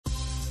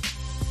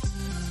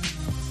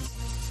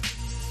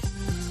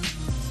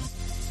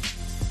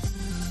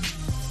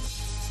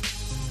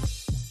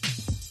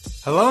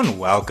Hello and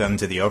welcome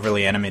to the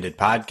Overly Animated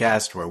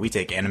Podcast, where we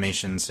take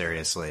animation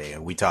seriously.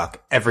 We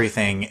talk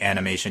everything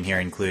animation here,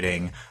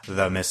 including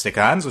the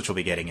Mysticons, which we'll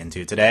be getting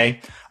into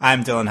today.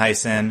 I'm Dylan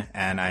Hysen,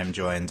 and I'm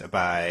joined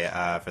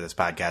by, for this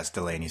podcast,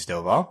 Delaney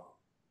Stovall.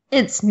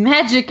 It's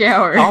Magic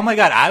Hour. Oh my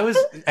god, I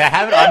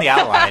have it on the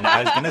outline.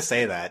 I was gonna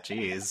say that.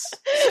 Jeez.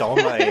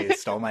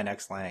 Stole my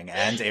next slang.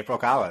 And April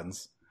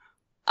Collins.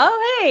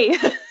 Oh, hey.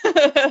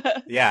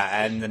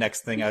 Yeah, and the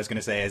next thing I was going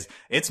to say is,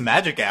 it's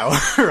Magic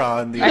Hour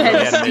on the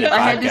Overly Animated Podcast.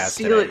 I had to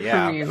steal today. it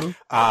from you.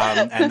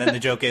 And then the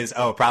joke is,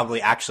 probably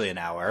actually an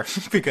hour,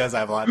 because I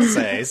have a lot to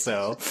say,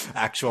 so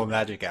actual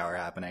Magic Hour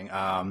happening.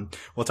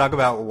 We'll talk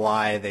about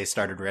why they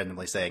started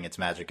randomly saying it's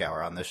Magic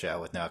Hour on the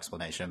show with no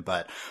explanation,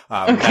 but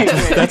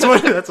that's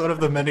one of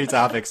the many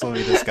topics we'll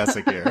be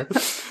discussing here.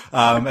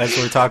 As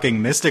we're talking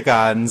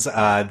Mysticons,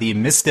 the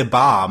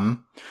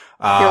Mystibomb,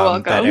 You're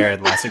welcome. that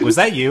aired last week. Was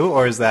that you,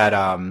 or is that,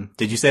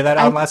 did you say that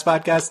on last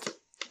podcast?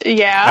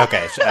 Yeah.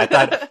 Okay, I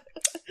thought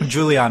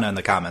Juliana in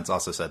the comments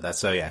also said that,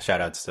 so yeah, shout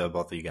outs to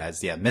both of you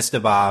guys. Yeah,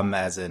 Mystibomb,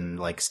 as in,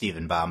 like,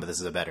 Stephen Bomb, but this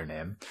is a better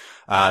name,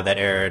 that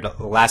aired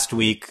last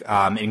week,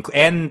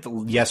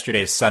 and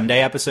yesterday's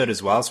Sunday episode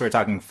as well, so we're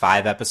talking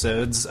 5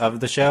 episodes of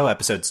the show,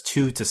 episodes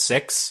 2 to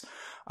 6.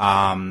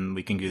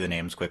 We can do the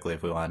names quickly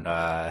if we want.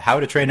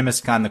 How to Train a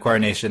Mysticon, The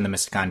Coronation, The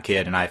Mysticon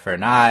Kid, An Eye for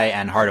an Eye,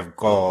 and Heart of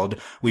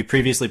Gold. We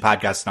previously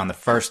podcasted on the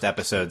first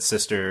episode,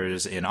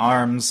 Sisters in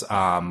Arms,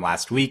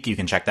 last week. You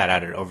can check that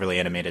out at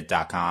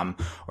overlyanimated.com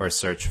or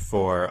search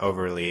for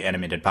Overly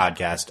Animated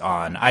Podcast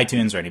on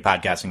iTunes or any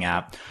podcasting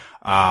app.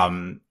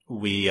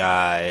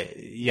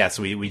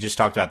 We just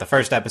talked about the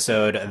first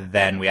episode,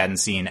 then we hadn't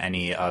seen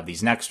any of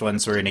these next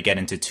ones, so we're going to get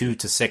into 2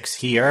 to 6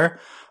 here.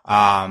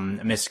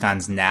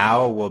 Mysticons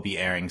Now will be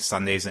airing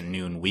Sundays at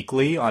noon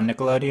weekly on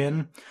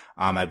Nickelodeon.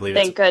 I believe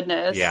Thank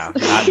goodness. Yeah,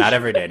 not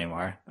every day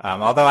anymore.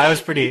 Although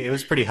it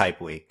was pretty hype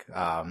week.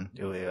 I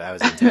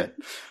was into it.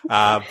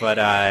 But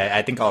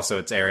I think also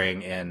it's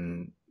premiering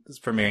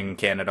in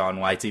Canada on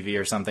YTV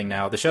or something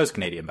now. The show's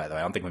Canadian, by the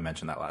way. I don't think we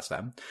mentioned that last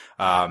time.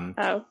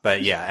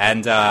 But yeah,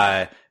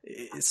 and,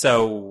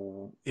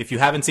 so if you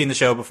haven't seen the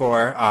show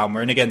before, we're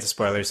going to get into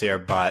spoilers here,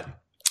 but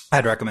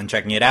I'd recommend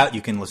checking it out.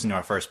 You can listen to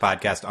our first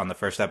podcast on the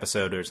first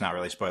episode. There's not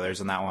really spoilers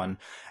in that one.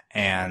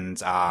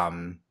 And,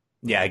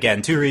 yeah,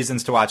 again, 2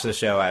 reasons to watch the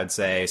show, I would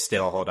say,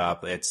 still hold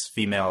up. It's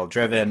female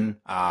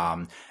driven,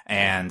 and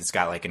it's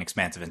got like an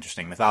expansive,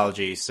 interesting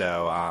mythology.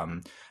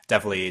 So,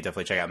 definitely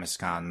check out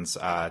Mysticons.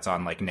 It's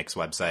on like Nick's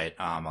website,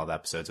 all the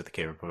episodes with the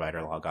cable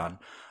provider log on.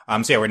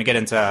 So yeah, we're going to get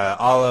into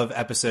all of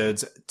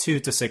episodes 2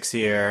 to 6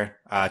 here.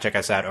 Check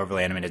us out,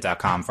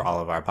 overlyanimated.com, for all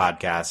of our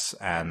podcasts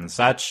and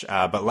such.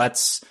 But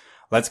let's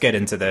get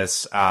into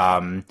this.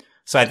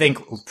 So I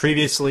think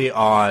previously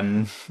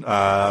on,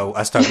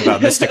 us talking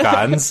about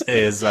Mysticons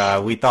is,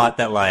 we thought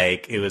that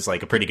like, it was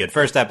like a pretty good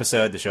first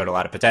episode that showed a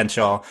lot of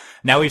potential.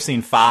 Now we've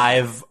seen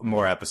 5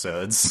 more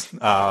episodes.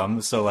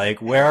 So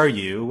like, where are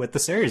you with the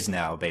series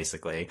now,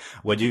 basically?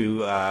 Did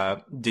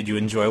you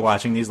enjoy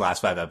watching these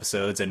last 5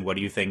 episodes, and what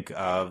do you think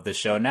of the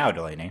show now,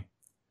 Delaney?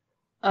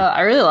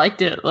 I really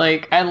liked it.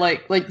 Like, I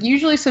like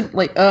usually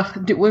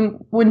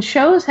when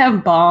shows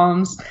have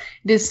bombs,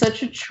 it is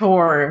such a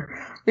chore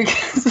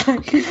because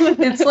like,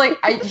 it's like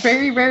I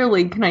very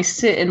rarely can I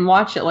sit and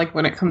watch it like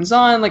when it comes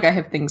on. Like I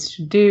have things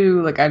to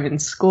do, like I'm in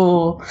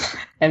school,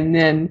 and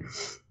then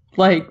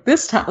like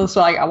this time,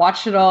 so like I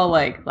watched it all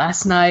like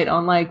last night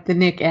on like the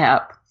Nick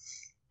app.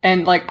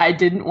 And, like, I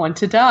didn't want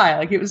to die.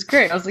 Like, it was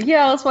great. I was like,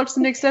 yeah, let's watch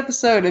the next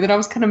episode. And then I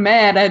was kind of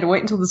mad. I had to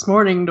wait until this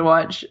morning to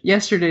watch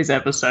yesterday's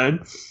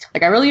episode.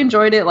 Like, I really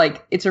enjoyed it.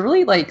 Like, it's a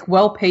really, like,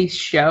 well-paced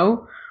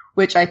show,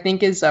 which I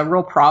think is a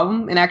real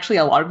problem. And actually,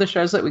 a lot of the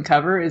shows that we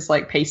cover is,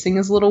 like, pacing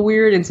is a little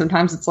weird. And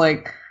sometimes it's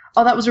like,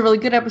 oh, that was a really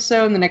good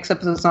episode, and the next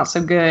episode's not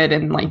so good,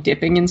 and, like,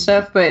 dipping and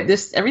stuff. But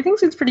everything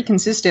seems pretty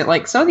consistent.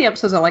 Like, some of the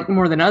episodes I like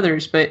more than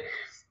others, but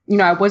you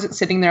know, I wasn't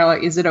sitting there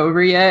like, is it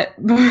over yet?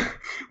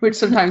 Which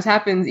sometimes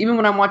happens. Even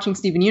when I'm watching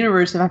Steven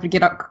Universe, if I have to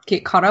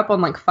get caught up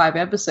on like 5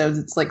 episodes,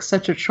 it's like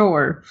such a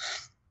chore.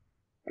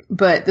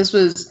 But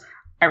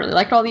I really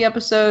liked all the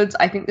episodes.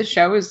 I think the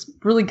show is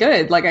really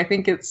good. Like, I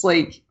think it's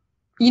like,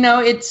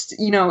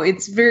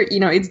 it's very,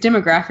 its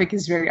demographic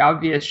is very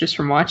obvious just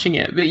from watching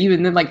it. But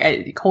even then, like,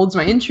 it holds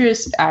my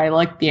interest. I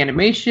like the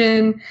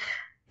animation.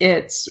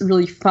 It's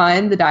really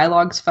fun. The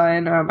dialogue's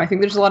fun. I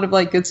think there's a lot of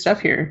like good stuff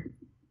here.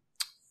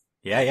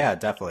 Yeah,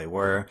 definitely.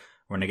 We're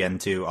gonna get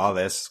into all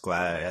this.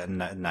 Glad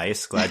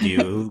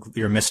you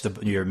missed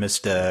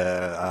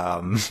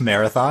a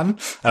marathon.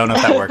 I don't know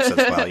if that works as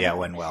well. Yeah, it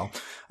went well.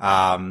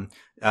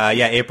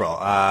 April,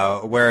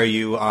 where are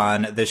you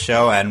on this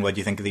show, and what do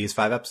you think of these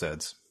 5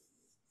 episodes?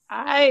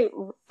 I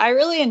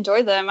really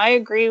enjoyed them. I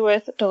agree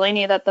with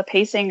Delaney that the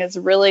pacing is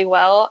really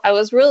well. I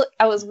was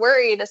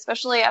worried,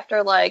 especially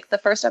after like the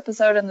first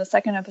episode and the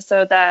second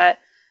episode, that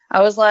I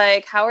was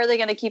like, how are they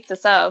going to keep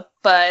this up?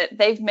 But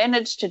they've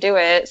managed to do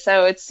it.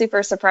 So it's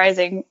super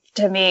surprising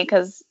to me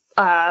because,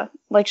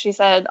 like she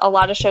said, a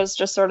lot of shows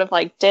just sort of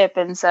like dip.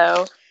 And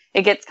so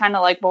it gets kind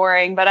of like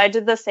boring. But I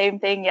did the same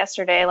thing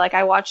yesterday. Like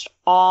I watched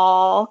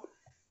all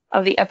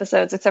of the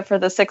episodes, except for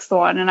the sixth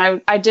one.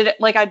 And I did it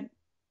like I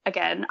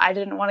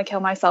didn't want to kill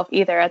myself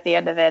either at the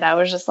end of it. I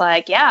was just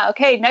like, yeah,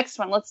 okay, next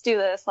one, let's do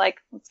this.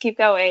 Like, let's keep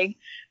going.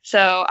 So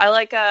I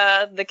like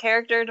the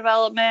character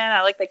development.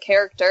 I like the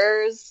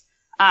characters.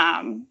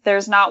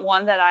 There's not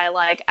one that I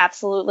like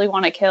absolutely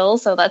want to kill,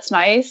 so that's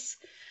nice.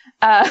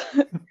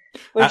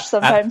 Which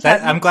sometimes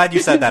I'm glad you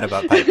said that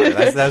about Piper.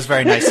 That was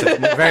very nice.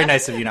 Very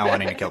nice of you not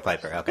wanting to kill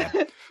Piper. Okay.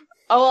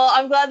 Oh well,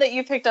 I'm glad that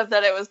you picked up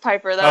that it was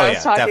Piper that I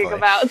was talking definitely.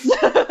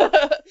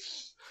 about.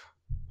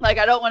 Like,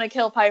 I don't want to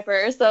kill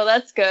Piper, so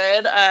that's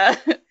good.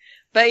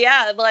 But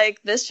yeah, like,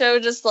 this show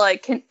just,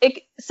 like,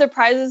 it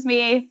surprises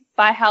me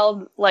by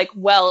how, like,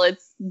 well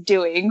it's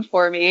doing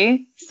for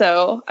me.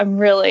 So I'm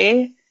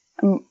really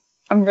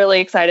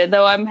excited,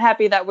 though I'm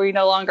happy that we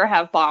no longer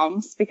have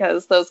bombs,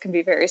 because those can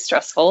be very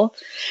stressful.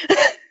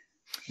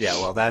 Yeah,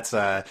 well, that's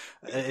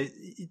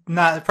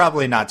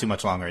probably not too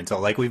much longer until,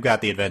 like, we've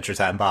got the Adventure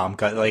Time bomb.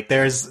 Like,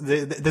 this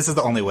is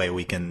the only way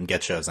we can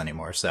get shows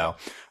anymore. So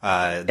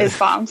it's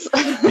bombs.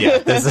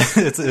 Yeah,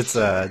 it's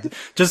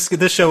just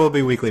this show will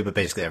be weekly, but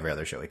basically every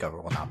other show we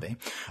cover will not be.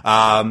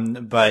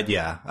 But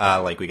yeah,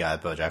 like, we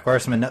got BoJack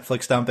Horseman,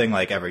 Netflix dumping,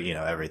 like,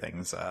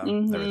 everything's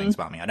everything's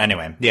bombing out.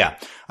 Anyway, yeah.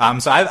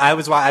 So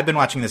I've been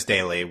watching this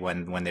daily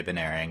when they've been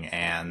airing,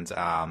 and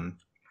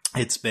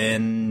it's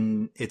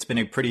been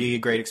a pretty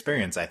great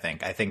experience, I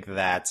think. I think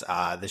that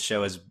the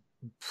show has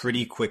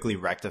pretty quickly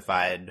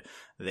rectified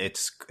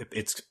its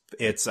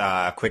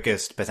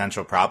quickest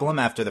potential problem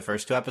after the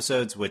first two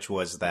episodes, which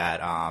was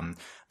that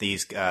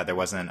there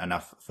wasn't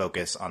enough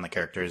focus on the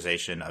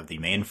characterization of the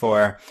main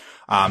four.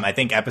 I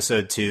think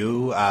episode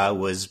 2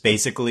 was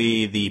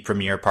basically the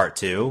premiere part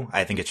 2.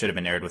 I think it should have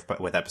been aired with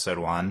episode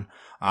 1.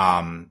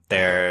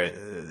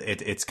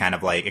 It kind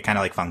of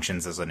like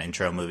functions as an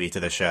intro movie to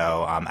the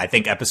show. I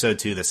think episode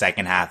 2, the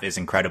second half, is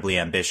incredibly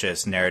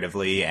ambitious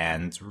narratively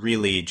and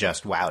really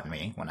just wowed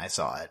me when I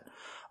saw it.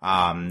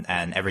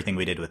 And everything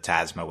we did with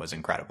Tasma was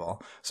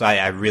incredible. So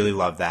I really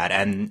love that.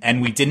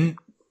 And we didn't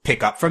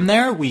pick up from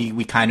there.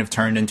 We kind of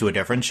turned into a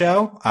different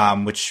show,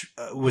 which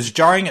was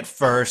jarring at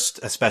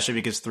first, especially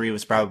because 3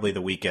 was probably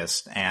the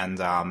weakest.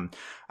 And,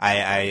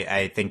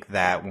 I think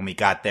that when we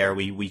got there,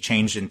 we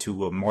changed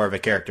into more of a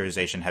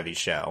characterization heavy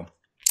show.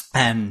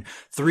 And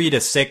 3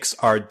 to 6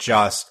 are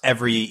just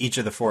each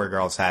of the 4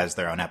 girls has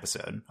their own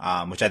episode,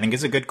 which I think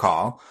is a good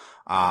call.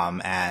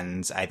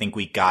 And I think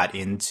we got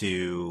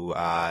into,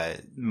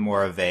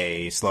 more of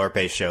a slower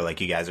paced show, like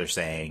you guys are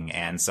saying,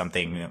 and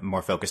something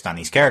more focused on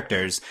these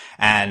characters.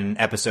 And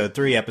episode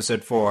 3,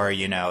 episode 4,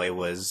 it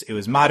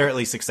was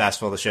moderately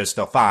successful. The show's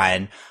still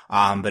fine.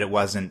 But it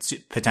wasn't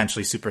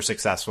potentially super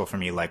successful for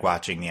me, like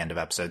watching the end of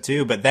episode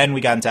 2. But then we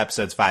got into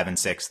episodes 5 and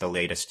 6, the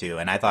latest 2,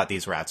 and I thought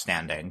these were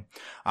outstanding.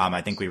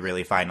 I think we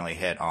really finally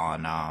hit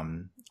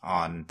on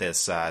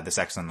this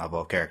excellent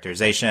level of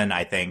characterization.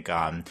 I think,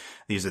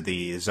 these are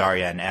the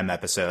Zarya and M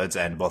episodes,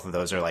 and both of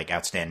those are like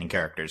outstanding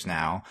characters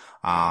now.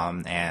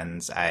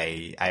 And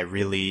I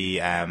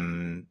really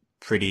am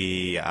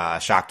pretty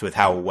shocked with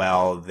how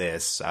well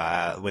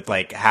with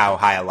like how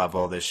high a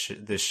level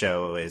this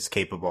show is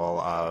capable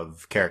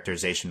of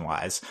characterization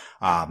wise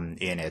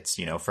in its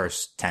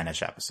first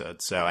 10ish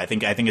episodes. So I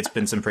think it's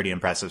been some pretty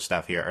impressive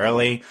stuff here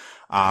early.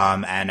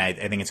 And I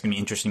think it's going to be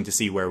interesting to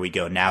see where we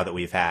go now that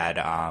we've had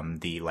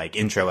the like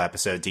intro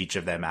episodes, each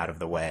of them out of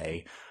the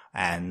way.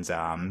 And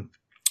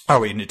are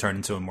we going to turn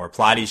into a more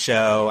plotty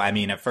show? I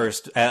mean, at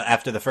first,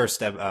 after the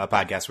first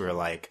podcast, we were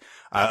like,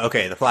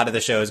 okay, the plot of the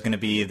show is going to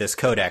be this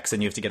codex,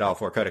 and you have to get all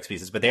 4 codex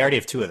pieces, but they already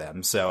have 2 of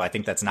them, so I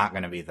think that's not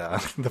going to be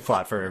the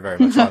plot for very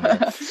much longer.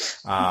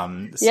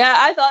 Yeah,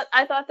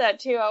 I thought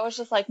that too. I was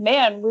just like,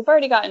 man, we've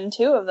already gotten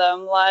 2 of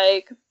them.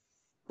 Like,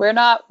 we're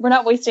not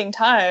wasting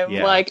time.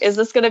 Yeah. Like, is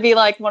this going to be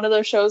like one of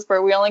those shows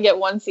where we only get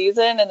 1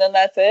 season and then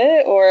that's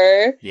it?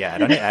 Or yeah, I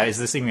don't know. Is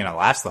this even going to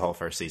last the whole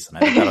first season?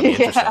 I think that'll be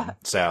interesting. Yeah.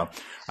 So,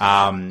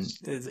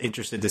 it's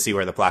interested to see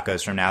where the plot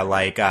goes from now.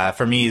 Like,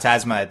 for me,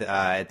 Tasma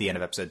at the end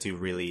of episode 2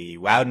 really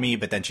wowed me,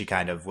 but then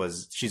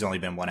she's only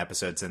been 1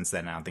 episode since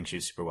then. I don't think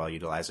she's super well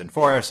utilized in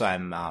 4, so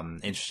I'm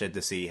interested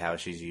to see how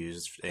she's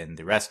used in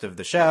the rest of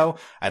the show.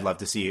 I'd love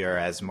to see her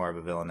as more of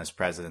a villainous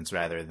presence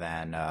rather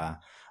than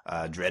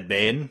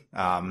Dreadbane.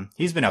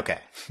 He's been okay,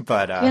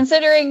 but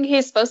considering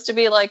he's supposed to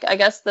be like, I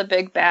guess, the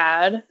big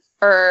bad,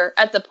 or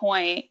at the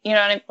point,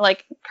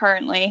 like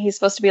currently he's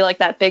supposed to be like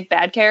that big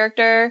bad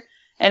character,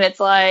 and it's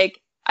like,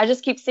 I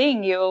just keep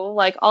seeing you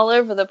like all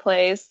over the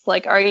place.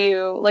 Like,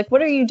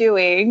 what are you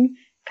doing?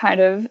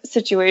 Kind of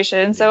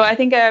situation. Yeah. So I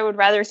think I would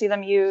rather see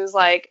them use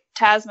like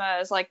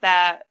Tasma as like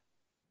that,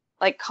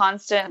 like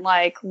constant,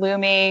 like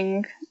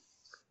looming,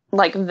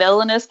 like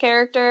villainous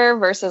character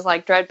versus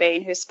like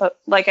Dreadbane, who's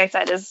like I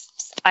said is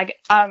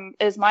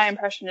my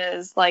impression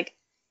is like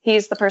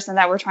he's the person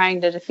that we're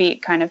trying to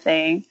defeat, kind of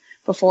thing,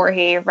 before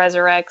he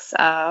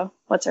resurrects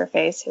what's her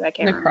face, who I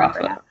can't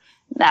remember now.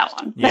 That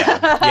one.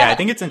 Yeah, I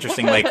think it's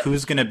interesting, like,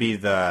 who's gonna be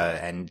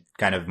kind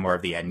of more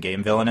of the end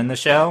game villain in the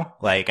show.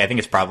 Like, I think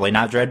it's probably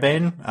not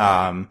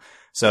Dreadbane.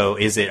 So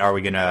are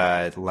we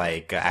gonna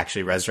like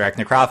actually resurrect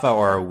Necropha,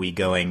 or are we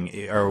going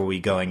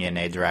in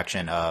a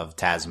direction of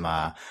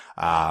Tasma,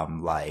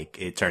 like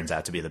it turns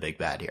out to be the big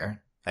bad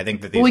here? I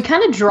think that we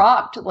kind of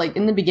dropped, like,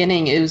 in the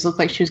beginning, looked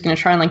like she was going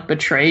to try and, like,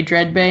 betray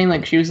Dreadbane.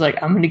 Like, she was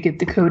like, I'm going to get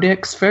the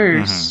Codex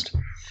first.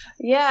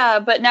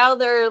 Yeah, but now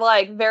they're,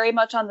 like, very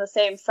much on the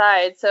same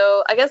side.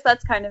 So I guess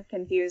that's kind of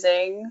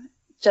confusing.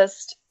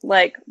 Just,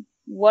 like,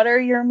 what are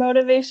your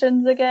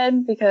motivations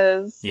again?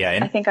 Because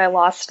I think I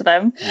lost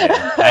them.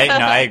 Yeah,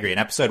 I agree. In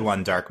episode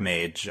 1, Dark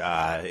Mage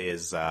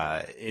is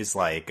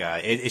like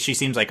she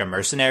seems like a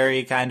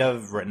mercenary, kind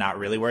of not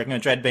really working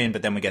with Dreadbane.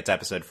 But then we get to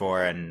episode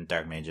 4, and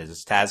Dark Mage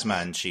is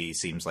Tasma, and she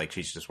seems like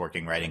she's just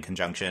working right in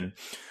conjunction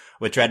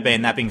with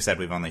Dreadbane. That being said,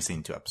 we've only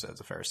seen 2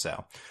 episodes of her,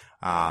 so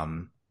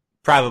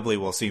probably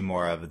we'll see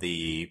more of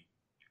the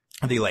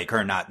like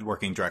her not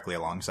working directly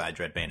alongside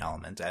Dreadbane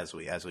element as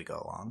we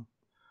go along.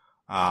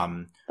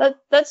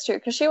 That's true,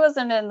 because she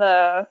wasn't in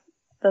the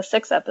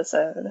 6th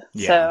episode.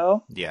 Yeah,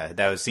 so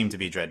that seemed to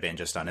be Dreadbane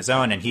just on his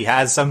own, and he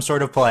has some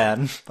sort of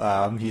plan.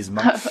 He's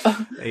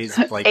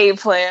like a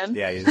plan.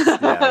 Yeah,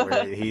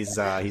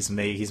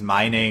 he's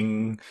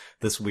mining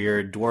this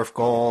weird dwarf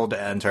gold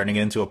and turning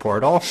it into a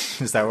portal.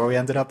 Is that where we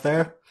ended up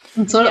there?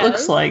 That's what it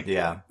looks like.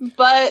 Yeah.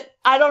 But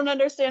I don't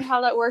understand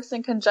how that works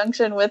in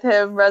conjunction with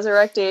him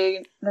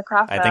resurrecting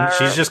Necropha. I think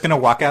she's just going to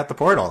walk out the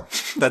portal.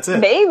 That's it.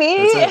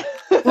 Maybe. That's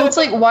it. Well, it's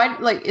like, why,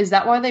 like, is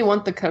that why they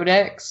want the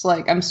Codex?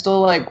 Like, I'm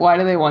still like, why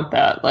do they want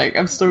that? Like,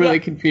 I'm still really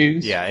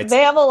confused. Yeah.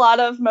 They have a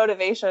lot of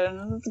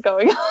motivations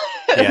going on.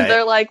 Yeah,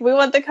 They're like, we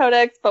want the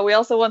Codex, but we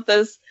also want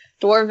this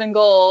dwarven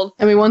gold.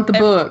 And we want the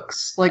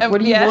books. Like,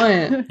 what do you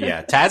want?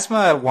 Yeah,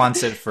 Tasma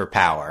wants it for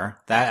power.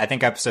 I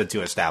think episode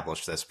 2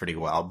 established this pretty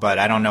well, but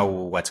I don't know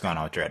what's going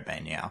on with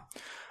Dreadbane,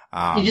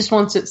 he just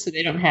wants it so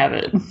they don't have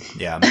it.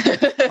 Yeah.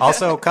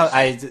 Also,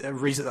 I'm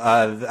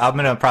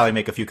gonna probably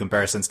make a few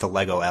comparisons to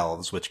Lego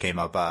Elves, which came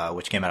out on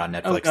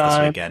Netflix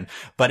this weekend.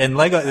 But in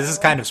Lego, this is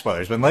kind of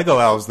spoilers, but in Lego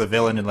Elves, the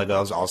villain in Lego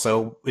Elves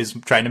also is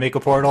trying to make a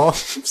portal.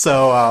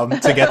 So,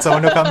 to get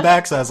someone to come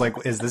back. So I was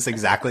like, is this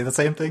exactly the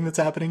same thing that's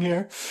happening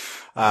here?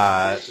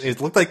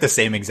 It looked like the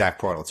same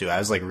exact portal too. I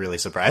was like really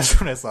surprised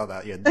when I saw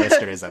that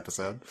yesterday's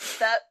episode.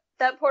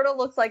 That portal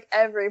looks like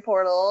every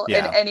portal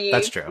in any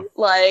that's true.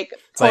 Like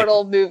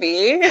portal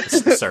movie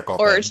circle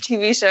or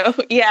TV show.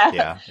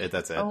 Yeah. Yeah,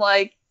 that's it. I'm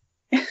like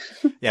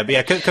yeah, but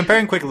yeah,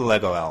 comparing quickly to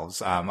Lego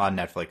Elves on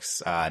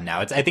Netflix now,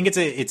 I think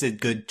it's a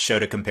good show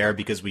to compare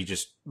because we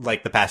just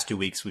like the past 2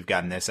 weeks we've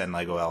gotten this and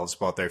Lego Elves,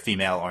 both are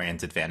female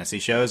oriented fantasy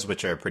shows,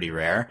 which are pretty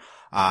rare.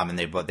 And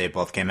they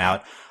both came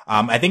out.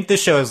 I think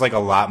this show is like a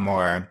lot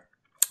more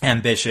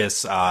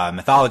ambitious,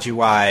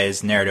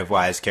 mythology-wise,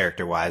 narrative-wise,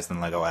 character-wise than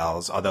Lego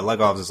Elves. Although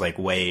Lego Elves is like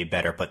way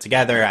better put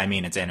together. I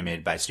mean, it's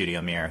animated by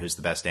Studio Mir, who's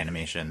the best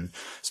animation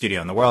studio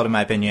in the world, in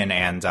my opinion.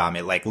 And,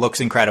 it like looks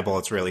incredible.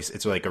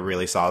 It's like a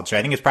really solid show.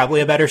 I think it's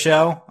probably a better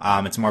show.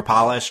 It's more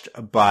polished,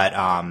 but,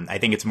 I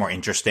think it's more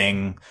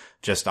interesting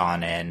just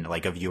on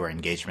like a viewer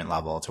engagement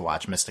level to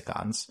watch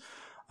Mysticons.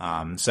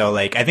 So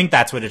like, I think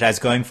that's what it has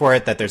going for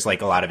it, that there's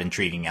like a lot of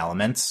intriguing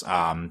elements,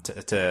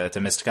 to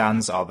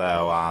Mysticons,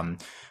 although,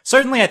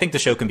 certainly I think the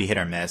show can be hit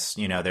or miss.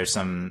 There's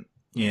some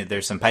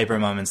Piper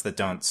moments that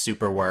don't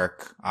super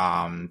work.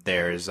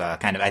 There's,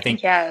 kind of, I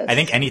think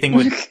anything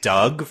with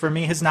Doug for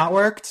me has not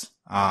worked.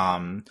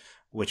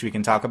 Which we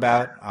can talk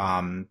about.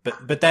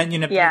 But then,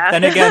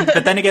 then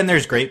again,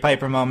 there's great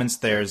Piper moments.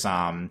 There's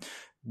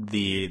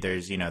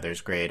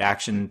great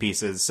action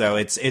pieces. So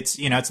it's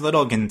a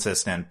little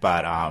inconsistent,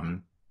 but,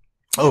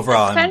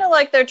 overall, it's kind of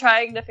like they're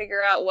trying to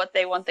figure out what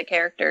they want the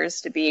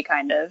characters to be,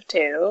 kind of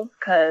too,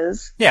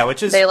 because they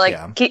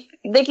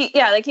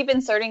keep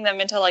inserting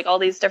them into like all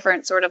these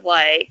different sort of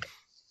like,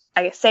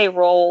 I say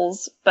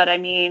roles, but I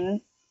mean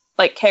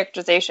like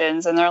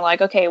characterizations, and they're like,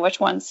 okay, which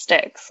one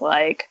sticks?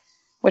 Like,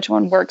 which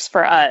one works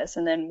for us,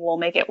 and then we'll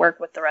make it work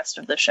with the rest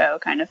of the show,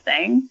 kind of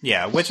thing.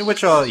 Yeah,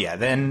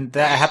 then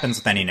that happens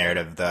with any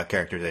narrative. The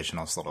characterization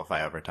will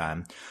solidify over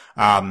time.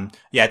 I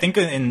think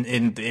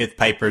if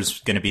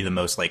Piper's gonna be the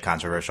most like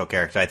controversial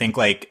character, I think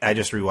like I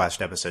just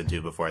rewatched episode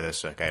 2 before this,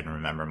 so I can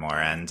remember more.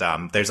 And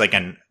there's like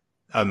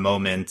a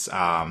moment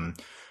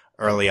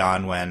early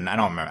on when I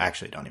don't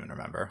even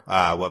remember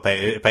what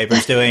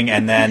Piper's doing,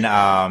 and then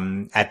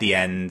at the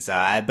end,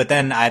 but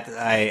then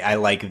I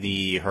like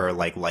her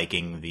like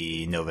liking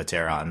the Nova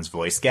Terran's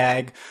voice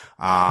gag.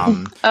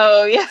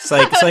 Oh yeah, it's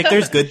like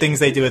there's good things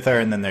they do with her,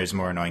 and then there's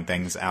more annoying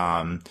things.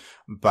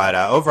 But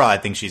overall, I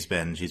think she's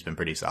been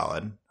pretty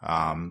solid.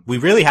 We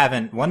really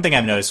haven't. One thing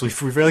I've noticed,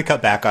 we've really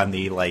cut back on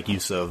the like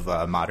use of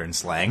modern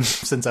slang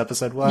since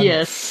episode 1.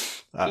 Yes.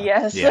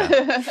 Yes.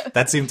 Yeah.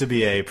 That seemed to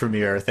be a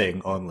premiere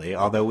thing only.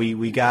 Although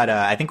we got,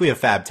 I think we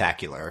have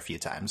Fabtacular a few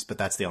times, but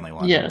that's the only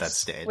one that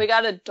stayed. We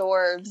got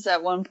Adorbs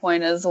at one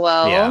point as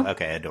well. Yeah.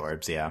 Okay.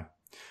 Adorbs. Yeah.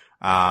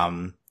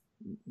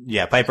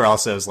 Piper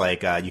also is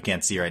like, you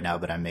can't see right now,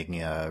 but I'm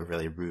making a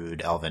really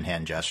rude elven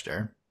hand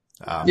gesture.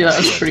 Yeah, that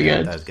was pretty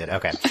good. That was good.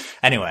 Okay.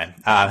 Anyway,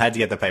 I had to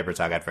get the Piper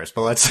talk out first,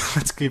 but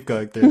let's keep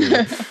going through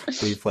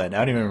the plan. I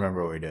don't even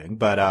remember what we're doing,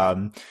 but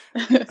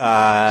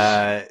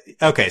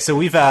okay. So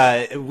we've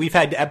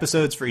had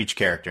episodes for each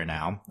character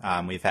now.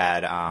 We've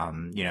had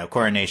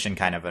Coronation,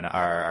 kind of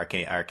our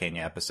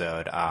Arcania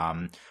episode.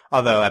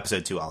 Although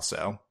episode 2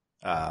 also.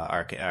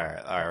 I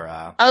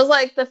was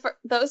like,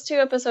 those 2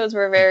 episodes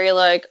were very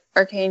like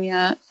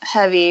Arcania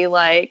heavy,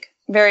 like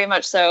very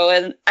much so.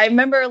 And I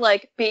remember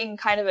like being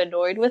kind of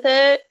annoyed with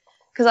it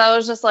because I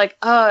was just like,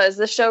 oh, is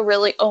this show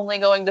really only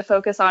going to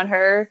focus on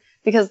her?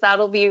 Because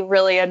that'll be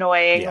really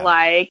annoying. Yeah.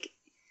 Like,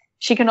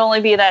 she can only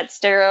be that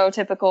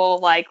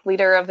stereotypical like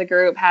leader of the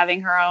group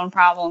having her own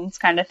problems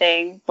kind of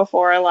thing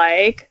before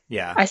like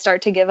I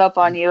start to give up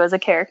on you as a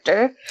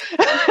character.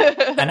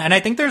 and I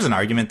think there's an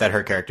argument that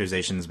her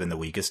characterization has been the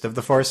weakest of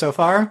the 4 so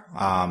far.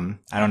 I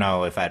don't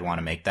know if I'd want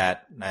to make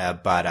that,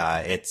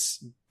 but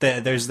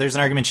there's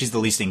an argument she's the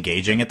least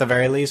engaging at the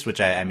very least,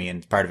 which I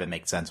mean, part of it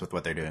makes sense with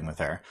what they're doing with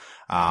her.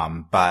 She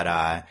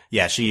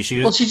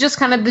was... Well, she's just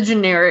kind of the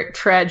generic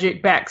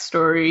tragic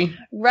backstory.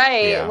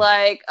 Right. Yeah.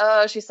 Like,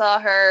 oh, she saw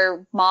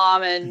her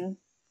mom and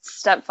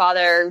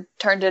stepfather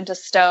turned into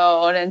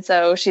stone. And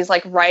so she's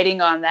like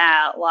writing on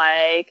that.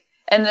 Like,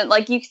 and then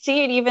like you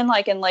see it even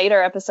like in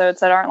later episodes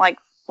that aren't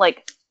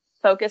like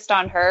focused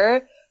on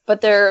her,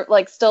 but they're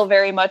like still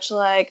very much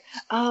like,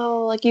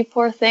 oh, like you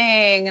poor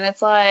thing. And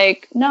it's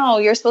like, no,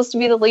 you're supposed to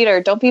be the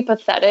leader. Don't be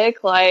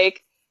pathetic.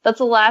 Like, that's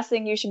the last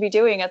thing you should be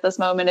doing at this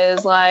moment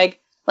is like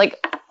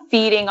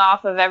feeding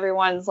off of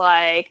everyone's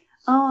like,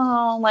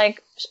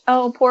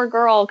 oh, poor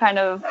girl kind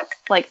of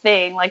like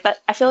thing. Like that.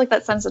 I feel like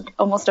that sends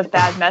almost a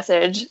bad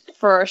message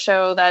for a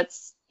show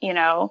that's,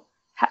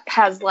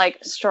 has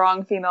like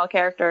strong female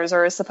characters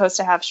or is supposed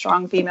to have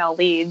strong female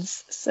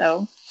leads.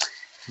 So.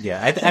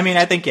 Yeah, I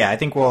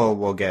think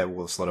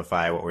we'll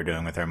solidify what we're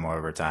doing with her more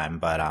over time.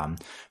 But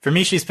for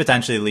me, she's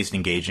potentially the least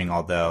engaging.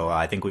 Although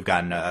I think we've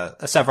gotten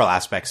several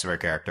aspects of her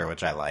character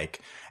which I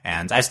like,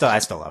 and I still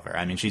love her.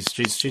 I mean, she's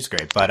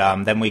great.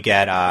 But then we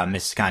get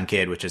Mysticon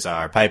Kid, which is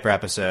our Piper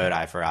episode,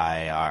 Eye for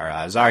Eye, our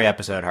Zarya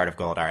episode, Heart of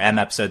Gold, our M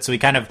episode. So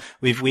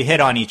we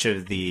hit on each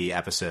of the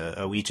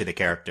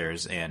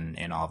characters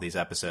in all these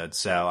episodes.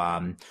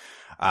 So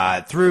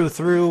through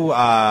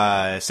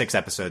 6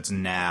 episodes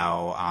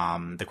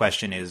now, the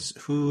question is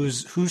who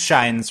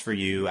shines for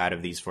you out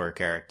of these 4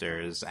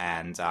 characters,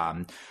 and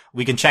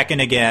we can check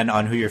in again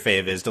on who your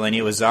fave is. Delaney,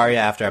 it was Zarya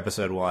after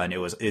episode 1.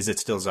 Is it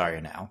still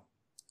Zarya now?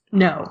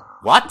 No.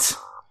 What?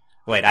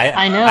 Wait,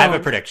 I know. I have a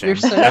prediction. You're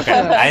so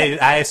okay,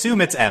 I assume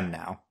it's M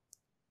now.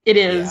 It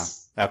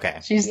is. Yeah. Okay.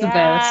 She's the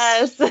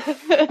best.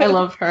 I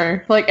love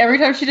her. Like, every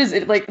time she does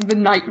it, like, the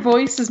night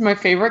voice is my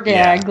favorite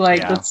gag.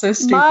 That's so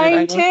stupid.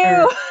 Mine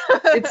too.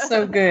 It's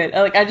so good.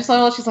 Like, I just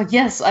love she's like,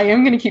 yes, I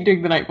am going to keep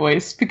doing the night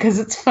voice because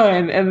it's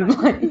fun. And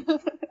then,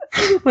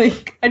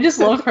 like, I just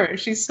love her.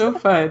 She's so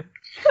fun.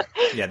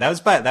 Yeah,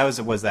 was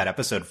that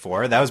episode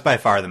 4? That was by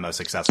far the most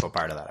successful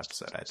part of that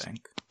episode, I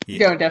think.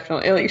 Yeah. No,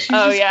 definitely. Like, she's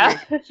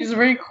great. She's a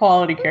very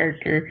quality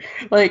character.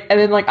 Like, and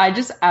then, like, I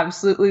just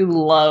absolutely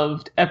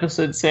loved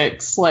episode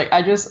 6. Like,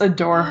 I just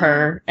adore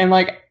her. And,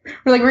 like,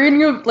 we're gonna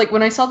go, like,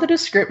 when I saw the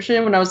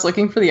description, when I was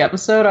looking for the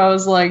episode, I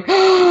was like,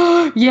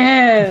 oh,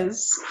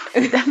 yes!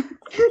 And then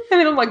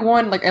I'm like,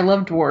 I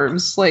love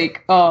dwarves.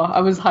 Like, oh,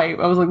 I was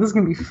hyped. I was like, this is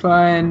gonna be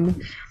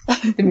fun.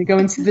 And we go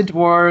and see the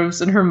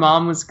dwarves, and her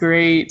mom was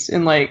great,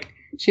 and, like,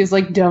 she has,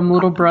 like, dumb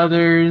little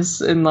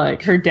brothers, and,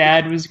 like, her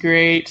dad was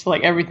great.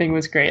 Like, everything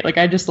was great. Like,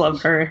 I just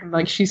love her. And,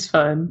 like, she's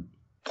fun.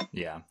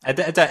 Yeah.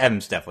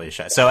 M's definitely a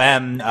shine. So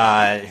M,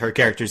 her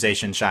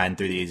characterization shined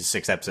through these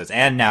 6 episodes,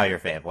 and now your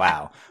fave.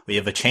 Wow. We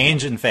have a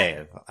change in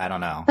fave. I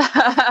don't know.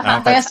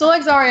 I still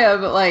like Zarya,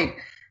 but, like,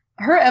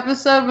 her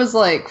episode was,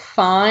 like,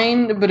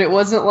 fine, but it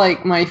wasn't,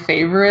 like, my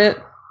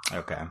favorite.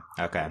 Okay.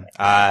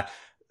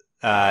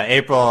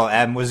 April,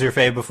 M was your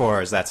fave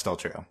before, is that still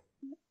true?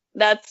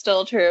 That's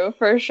still true,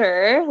 for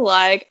sure.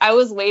 Like, I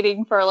was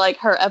waiting for, like,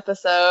 her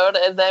episode,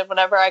 and then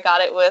whenever I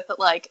got it with,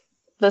 like,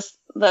 the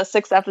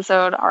 6th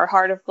episode, our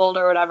Heart of Gold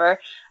or whatever,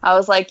 I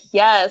was like,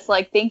 yes,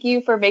 like, thank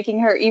you for making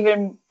her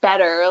even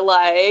better,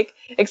 like,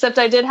 except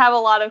I did have a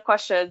lot of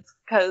questions,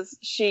 because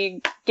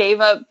she gave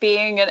up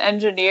being an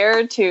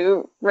engineer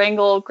to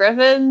wrangle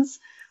griffins.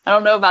 I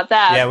don't know about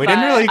that. Yeah, we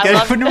didn't really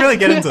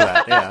get into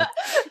that, yeah.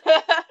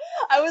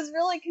 I was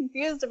really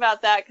confused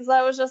about that, because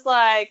I was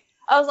like,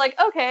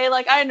 okay,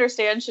 like, I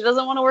understand she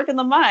doesn't want to work in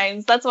the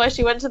mines. That's why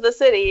she went to the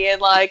city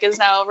and, like, is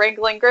now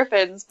wrangling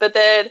griffins. But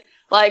then,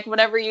 like,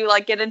 whenever you,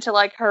 like, get into,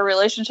 like, her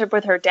relationship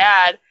with her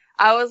dad,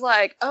 I was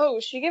like, oh,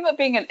 she gave up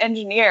being an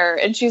engineer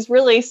and she's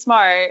really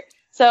smart.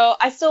 So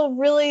I still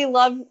really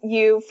love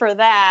you for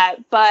that.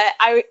 But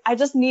I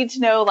just need to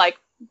know, like,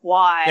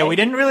 why. Yeah, we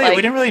didn't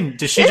really,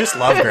 does she just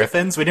love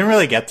griffins? We didn't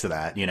really get to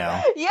that, you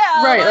know?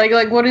 Yeah. Right,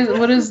 like, what is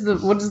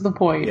the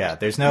point? Yeah,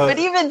 there's no...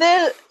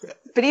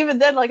 But even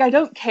then, like, I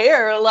don't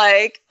care.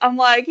 Like, I'm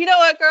like, you know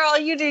what, girl,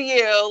 you do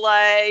you.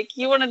 Like,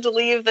 you wanted to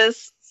leave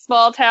this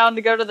small town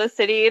to go to the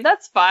city.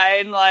 That's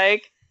fine.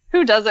 Like,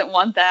 who doesn't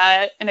want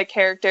that in a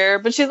character?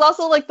 But she's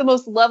also like the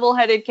most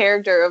level-headed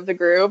character of the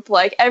group.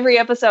 Like every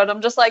episode,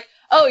 I'm just like,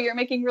 oh, you're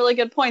making really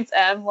good points,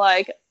 Em.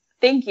 Like,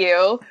 thank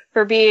you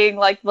for being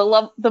like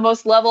the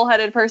most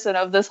level-headed person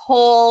of this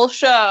whole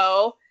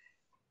show.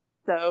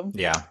 So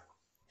yeah,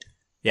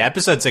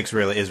 episode 6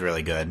 is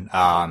really good.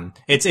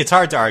 It's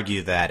hard to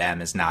argue that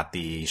Em is not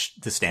the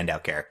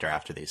standout character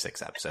after these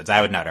 6 episodes.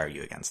 I would not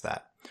argue against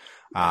that.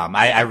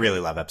 I really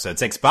love episode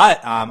 6,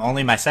 but,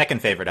 only my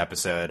second favorite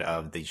episode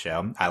of the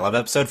show. I love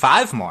episode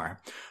 5 more.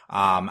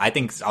 I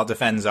think I'll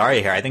defend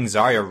Zarya here. I think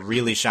Zarya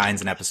really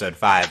shines in episode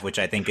 5, which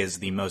I think is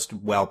the most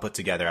well put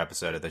together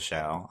episode of the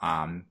show.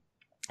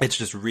 It's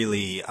just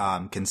really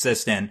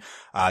consistent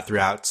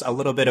throughout. A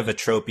little bit of a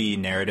tropey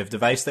narrative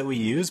device that we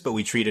use, but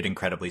we treat it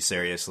incredibly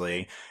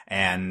seriously.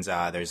 And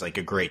there's like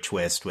a great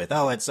twist with,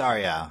 oh, it's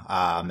Zarya.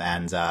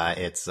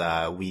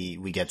 And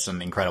we get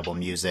some incredible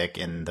music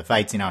in the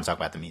fights. You know, I'll talk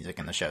about the music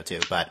in the show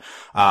too. But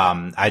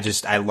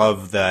I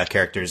love the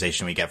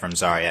characterization we get from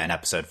Zarya in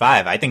episode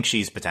 5. I think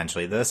she's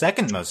potentially the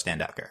second most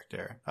standout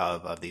character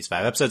of these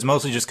 5 episodes,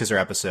 mostly just because her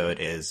episode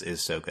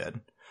is so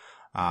good.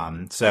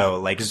 So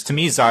like, to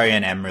me, Zarya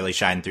and Em really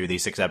shine through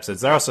these 6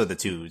 episodes. They're also the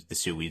two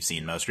we've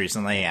seen most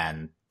recently,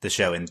 and the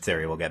show in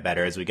theory will get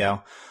better as we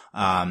go.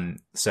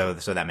 So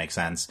that makes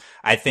sense.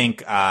 I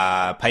think,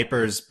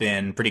 Piper's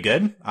been pretty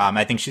good.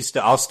 I think she's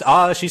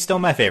still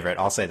my favorite.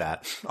 I'll say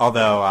that.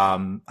 Although,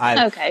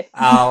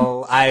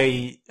 although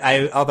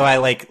I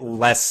like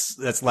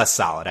that's less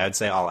solid. I would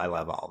say I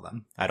love all of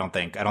them. I don't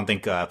think,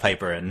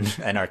 Piper and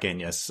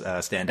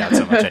Arcanius, stand out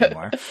so much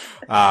anymore.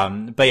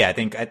 But yeah,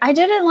 I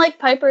didn't like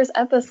Piper's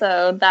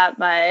episode that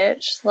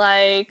much.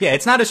 Like, yeah,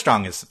 it's not as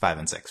strong as 5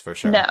 and 6 for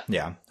sure. No.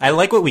 Yeah. I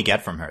like what we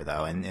get from her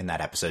though in that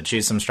episode.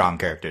 She's some strong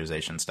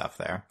characterization stuff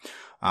there.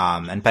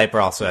 And Piper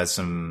also has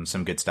some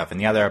good stuff in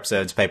the other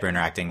episodes. Piper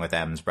interacting with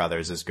M's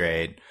brothers is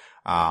great.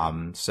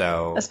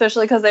 So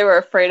especially because they were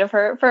afraid of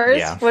her at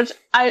first, which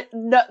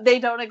they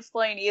don't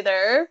explain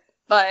either.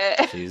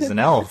 But she's an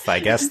elf. I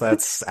guess I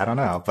don't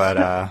know,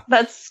 but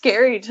that's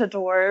scary to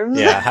dwarves.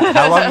 Yeah.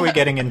 How long are we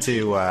getting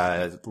into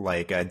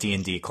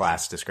D&D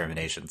class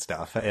discrimination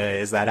stuff?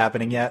 Is that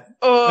happening yet?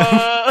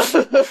 Not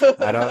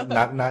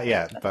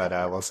yet, but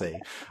we'll see.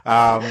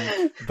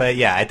 But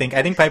yeah, I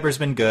think Piper's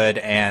been good,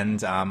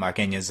 and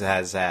Arcanius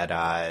has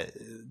had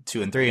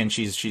 2 and 3, and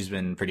she's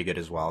been pretty good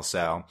as well.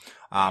 So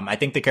I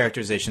think the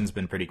characterization's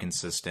been pretty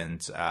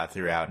consistent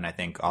throughout, and I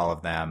think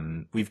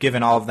we've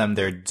given all of them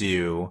their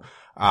due.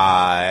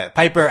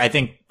 Piper, I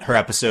think her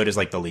episode is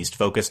like the least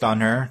focused on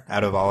her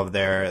out of all of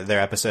their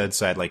episodes,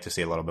 so I'd like to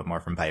see a little bit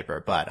more from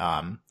Piper. But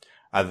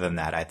other than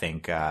that, I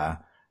think I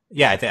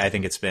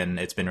think it's been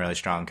really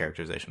strong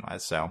characterization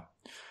wise. So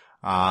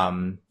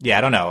yeah,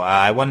 I don't know.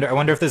 I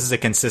wonder if this is a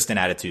consistent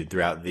attitude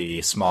throughout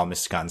the small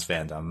Mysticons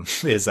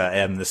fandom. Is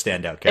Em the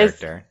standout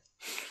character?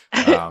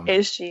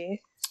 Is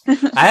she?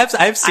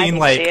 I've seen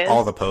like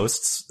all the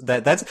posts.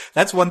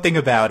 That's one thing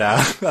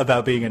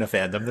about being in a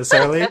fandom this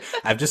early.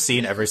 I've just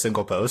seen every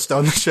single post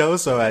on the show,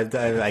 so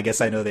I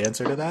guess I know the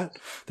answer to that.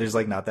 There's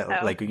like not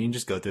that like you can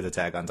just go through the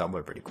tag on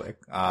Tumblr pretty quick.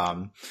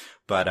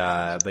 But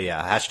yeah,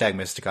 hashtag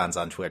Mysticons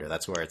on Twitter.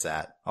 That's where it's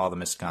at. All the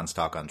Mysticons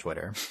talk on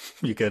Twitter.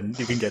 You can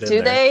get in there.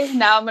 Do they?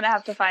 Now I'm gonna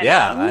have to find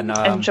them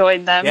and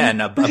join them. Yeah,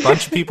 and a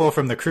bunch of people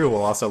from the crew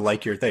will also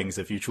like your things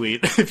if you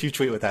tweet with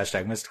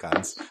hashtag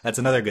Mysticons. That's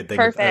another good thing.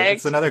 Perfect.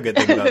 It's another good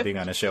thing about being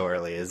on a show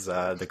early is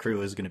the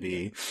crew is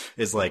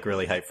like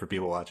really hyped for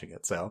people watching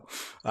it. So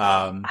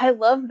I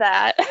love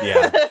that.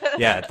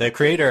 yeah. The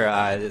creator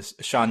is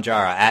Sean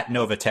Jara at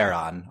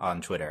Novateron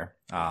on Twitter.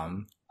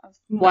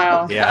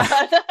 Wow. Yeah.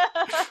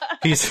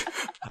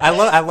 I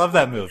love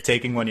that move,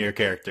 taking one of your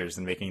characters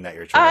and making that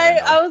your Twitter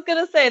handle. I was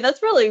gonna say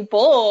that's really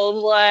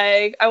bold.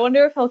 Like, I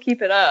wonder if he'll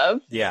keep it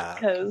up. Yeah,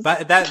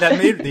 but that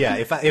made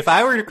If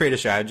I were to create a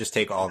show, I'd just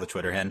take all the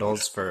Twitter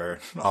handles for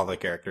all the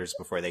characters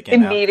before they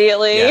came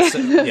immediately. Out.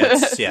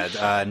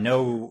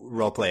 No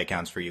roleplay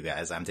accounts for you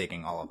guys. I'm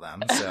taking all of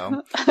them.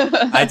 So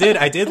I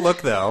did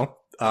look though.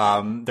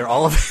 They're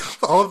all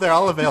available. They're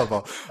all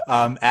available.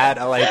 At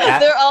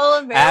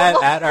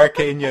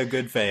Arcania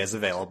Goodfay is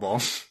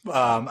available.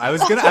 I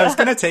was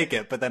gonna take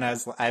it, but then I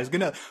was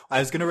gonna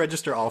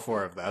register all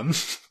 4 of them.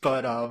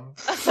 But I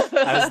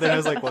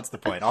was like, what's the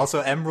point?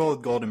 Also,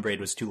 Emerald Golden Braid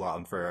was too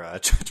long for a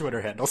Twitter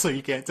handle, so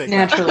you can't take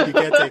that. You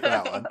can't take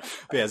that one.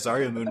 But yeah,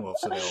 Zarya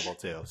Moonwolf's available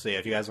too. So yeah,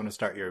 if you guys want to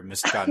start your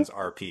Mysticons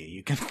RP,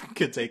 you can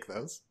take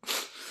those.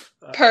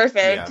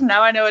 Perfect. Yeah.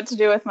 Now I know what to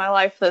do with my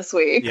life this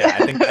week. Yeah,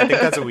 I think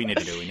that's what we need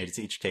to do. We need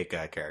to each take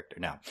a character.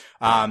 Now,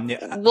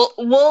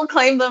 we'll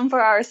claim them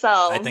for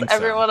ourselves. I think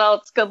everyone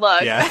else, good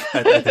luck. Yeah,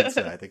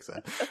 I think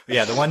so.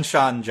 Yeah, the one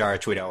Sean Jar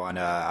tweet I want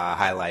to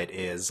highlight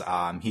is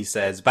he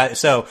says,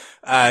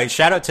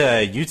 shout out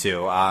to you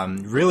two.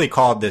 Really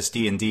called this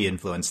D&D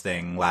influence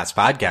thing last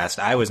podcast.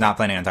 I was not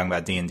planning on talking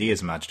about D&D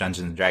as much,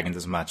 Dungeons and Dragons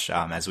as much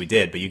as we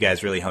did, but you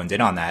guys really honed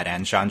in on that.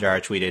 And Sean Jar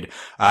tweeted,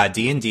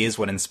 D&D is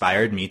what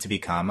inspired me to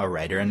become a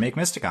writer and make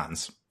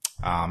Mysticons.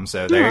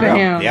 So there you go.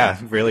 Yeah,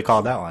 really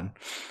called that one.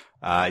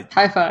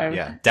 High five.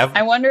 Yeah,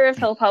 I wonder if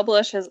he'll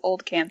publish his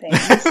old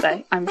campaigns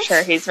that I'm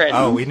sure he's written.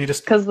 Oh, we need to...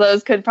 Because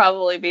those could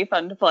probably be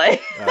fun to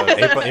play.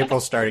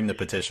 April's starting the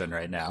petition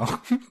right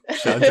now.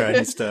 Chandra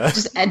needs to...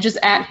 Just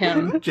at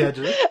him.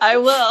 I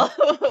will.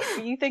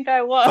 You think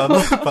I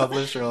will?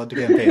 Publish your old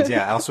campaigns.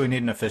 Yeah, also we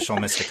need an official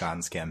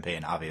Mysticons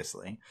campaign,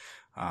 obviously.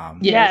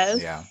 Yes.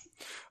 Yeah.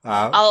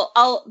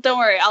 I'll don't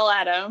worry, I'll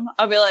add him.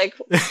 I'll be like,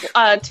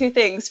 two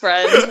things,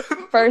 friend.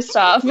 First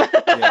off.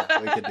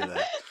 Yeah, we could do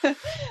that.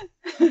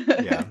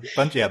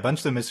 Bunch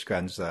of the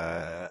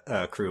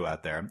Mysticons crew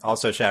out there.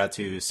 Also, shout out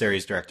to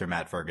series director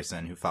Matt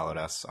Ferguson, who followed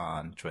us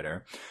on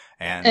Twitter.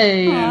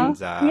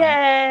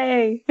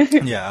 Yay!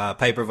 Yeah,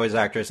 Piper voice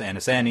actress Anna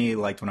Sani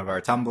liked one of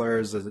our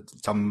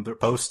Tumblr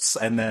posts,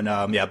 and then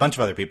a bunch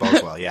of other people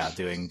as well. Yeah,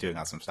 doing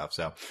awesome stuff.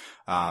 So,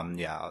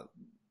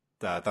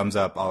 thumbs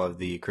up all of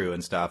the crew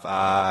and stuff.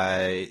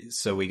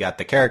 So we got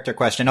the character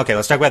question. Okay,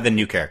 let's talk about the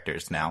new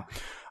characters now.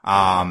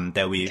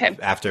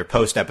 After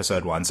post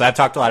episode 1. So I've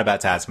talked a lot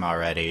about Tasma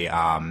already.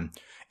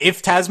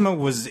 If Tasma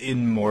was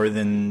in more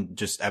than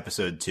just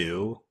episode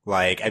 2,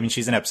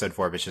 she's in episode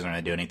 4, but she doesn't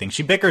really do anything.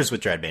 She bickers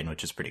with Dreadbane,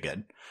 which is pretty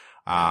good.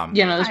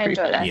 That's pretty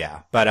good. That.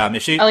 Yeah, but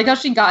if she, I like how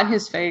she got in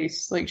his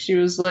face. Like she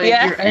was like,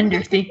 "You're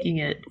underthinking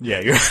it." Yeah,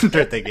 you're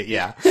underthinking.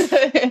 Yeah,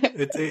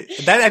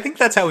 I think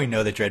that's how we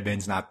know that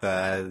Dreadbane's not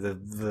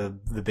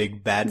the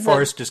big bad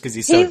force, just because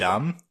he's so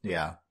dumb.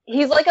 Yeah.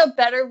 He's like a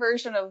better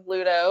version of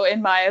Ludo,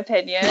 in my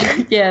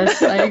opinion.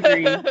 Yes, I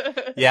agree.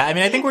 Yeah,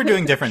 I think we're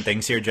doing different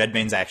things here.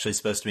 Dreadbane's actually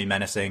supposed to be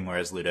menacing,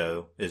 whereas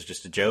Ludo is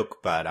just a joke.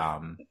 But I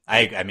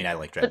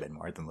like Dreadbane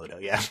more than Ludo.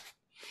 Yeah.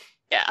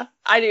 Yeah,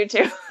 I do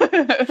too.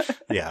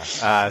 Yeah.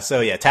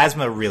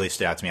 Tasma really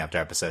stood out to me after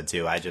episode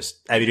 2.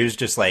 It was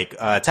just like,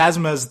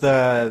 Tasma's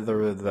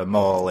the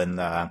mole in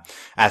the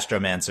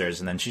Astromancers,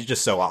 and then she's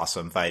just so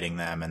awesome fighting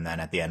them. And then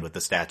at the end with the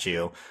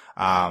statue,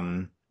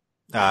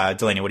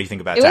 Delaney, what do you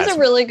think about Tasma? It was a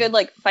really good,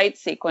 fight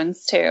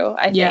sequence too,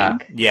 I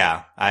think.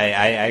 Yeah, I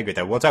agree with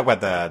that. We'll talk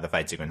about the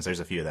fight sequence.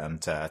 There's a few of them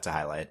to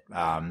highlight.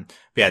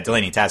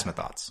 Delaney, Tasma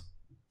thoughts.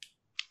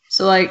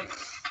 So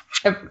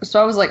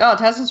I was like, oh,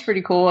 Tasma's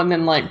pretty cool. And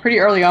then pretty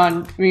early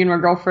on, me and my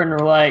girlfriend were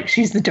like,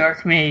 she's the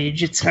dark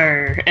mage, it's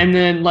her. And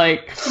then when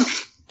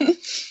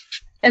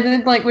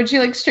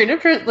she straight up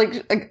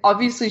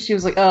obviously she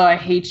was like, oh, I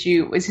hate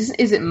you. Is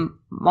it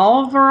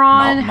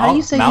Malveron? How do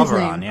you say his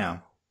name? Malveron, yeah.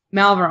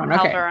 Malveron,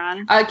 okay.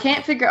 Malveron. I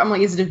can't figure out, I'm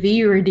like, is it a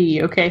V or a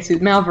D? Okay, so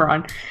it's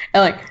Malveron.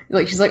 And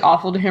she's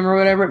awful to him or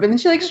whatever, but then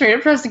she straight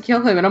up tries to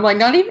kill him, and I'm like,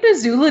 not even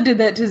Azula did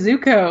that to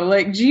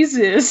Zuko.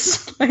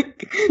 Jesus.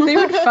 They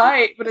would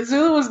fight, but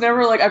Azula was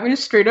never I'm gonna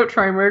straight up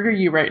try and murder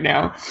you right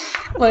now.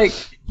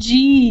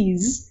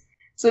 Jeez.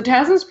 So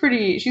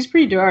Tasma's she's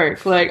pretty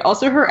dark.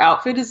 Also her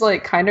outfit is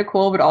kind of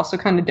cool, but also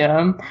kind of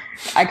dumb.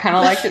 I kind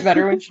of liked it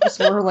better when she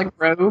just wore her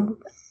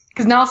robe.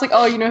 Because now it's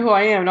oh, you know who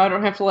I am. Now I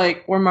don't have to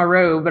wear my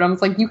robe. But I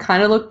was you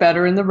kind of look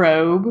better in the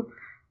robe.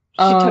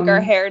 She took her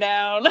hair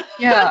down.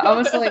 Yeah, I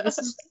was this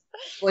is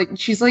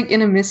she's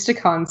in a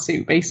Mysticon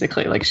suit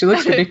basically. She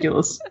looks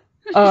ridiculous.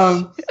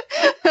 But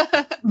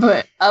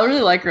I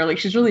really like her.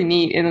 She's really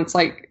neat, and it's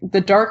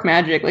the dark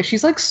magic.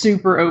 She's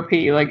super OP.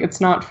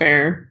 It's not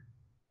fair.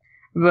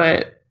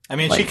 But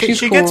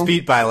she gets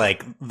beat by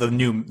the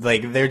new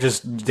they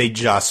just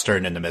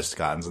turned into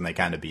Mysticons, and they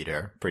kind of beat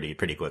her pretty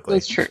quickly.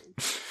 That's true.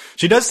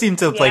 She does seem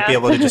to be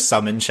able to just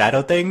summon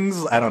shadow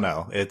things. I don't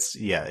know.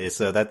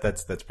 So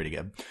that's pretty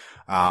good.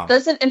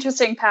 That's an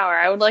interesting power.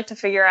 I would like to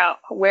figure out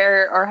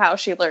where or how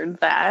she learned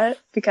that,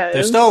 because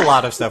there's still a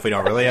lot of stuff we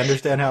don't really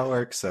understand how it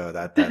works. So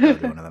that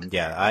would be one of them.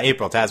 Yeah.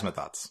 April, Tasma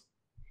thoughts.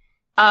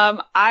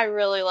 I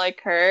really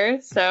like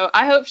her. So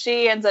I hope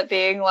she ends up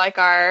being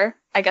the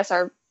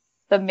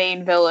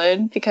main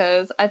villain,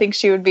 because I think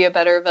she would be a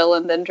better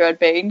villain than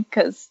Dreadbane,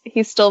 because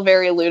he's still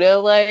very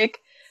Ludo-like.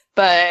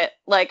 But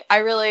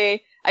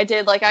I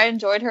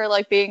enjoyed her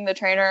being the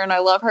trainer, and I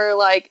love her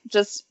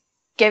just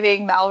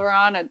giving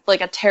Malveron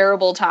a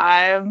terrible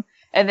time.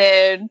 And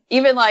then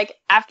even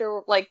after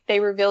they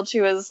revealed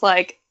she was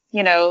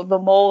the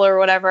mole or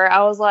whatever,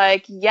 I was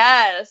like,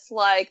 yes,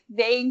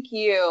 thank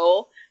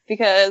you,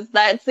 because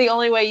that's the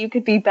only way you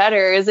could be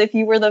better, is if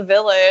you were the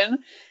villain.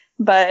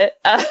 But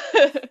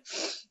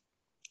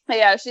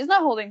yeah, she's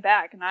not holding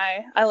back, and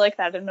I like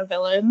that in a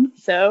villain.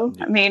 So,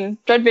 yeah.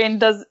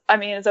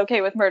 Dreadbane is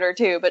okay with murder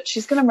too, but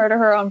she's gonna murder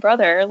her own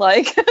brother.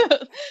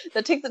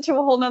 That takes it to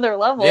a whole nother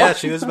level. Yeah,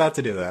 she was about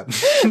to do that.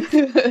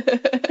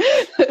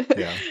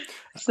 Yeah.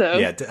 So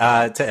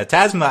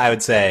Tasma, I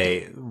would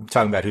say,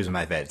 talking about who's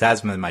my fave.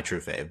 Tasma is my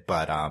true fave,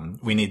 but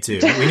we need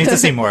to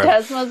see more.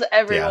 Tasma's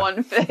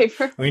everyone's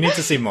favorite. We need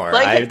to see more.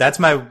 That's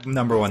my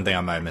number one thing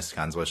on my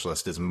Mysticons wish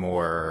list, is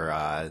more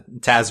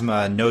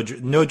Tasma. No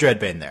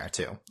Dreadbane there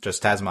too.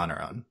 Just Tasma on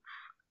her own.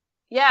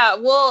 Yeah,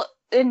 well,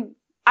 and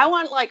I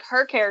want like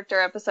her character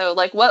episode.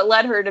 Like, what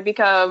led her to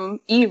become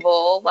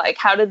evil? Like,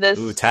 how did this?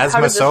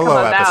 Tasma solo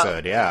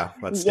episode. Yeah,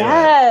 let's do it.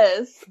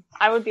 Yes,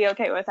 I would be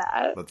okay with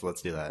that.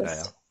 Let's do that.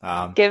 Just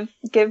Yeah.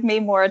 give me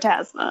more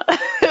Tasma.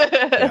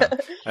 Yeah.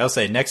 I'll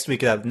say next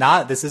week.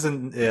 This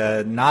isn't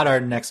not our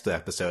next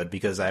episode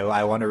because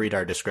I want to read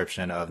our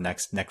description of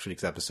next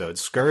week's episode.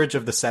 Scourge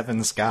of the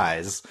Seven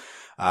Skies.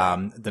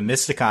 The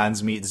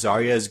Mysticons meet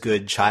Zarya's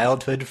good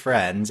childhood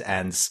friend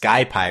and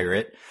sky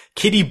pirate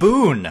Kitty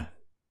Boone.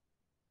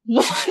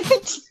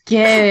 What?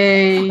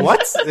 Yay.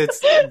 What?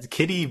 It's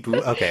Kitty Boone.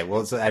 Okay,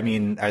 well, so, I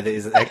mean,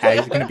 is it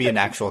going to be an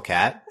actual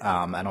cat?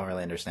 I don't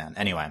really understand.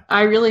 Anyway.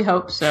 I really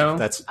hope so.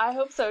 I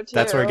hope so too.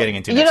 That's what we're getting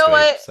into next week.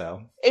 What?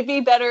 So. It'd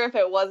be better if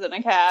it wasn't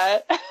a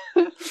cat.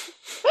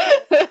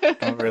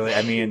 Don't really,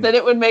 I mean. Then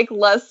it would make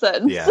less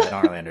sense. Yeah, I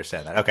don't really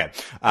understand that. Okay.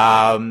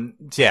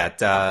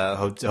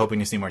 Hoping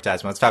to see more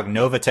Tasman. Let's talk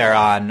Nova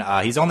Terran.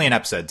 He's only in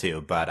episode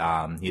 2,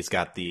 but he's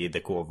got the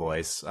cool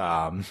voice.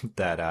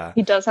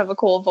 He does have a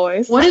cool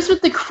voice. What is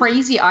with the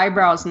crazy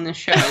eyebrows in this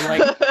show?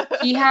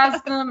 Like, he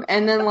has them,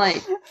 and then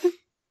like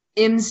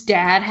M's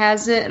dad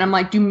has it, and I'm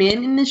like, do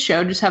men in this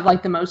show just have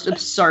like the most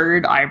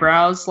absurd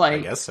eyebrows? Like, I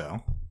guess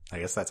so. I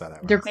guess that's how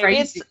that works. They're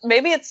crazy.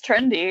 Maybe it's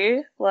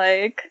trendy.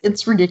 Like,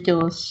 it's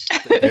ridiculous.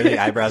 They're the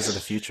eyebrows of the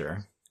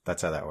future.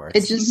 That's how that works.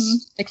 It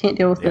just I can't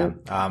deal with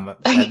it.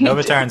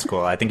 Nova Terran's cool.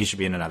 I think he should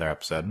be in another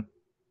episode.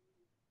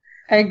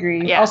 I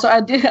agree. Yeah. Also,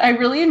 I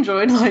really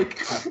enjoyed like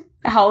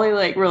how they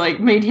like were like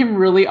made him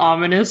really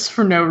ominous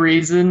for no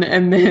reason,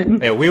 and then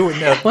they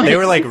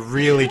were like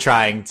really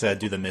trying to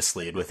do the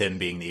mislead with him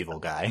being the evil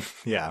guy.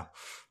 Yeah.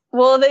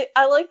 Well,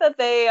 I like that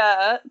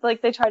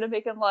they try to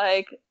make him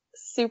like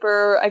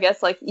super, I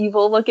guess, like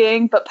evil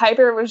looking, but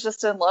Piper was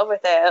just in love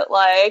with it.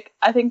 Like,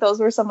 I think those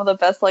were some of the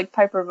best like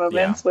Piper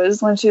moments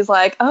was when she's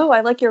like, "Oh,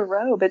 I like your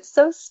robe. It's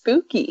so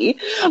spooky."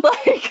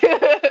 Like,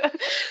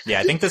 yeah,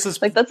 I think this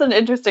is like that's an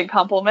interesting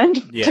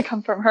compliment to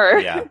come from her.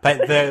 Yeah,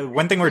 but the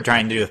one thing we're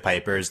trying to do with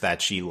Piper is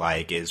that she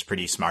like is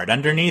pretty smart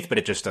underneath, but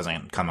it just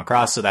doesn't come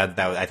across. So that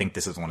I think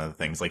this is one of the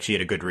things. Like, she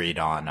had a good read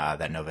on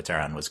that Nova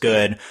Terran was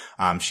good.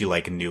 She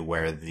like knew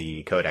where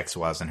the codex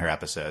was in her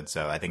episode.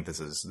 So I think this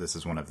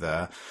is one of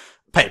the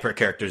Piper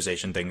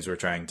characterization things we're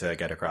trying to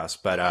get across.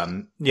 But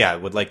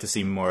would like to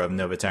see more of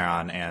Nova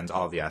Terran and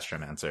all of the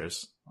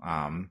Astromancers.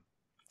 How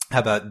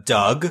about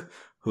Doug,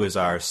 who is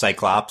our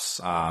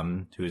Cyclops,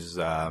 who's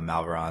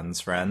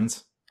Malveron's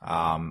friend?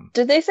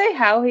 Did they say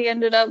how he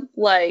ended up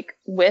like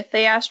with the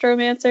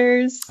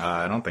Astromancers?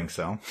 I don't think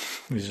so.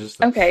 He's just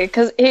okay,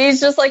 because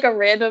he's just like a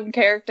random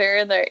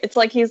character. There, it's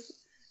like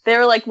they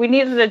were like, we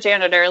needed a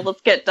janitor. Let's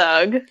get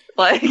Doug.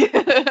 Like,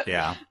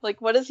 yeah. Like,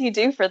 what does he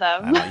do for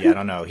them? I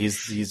don't know.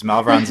 He's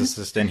Malveron's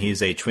assistant.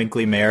 He's a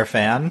Twinkly Mare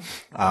fan.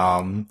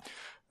 I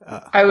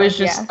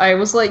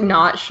was like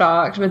not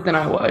shocked, but then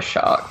I was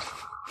shocked.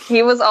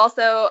 He was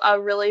also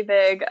a really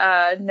big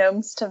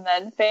Gnomes to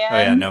Men fan. Oh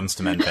yeah, Gnomes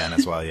to Men fan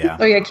as well. Yeah.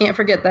 Oh yeah, can't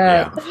forget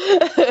that.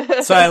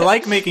 Yeah. So I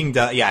like making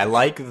Doug. Yeah, I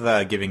like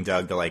the giving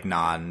Doug the like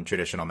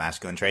non-traditional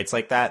masculine traits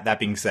like that. That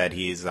being said,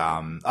 he's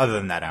other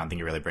than that, I don't think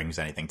he really brings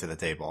anything to the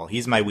table.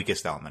 He's my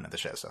weakest element of the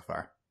show so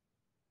far.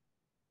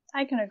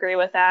 I can agree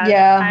with that.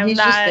 Yeah, he's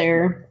just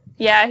there.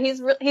 Yeah,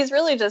 he's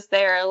really just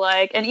there.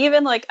 Like, and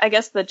even like I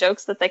guess the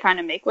jokes that they kind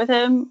of make with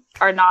him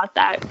are not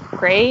that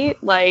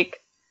great. Like,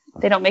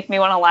 they don't make me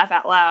want to laugh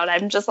out loud.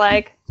 I'm just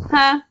like,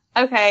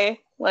 okay,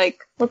 like,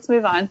 let's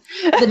move on.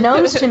 The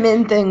Gnomes to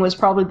Men thing was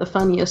probably the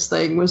funniest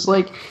thing. Was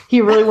like,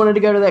 he really wanted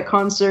to go to that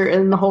concert,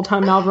 and the whole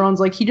time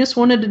Malveron's like, he just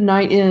wanted a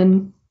night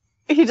in.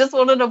 He just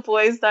wanted a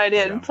boys' night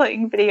in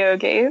playing video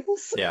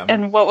games. Yeah.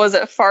 And what was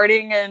it,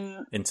 farting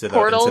and into the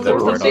portals into the or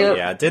portal. something?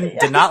 Yeah,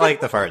 did not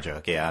like the fart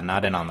joke. Yeah,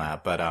 not in on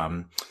that. But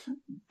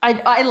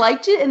I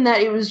liked it in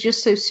that it was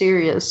just so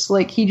serious.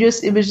 Like,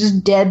 it was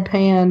just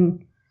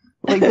deadpan.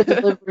 Like, the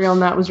delivery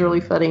on that was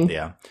really funny.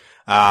 Yeah.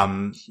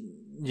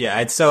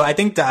 So I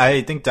think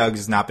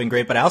Doug's not been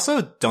great, but I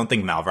also don't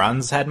think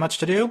Malveron's had much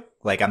to do.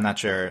 Like, I'm not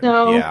sure.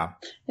 No. Yeah.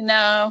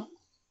 No.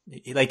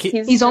 Like,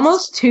 he's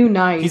almost too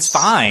nice. He's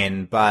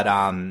fine,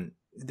 but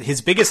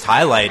his biggest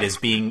highlight is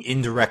being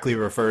indirectly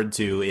referred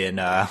to in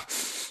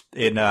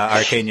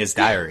Arcania's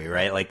diary,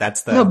 right? Like,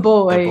 that's the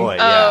boy. The boy,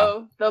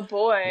 oh, the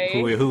boy.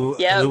 Who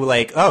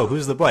like, oh,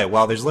 who's the boy?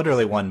 Well, there's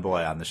literally one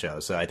boy on the show,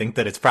 so I think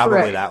that it's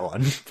probably that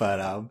one.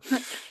 But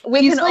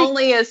we can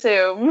only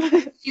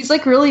assume. He's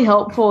like really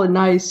helpful and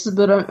nice,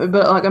 but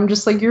like I'm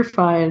just like, you're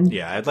fine.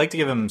 Yeah, I'd like to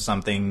give him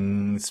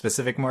something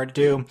specific more to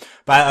do.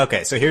 But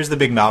okay, so here's the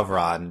big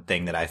Malveron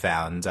thing that I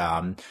found.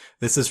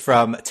 This is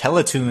from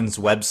Teletoon's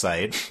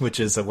website, which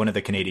is one of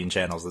the Canadian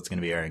channels that's going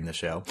to be airing the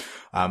show.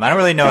 I don't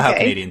really know how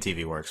Canadian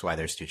TV works, why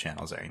there's two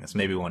channels airing this.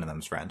 Maybe one of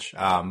them's French.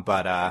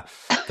 But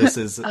this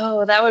is...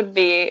 Oh, that would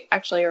be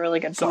actually a really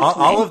good point. So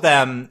all of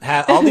them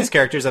all these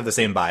characters have the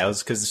same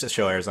bios, because the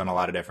show airs on a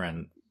lot of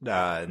different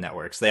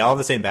networks. They all have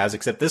the same bios,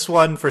 except this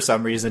one, for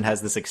some reason,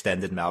 has this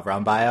extended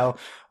Malveron bio.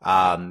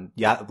 Blah,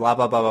 blah,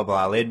 blah, blah,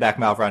 blah. Laid back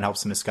Malveron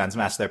helps the Mysticons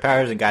master their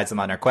powers and guides them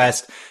on their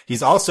quest.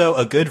 He's also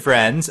a good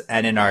friend,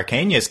 and in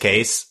Arcania's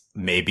case,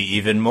 maybe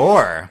even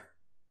more.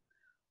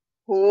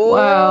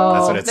 Wow.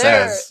 That's what it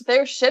says.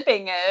 They're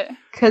shipping it.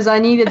 Because I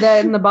needed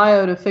that in the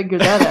bio to figure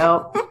that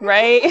out.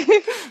 Right?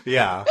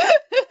 Yeah.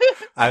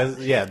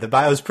 The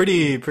bio is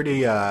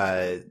pretty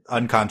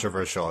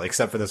uncontroversial,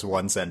 except for this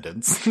one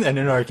sentence. And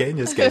in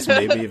Arcania's case,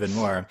 maybe even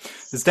more.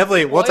 It's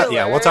definitely, we'll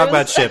talk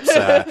about ships.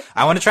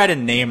 I want to try to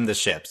name the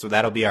ships. So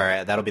that'll be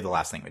the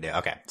last thing we do.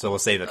 Okay. So we'll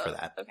save it for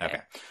that.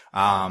 Okay.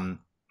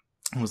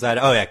 What was that?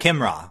 Oh yeah,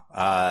 Kimra.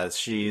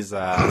 She's,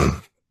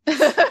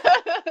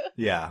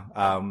 yeah.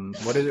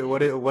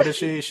 What is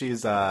she?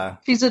 She's a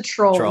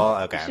troll.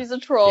 Okay. She's a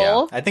troll.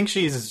 Yeah. I think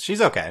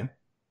she's okay.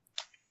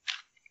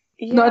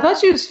 Yeah. No, I thought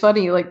she was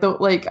funny.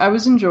 I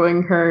was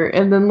enjoying her,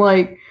 and then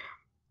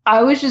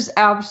I was just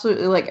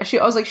absolutely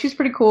I was like, she's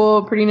pretty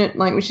cool, pretty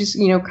she's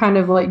kind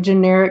of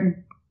generic,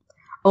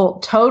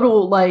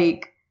 total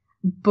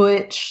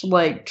butch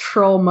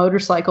troll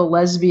motorcycle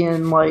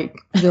lesbian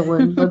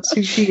villain. That's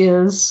who she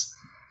is.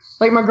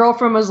 My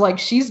girlfriend was like,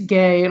 she's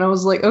gay, and I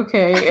was like,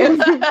 okay, and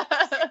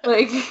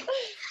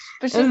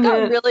But she's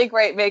got really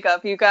great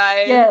makeup, you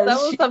guys. Yes, that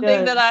was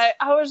something that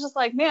I was just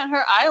like, man,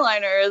 her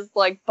eyeliner is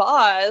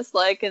boss,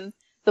 and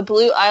the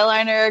blue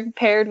eyeliner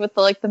paired with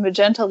the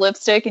magenta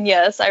lipstick, and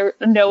yes, I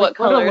know what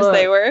colors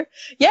they were.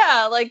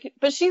 Yeah,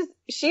 but she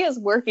is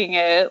working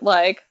it,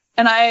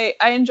 and I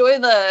enjoy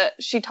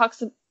she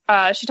talks in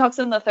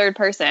the third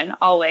person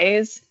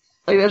always.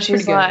 That's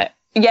she's pretty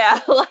good. Yeah,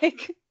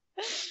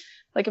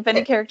 if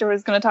any character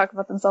was going to talk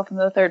about themselves in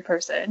the third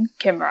person,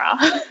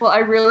 Kimra. Well, I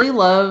really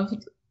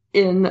loved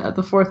in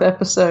the fourth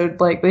episode,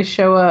 they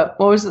show up.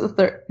 What was it?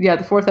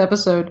 The fourth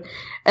episode,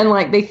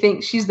 and they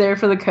think she's there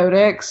for the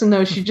codex, and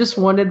no, she just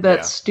wanted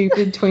that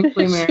stupid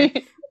twinkly mirror.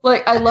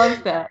 I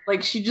love that.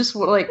 She just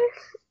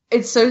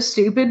it's so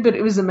stupid, but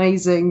it was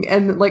amazing,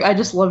 and I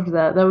just loved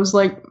that. That was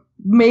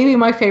maybe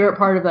my favorite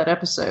part of that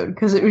episode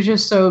because it was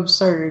just so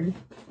absurd.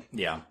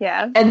 Yeah.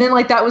 Yeah. And then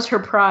that was her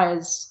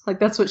prize.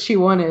 That's what she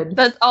wanted.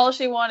 That's all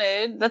she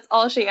wanted. That's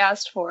all she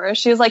asked for.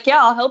 She was like, "Yeah,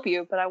 I'll help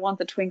you, but I want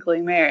the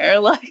twinkling mirror."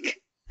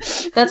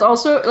 That's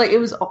also it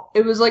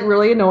was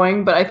really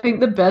annoying, but I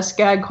think the best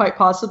gag quite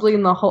possibly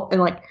in all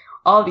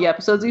of the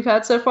episodes we've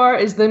had so far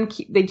is they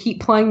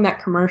keep playing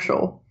that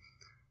commercial.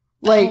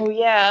 Oh,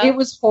 yeah. It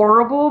was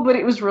horrible, but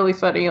it was really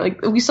funny.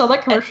 We saw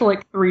that commercial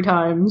 3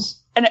 times.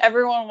 And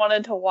everyone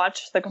wanted to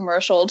watch the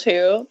commercial,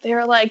 too. They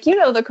were like,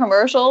 the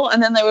commercial,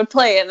 and then they would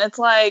play it, and it's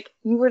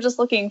you were just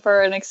looking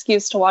for an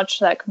excuse to watch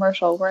that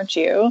commercial, weren't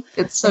you?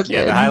 It's so good.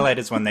 Yeah, the highlight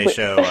is when they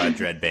show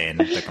Dreadbane,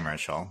 the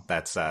commercial.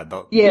 That's,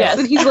 yes,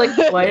 and he's like,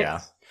 what? Yeah.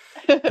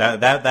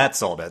 That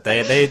sold it.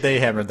 They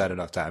hammered that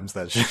enough times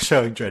that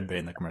showing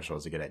Dreadbane the commercial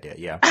is a good idea.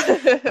 Yeah.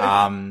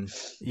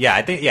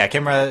 I think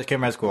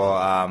Kimra's cool.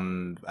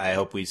 I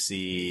hope we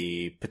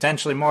see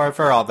potentially more of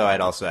her, although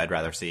I'd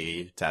rather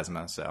see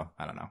Tasma, so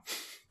I don't know.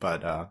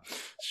 But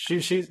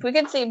she's we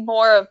could see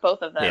more of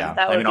both of them. Yeah.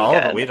 That would be all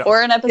good. of it.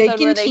 Or an episode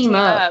where they team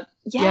up.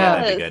 Yes. Yeah,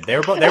 that'd be good. They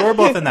were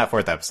both in that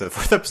fourth episode. The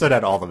fourth episode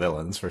had all the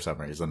villains for some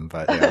reason,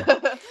 but yeah.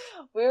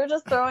 We were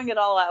just throwing it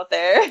all out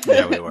there.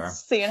 Yeah, we were.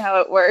 Seeing how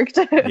it worked.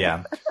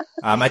 Yeah.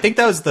 I think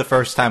that was the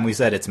first time we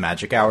said it's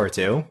magic hour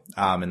too,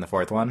 in the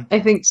fourth one. I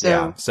think so.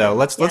 Yeah. So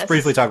let's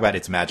briefly talk about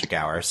its magic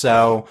hour.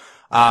 So,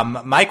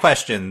 my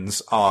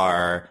questions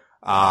are,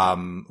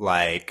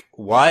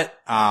 what,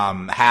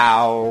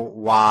 how,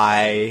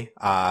 why,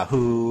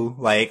 who,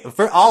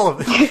 for all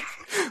of it.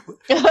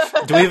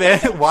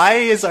 Why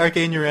is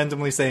Arcania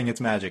randomly saying it's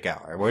magic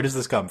hour? Where does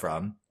this come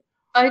from?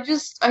 I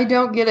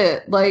don't get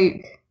it.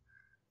 I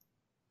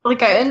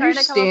understand. Trying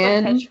to come up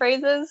with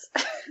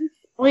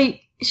catchphrases.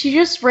 She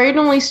just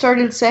randomly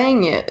started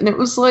saying it, and it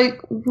was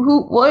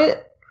who,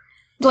 what?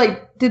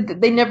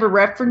 Did they never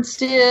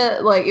referenced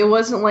it? It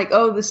wasn't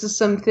oh, this is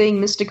something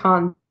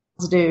Mysticons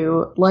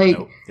do.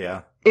 Nope.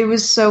 Yeah. It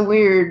was so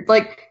weird.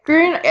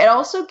 Granted, it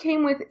also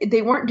came with,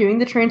 they weren't doing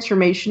the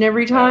transformation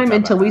every time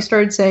until we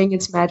started saying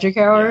it's magic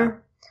hour. Yeah.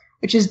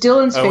 Which is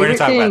Dylan's favorite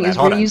thing. Is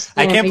reuse.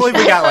 I can't believe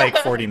we got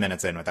 40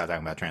 minutes in without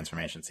talking about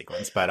transformation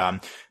sequence. But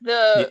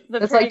that's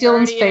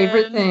Dylan's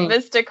favorite thing.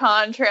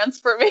 Mysticon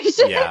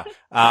transformation. Yeah.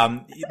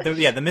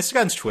 The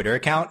Mysticons Twitter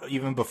account,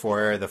 even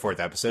before the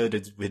fourth episode,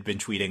 had been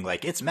tweeting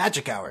it's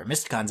magic hour.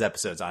 Mysticons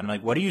episodes on. I'm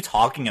like, what are you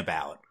talking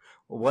about?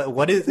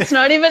 What is? It's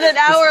not even an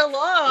hour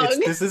long.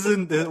 This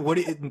isn't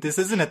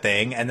a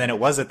thing. And then it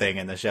was a thing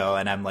in the show,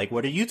 and I'm like,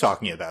 what are you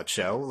talking about,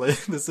 show?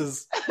 This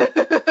is.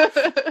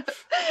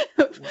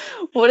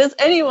 What is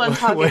anyone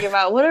talking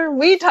about? What are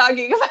we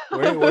talking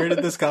about? Where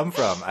did this come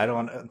from? I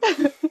don't.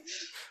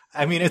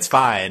 I mean, it's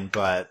fine,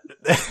 but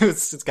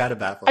it's got a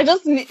baffle. I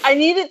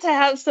need it to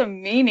have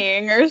some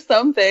meaning or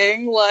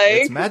something.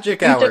 It's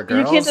magic hour,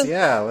 girls.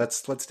 Yeah,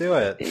 let's do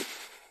it.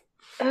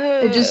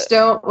 I just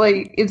don't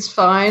it's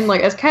fine.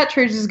 As cat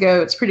traces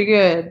go, it's pretty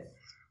good.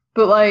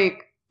 But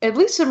at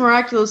least in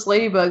Miraculous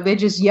Ladybug, they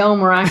just yell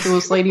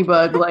Miraculous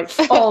Ladybug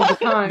all the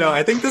time. No,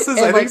 I think this is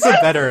it's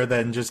better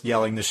than just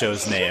yelling the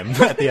show's name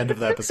at the end of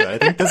the episode. I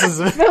think this is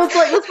no, it's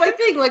that's my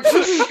thing.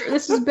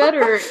 This is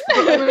better.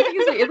 But the thing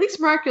is, at least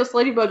Miraculous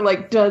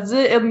Ladybug does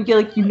it, and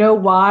you know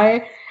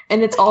why.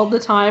 and it's all the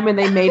time, and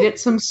they made it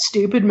some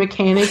stupid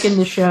mechanic in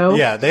the show.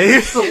 Yeah,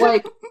 But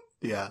like,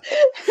 yeah,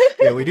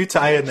 we do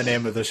tie in the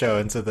name of the show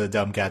into the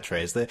dumb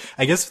catchphrase.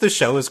 I guess if the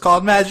show is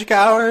called Magic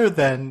Hour,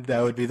 then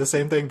that would be the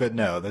same thing. But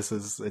no,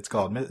 it's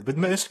called. But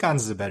Mysticons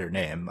is a better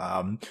name.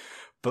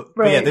 But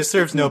yeah, this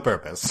serves no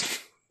purpose.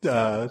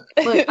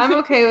 Like, I'm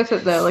okay with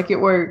it though. Like, it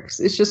works.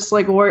 It's just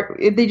like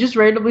they just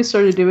randomly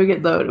started doing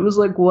it though. And it was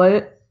like,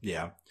 what?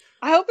 Yeah.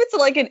 I hope it's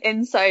like an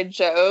inside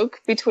joke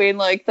between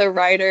like the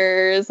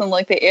writers and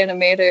like the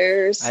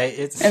animators.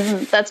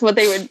 And that's what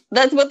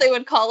they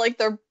would call like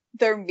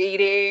their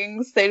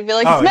meetings. They'd be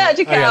like, it's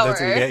Magic Hour.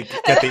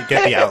 Get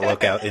the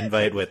Outlook out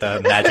invite with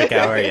Magic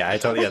Hour. Yeah, I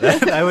totally.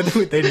 Yeah,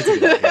 they need to do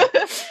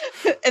that.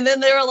 Yeah. And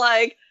then they were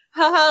like,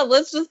 haha,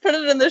 let's just put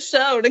it in the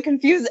show to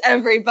confuse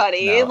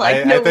everybody.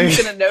 No,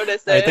 nobody's gonna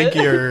notice it. I think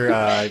you're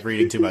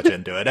reading too much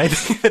into it. I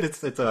think that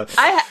it's a.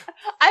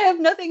 I have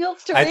nothing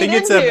else to read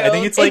into. I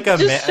think it's like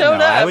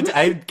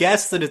I up.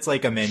 guess that it's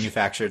like a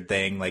manufactured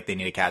thing. Like they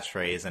need a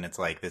catchphrase, and it's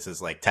like this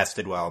is like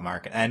tested well,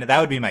 market, and that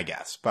would be my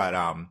guess. But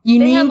you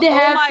need to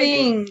have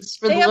things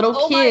for the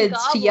little kids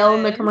to yell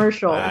in the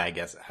commercial. I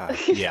guess,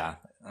 yeah.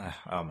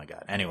 Oh my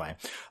god. Anyway,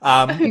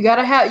 you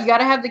gotta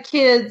have the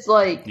kids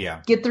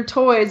get their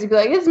toys and be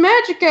like, it's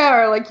Magic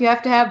Hour. Like, you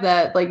have to have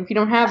that. Like, if you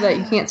don't have that,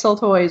 you can't sell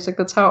toys. Like,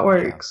 that's how it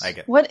works. Yeah, I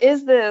get. What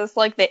is this?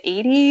 Like the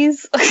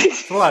 80s?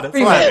 It's a lot of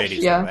 80s.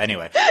 Yeah. Though.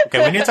 Anyway,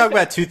 okay. We need to talk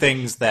about two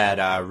things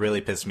that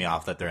really pissed me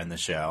off that they're in the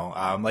show.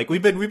 Like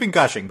we've been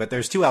gushing, but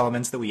there's two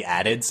elements that we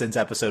added since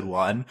episode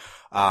 1.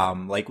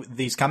 Like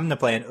these come into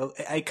play,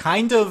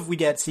 and we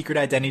get secret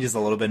identities a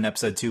little bit in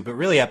episode 2, but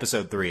really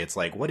episode 3, it's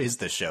like, what is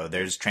this show?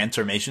 There's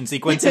transformation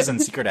sequences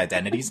and secret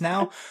identities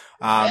now.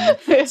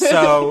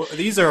 So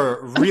these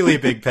are really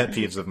big pet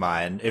peeves of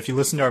mine. If you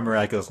listen to our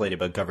Miraculous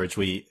Ladybug coverage,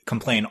 we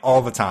complain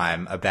all the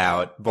time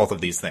about both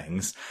of these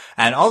things.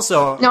 And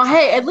also, no,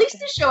 hey, at least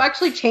this show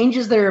actually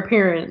changes their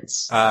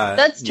appearance.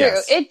 That's true.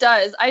 Yes. It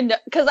does. I know,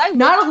 because I've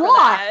not a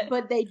lot,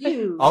 but they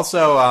do.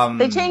 Also,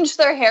 they changed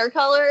their hair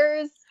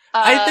colors.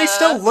 They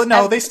still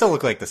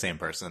look like the same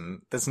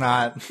person. That's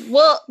not.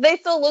 Well, they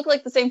still look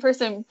like the same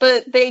person,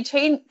 but they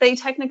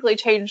technically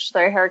changed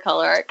their hair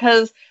color,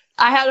 because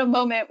I had a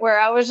moment where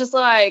I was just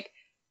like,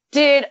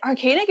 did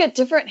Arcana get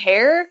different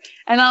hair?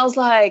 And I was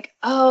like,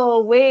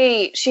 oh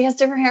wait, she has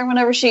different hair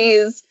whenever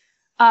she's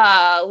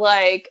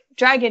like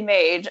Dragon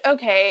Mage.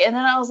 Okay. And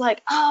then I was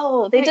like,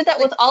 oh, they did that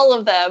with all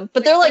of them,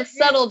 but they're like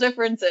subtle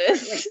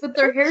differences. But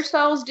their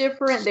hairstyle's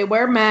different. They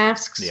wear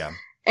masks. Yeah.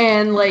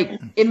 And,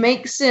 it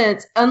makes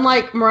sense.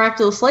 Unlike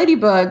Miraculous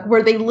Ladybug,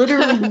 where they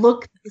literally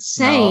look the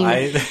same.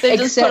 They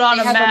just put on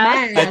a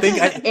mask. I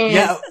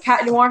think,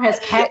 Cat Noir has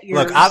cat ears.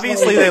 Look,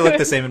 obviously they look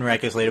the same in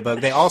Miraculous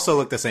Ladybug. They also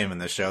look the same in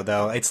this show,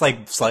 though. It's,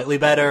 slightly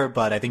better,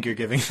 but I think you're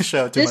giving the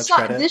show too much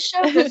credit. This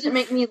show doesn't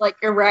make me,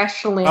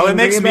 irrationally angry. Oh, it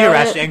makes me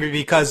irrationally angry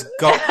because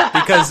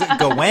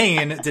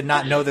Gawain did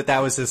not know that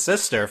was his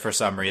sister for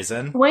some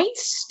reason. Gawain's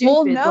stupid.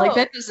 Well, no.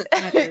 That doesn't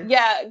matter.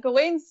 Yeah,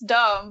 Gawain's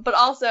dumb, but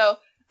also...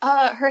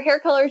 her hair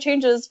color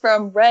changes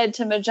from red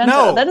to magenta.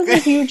 No. That is a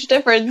huge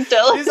difference,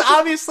 Dylan. It's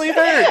obviously her.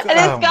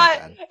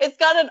 And it's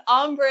got an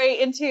ombre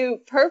into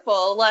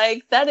purple.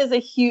 That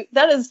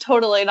is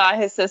totally not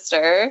his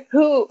sister.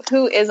 Who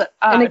is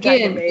and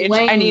again, Mage?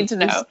 I need to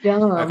know.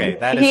 Okay,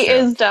 that is he true.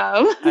 is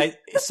dumb.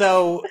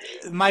 So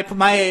my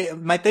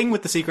thing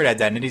with the secret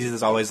identities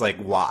is always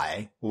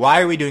why?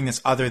 Why are we doing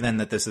this other than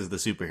that this is the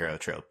superhero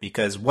trope?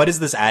 Because what is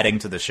this adding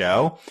to the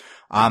show?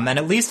 And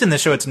at least in the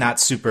show, it's not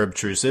super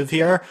obtrusive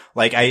here.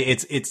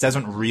 It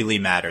doesn't really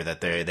matter that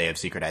they have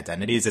secret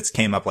identities. It's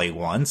came up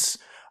once.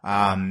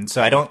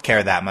 So I don't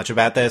care that much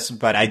about this,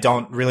 but I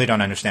don't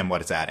understand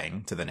what it's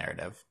adding to the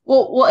narrative.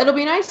 Well, it'll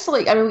be nice to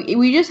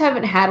we just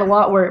haven't had a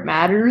lot where it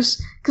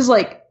matters. Cause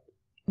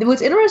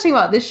what's interesting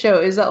about this show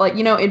is that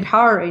in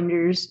Power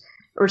Rangers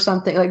or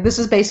something, this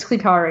is basically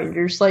Power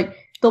Rangers,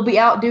 they'll be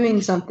out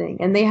doing something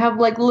and they have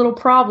little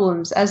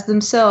problems as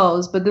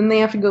themselves, but then they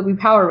have to go be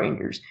Power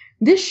Rangers.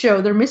 This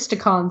show, they're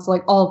Mysticons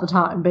all the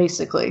time,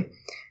 basically.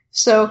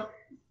 So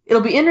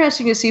it'll be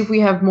interesting to see if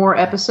we have more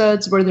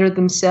episodes where they're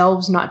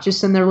themselves, not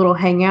just in their little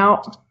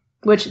hangout.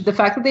 Which the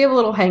fact that they have a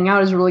little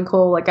hangout is really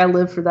cool. I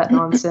live for that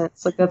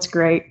nonsense. That's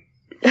great.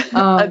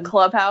 A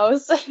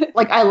clubhouse.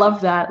 I love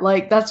that.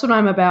 That's what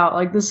I'm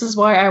about. This is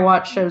why I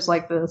watch shows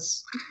like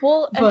this.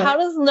 Well, and how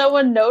does no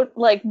one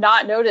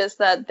not notice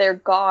that they're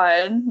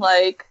gone?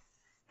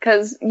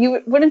 Because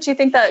wouldn't you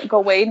think that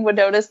Gawain would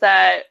notice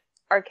that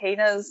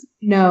Arcana's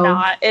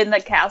not in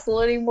the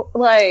castle anymore?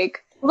 Well,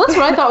 that's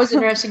what I thought was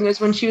interesting is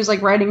when she was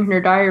writing in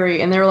her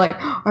diary and they were like,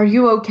 are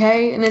you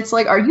okay? And it's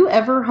are you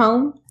ever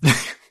home?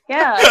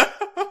 Yeah.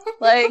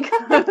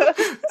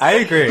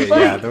 I agree.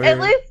 Yeah.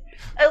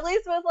 At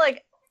least with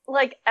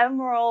like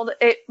Emerald,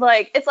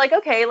 it's like,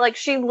 okay, like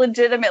she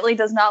legitimately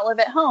does not live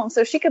at home,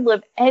 so she could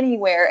live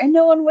anywhere and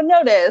no one would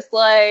notice.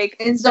 Like,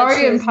 and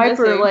Zarya and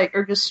Piper missing. like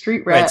are just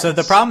street rats. Right. So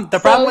the problem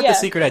with the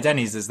secret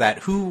identities is that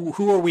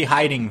who are we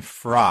hiding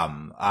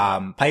from?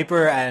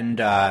 Piper and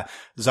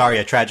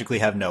Zarya tragically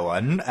have no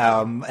one.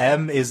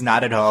 M is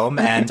not at home,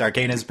 and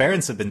Arcane's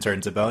parents have been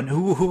turned to bone.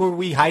 Who are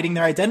we hiding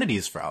their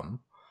identities from?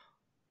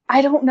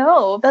 I don't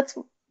know. That's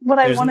what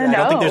I want to know. I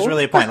don't think there's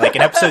really a point. Like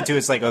in episode 2,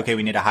 it's like, okay,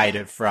 we need to hide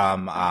it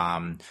from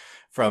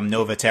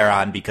Nova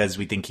Terran because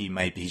we think he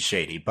might be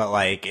shady. But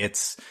like,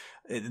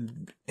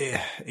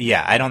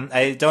 yeah, I don't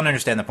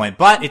understand the point,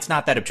 but it's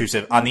not that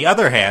obtrusive. On the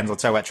other hand,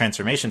 let's talk about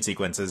transformation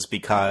sequences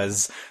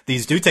because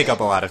these do take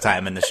up a lot of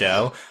time in the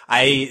show.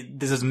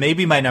 This is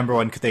maybe my number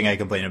one thing I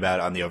complain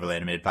about on the Overly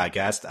Animated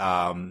podcast.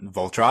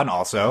 Voltron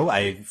also,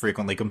 I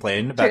frequently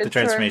complain about the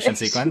transformation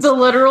sequence. The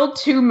literal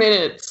 2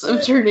 minutes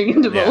of turning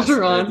into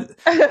Voltron.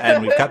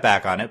 And we've cut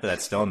back on it, but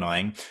that's still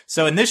annoying.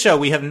 So in this show,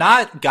 we have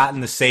not gotten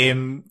the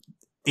same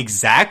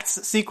exact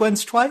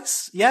sequence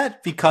twice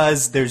yet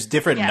because there's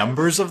different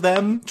numbers of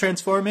them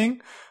transforming.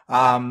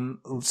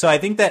 So I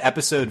think that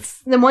episode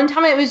the one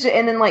time it was,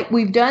 and then like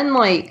we've done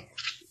like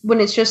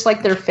when it's just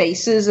like their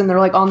faces and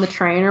they're like on the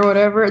train or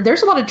whatever.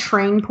 There's a lot of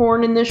train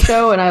porn in this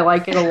show, and I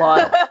like it a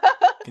lot.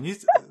 Can you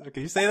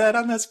say that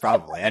on this?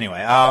 Probably. Anyway,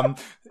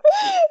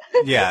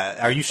 yeah.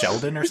 Are you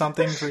Sheldon or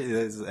something? So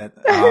yes.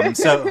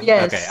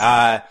 Okay.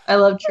 I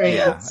love trains.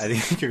 Yeah, I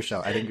think you're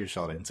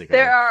Sheldon.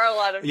 There are a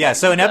lot of. Yeah.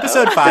 So in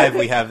episode 5,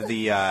 we have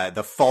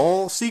the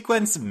full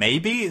sequence,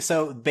 maybe.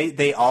 So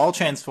they all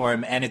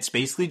transform, and it's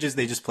basically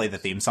they just play the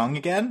theme song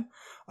again.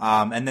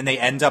 And then they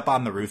end up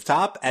on the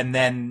rooftop, and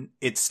then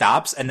it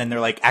stops, and then they're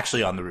like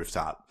actually on the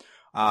rooftop.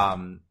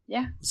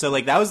 Yeah. So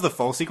like that was the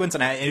full sequence,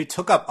 and it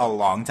took up a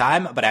long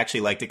time, but I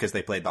actually liked it because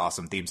they played the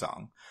awesome theme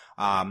song.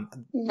 You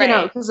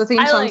know, because the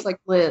theme song's like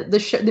lit.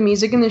 The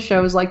music in the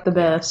show is like the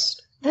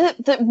best.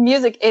 The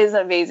music is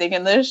amazing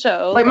in this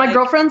show. Like my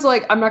girlfriend's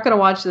like, I'm not gonna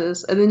watch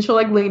this, and then she'll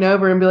like lean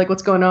over and be like,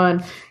 "What's going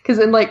on?" Because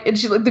then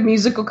the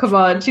music will come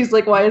on. She's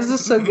like, "Why is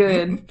this so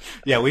good?"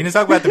 Yeah, we need to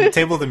talk about the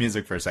table of the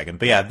music for a second.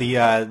 But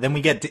yeah, then we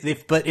get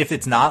if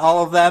it's not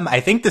all of them, I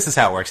think this is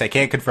how it works. I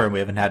can't confirm. We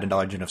haven't had a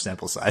large enough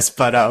sample size.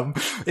 But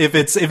if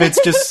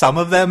it's just some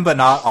of them but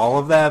not all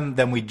of them,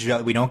 then we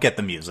don't get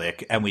the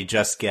music, and we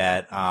just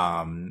get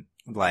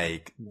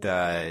like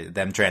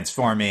them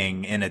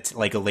transforming in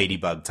like a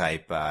ladybug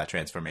type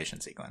transformation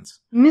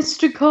sequence.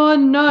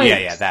 Mysticon Knight.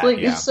 Yeah, that. Like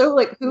yeah. It's so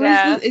like who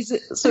is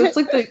it? So it's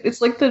like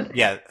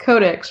the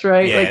Codex,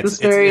 right? Yeah, like it's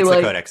the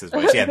Codex's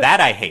voice. Yeah,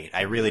 that I hate.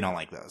 I really don't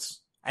like those.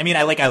 I mean,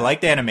 I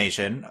like the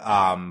animation,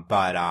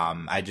 but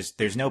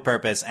there's no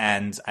purpose,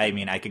 and I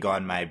mean, I could go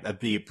on my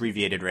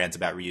abbreviated rant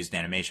about reused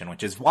animation,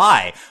 which is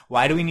why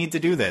do we need to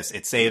do this?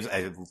 It saves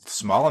a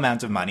small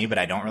amount of money, but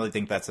I don't really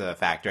think that's a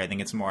factor. I think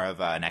it's more of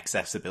an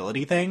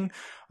accessibility thing.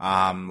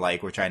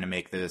 Like we're trying to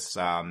make this,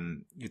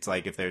 it's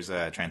like if there's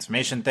a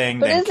transformation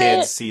thing, then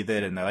kids see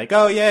that and they're like,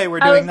 oh yay, we're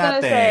doing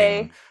that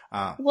thing.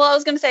 Well, I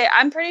was gonna say,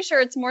 I'm pretty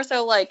sure it's more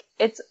so like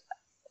it's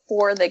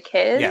for the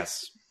kids.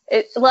 Yes.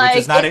 It's like,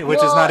 which is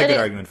not a good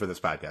argument for this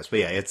podcast, but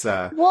yeah, it's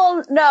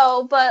well,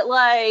 no, but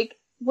like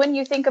when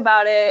you think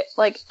about it,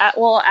 like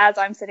as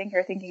I'm sitting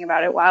here thinking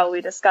about it while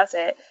we discuss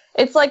it,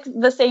 it's like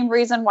the same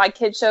reason why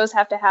kids shows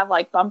have to have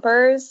like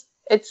bumpers.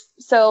 It's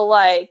so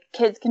like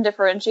kids can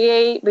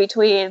differentiate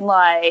between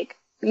like,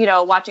 you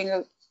know,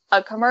 watching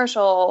a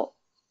commercial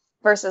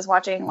versus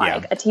watching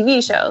like a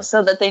TV show,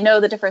 so that they know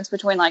the difference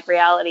between like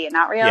reality and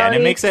not reality. Yeah, and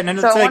it makes it, and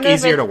it's like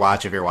easier to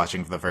watch if you're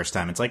watching for the first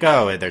time. It's like,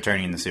 oh, they're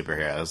turning into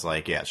superheroes.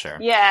 Like, yeah, sure.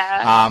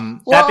 Yeah.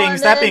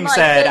 That being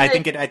said, I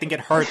think it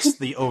hurts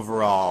the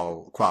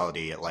overall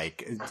quality.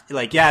 Like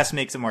yes,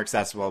 makes it more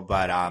accessible,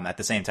 but at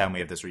the same time we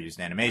have this reused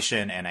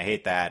animation, and I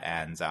hate that.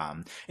 And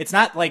it's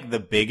not like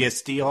the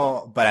biggest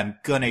deal, but I'm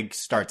gonna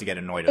start to get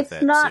annoyed with it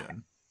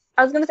soon.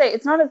 I was going to say,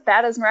 it's not as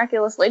bad as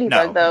Miraculous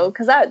Ladybug, though,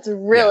 because that's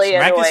really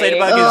annoying. Miraculous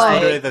Ladybug is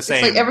literally the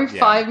same. It's like every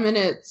 5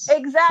 minutes.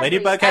 Exactly.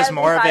 Ladybug has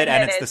more of it,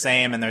 and it's the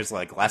same, and there's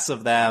like less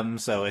of them,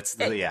 so it's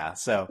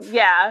so.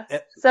 Yeah.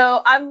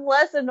 So I'm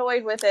less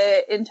annoyed with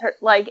it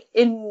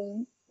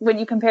when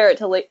you compare it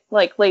to like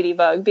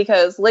Ladybug,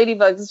 because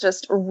Ladybug's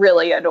just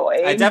really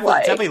annoying. I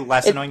definitely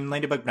less annoying than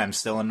Ladybug, but I'm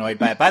still annoyed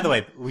by it. By the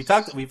way, we've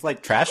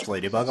like trashed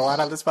Ladybug a lot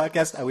on this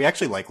podcast. We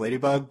actually like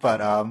Ladybug, but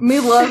we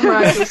love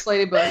Miraculous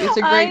Ladybug. It's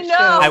a great show.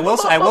 I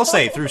will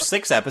say through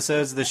 6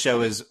 episodes, the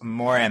show is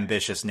more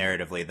ambitious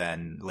narratively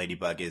than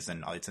Ladybug is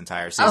in its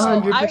entire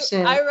season.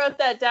 100%. I wrote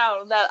that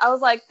down. That I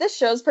was like, this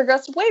show's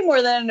progressed way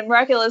more than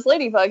Miraculous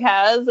Ladybug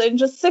has in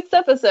just 6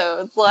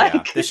 episodes.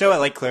 Like the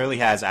show clearly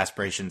has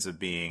aspirations of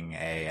being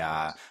a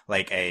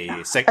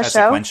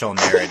sequential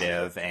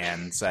narrative,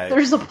 and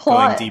there's a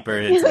plot going deeper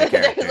into the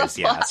characters.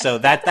 Yeah, so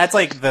that's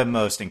like the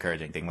most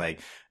encouraging thing.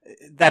 Like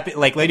that,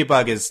 like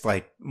Ladybug is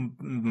like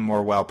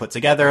more well put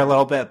together a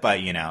little bit,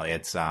 but you know,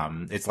 it's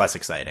less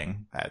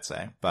exciting, I'd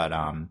say. But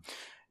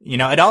you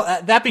know,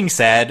 that being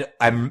said,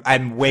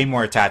 I'm way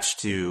more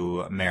attached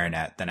to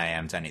Marinette than I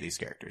am to any of these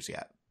characters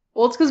yet.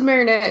 Well, it's because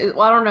Marinette,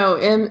 I don't know,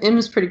 M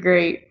is pretty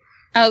great.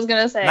 I was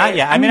gonna say. Not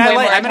yet. I I'm mean, way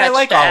more I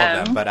like all attached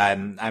of to them, but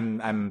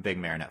I'm a big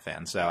Marinette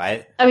fan. So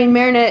I mean,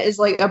 Marinette is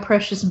like a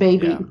precious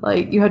baby. Yeah.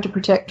 Like, you have to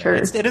protect her.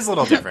 it is a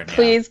little different.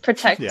 Please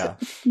protect. Yeah.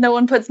 No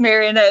one puts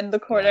Marionette in the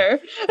corner.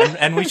 Yeah.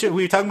 And we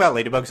were talking about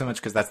Ladybug so much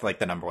because that's like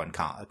the number one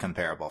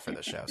comparable for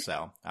the show.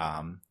 So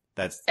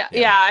that's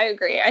yeah, I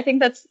agree. I think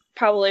that's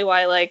probably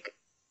why like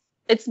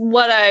it's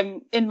what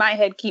I'm in my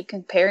head keep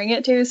comparing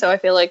it to. So I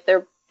feel like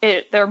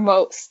they're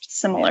most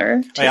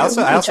similar. To I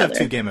also each have other.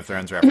 2 Game of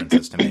Thrones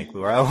references to make.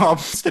 We're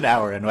almost an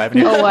hour and I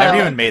haven't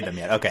even made them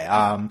yet. Okay.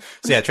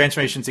 So yeah,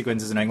 transformation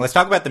sequence is annoying. Let's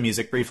talk about the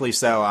music briefly.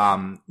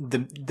 So,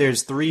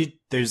 there's 3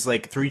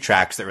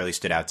 tracks that really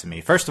stood out to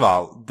me. First of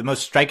all, the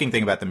most striking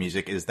thing about the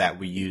music is that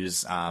we use,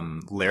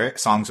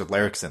 songs with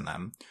lyrics in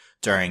them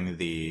during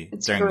the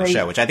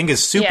show, which I think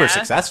is super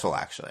successful,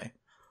 actually.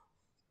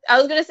 I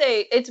was gonna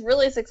say it's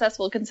really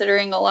successful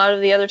considering a lot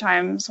of the other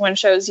times when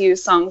shows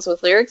use songs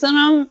with lyrics in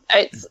them,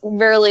 it's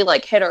rarely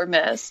like hit or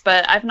miss.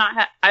 But I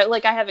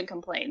haven't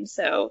complained,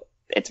 so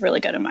it's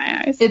really good in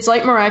my eyes. It's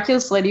like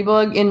Miraculous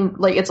Ladybug, and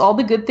like it's all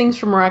the good things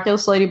from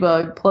Miraculous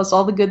Ladybug plus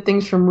all the good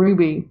things from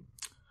Ruby.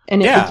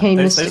 And it became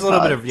there's a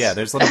little bit of Ruby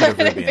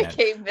in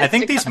it. I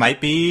think these Mysticon.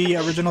 might be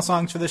original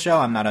songs for the show.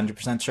 I'm not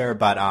 100% sure,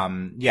 but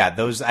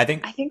those I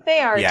think they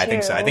are. Yeah, too. I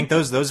think so. I think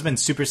those have been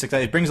super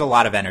successful. It brings a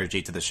lot of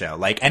energy to the show.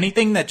 Like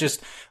anything that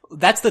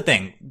that's the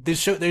thing. This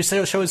show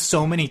has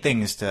so many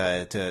things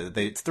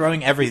it's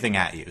throwing everything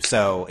at you.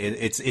 So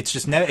it's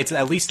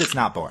at least it's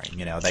not boring,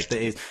 you know, like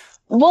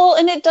well,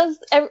 and it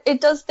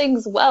does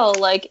things well.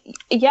 Like,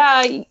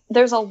 yeah,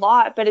 there's a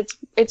lot, but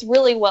it's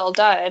really well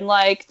done.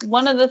 Like,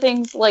 one of the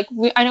things, like,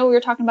 I know we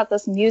were talking about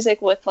this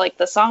music with, like,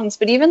 the songs,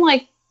 but even,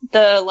 like,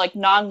 the, like,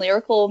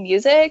 non-lyrical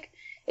music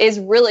is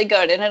really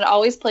good, and it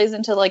always plays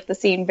into, like, the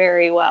scene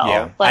very well.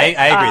 Yeah, like,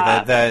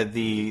 I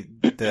agree.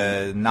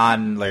 The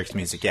non-lyrics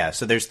music, yeah.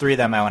 So there's 3 of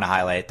them I want to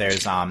highlight.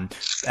 There's, and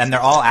they're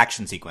all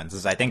action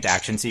sequences. I think the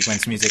action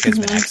sequence music has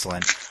been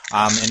excellent.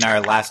 In our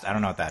last, I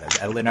don't know what that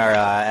is. In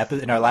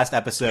our last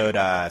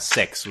episode,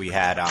 6, we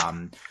had,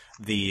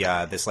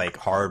 this like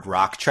hard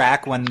rock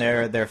track when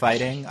they're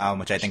fighting,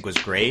 which I think was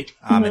great.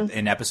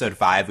 In episode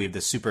 5, we have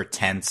the super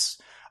tense,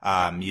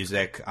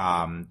 music,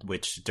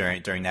 which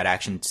during that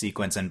action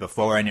sequence and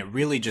before, and it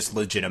really just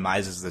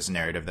legitimizes this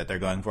narrative that they're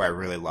going for. I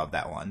really love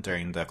that one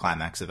during the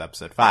climax of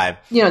episode 5.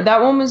 You know, that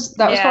was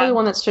probably the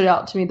one that stood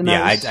out to me the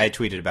most. Yeah, I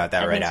tweeted about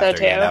that right so after.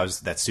 too. Yeah,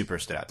 that super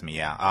stood out to me.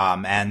 Yeah.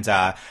 And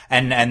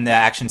the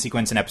action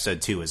sequence in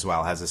episode 2 as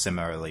well has a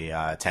similarly,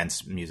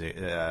 tense music,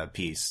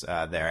 piece,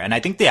 there. And I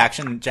think the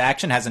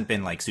action hasn't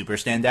been like super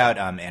standout,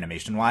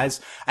 animation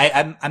wise.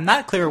 I'm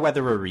not clear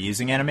whether we're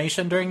reusing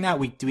animation during that.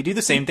 We do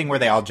the same thing where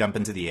they all jump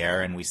into the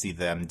air and we see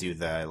them do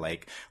the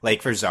like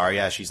for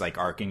Zarya, she's like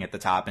arcing at the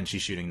top and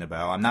she's shooting the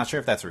bow. I'm not sure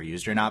if that's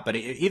reused or not, but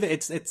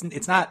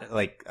it's not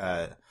like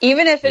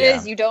even if it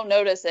is, you don't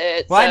notice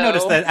it. Well, so, I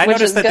noticed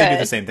that good. they do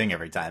the same thing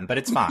every time, but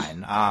it's fine.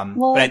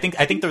 But I think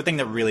the thing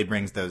that really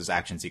brings those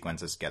action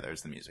sequences together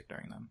is the music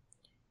during them.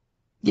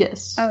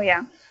 Yes. Oh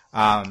yeah.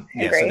 So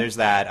there's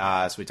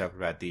that. So we talked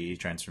about the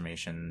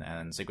transformation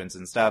and sequence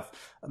and stuff.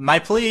 My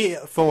plea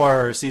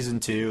for season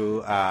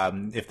 2,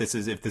 if this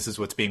is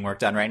what's being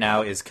worked on right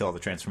now, is kill the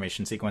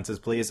transformation sequences,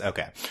 please.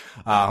 Okay.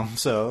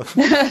 So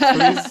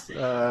please,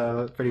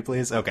 pretty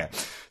please. Okay.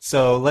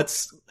 So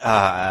let's, we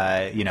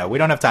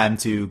don't have time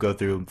to go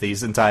through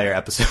these entire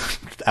episode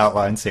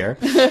outlines here.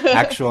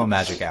 Actual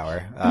magic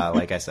hour,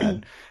 like I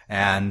said.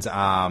 And,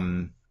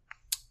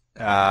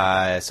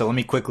 so let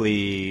me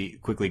quickly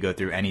go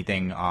through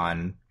anything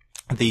on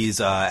these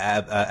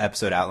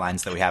episode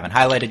outlines that we haven't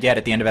highlighted yet.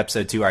 At the end of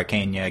episode 2,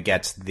 Arcania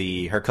gets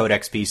her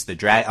Codex piece,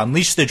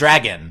 Unleash the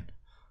Dragon.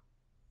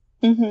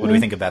 Mm-hmm. What do we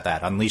think about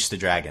that? Unleash the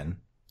Dragon.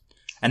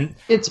 And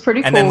it's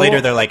pretty cool. And then later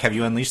they're like, have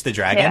you unleashed the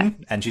dragon?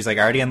 Yeah. And she's like,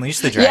 I already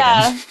unleashed the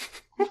dragon.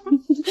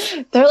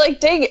 Yeah. They're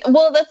like, dang it.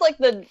 Well, that's like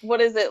the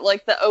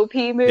OP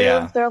move.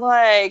 Yeah. They're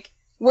like,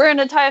 we're in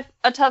a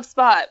tough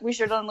spot. We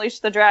should unleash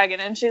the dragon.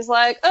 And she's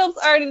like, oops,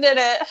 I already did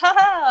it.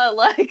 Ha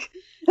Like,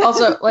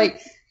 also,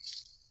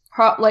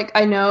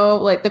 I know,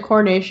 like, the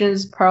Coronation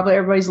is probably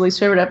everybody's least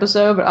favorite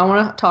episode, but I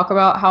want to talk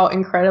about how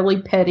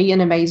incredibly petty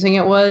and amazing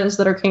it was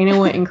that Arcana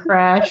went and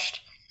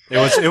crashed. It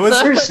was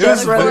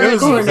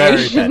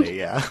very petty,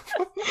 yeah.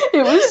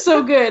 It was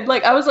so good.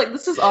 Like, I was like,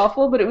 this is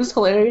awful, but it was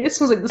hilarious.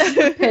 I was like, this is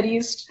the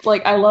pettiest.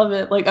 Like, I love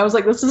it. Like, I was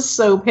like, this is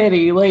so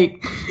petty.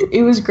 Like,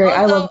 it was great.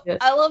 Also, I loved it.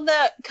 I love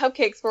that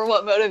cupcakes were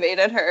what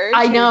motivated her.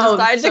 I know.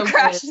 Decided to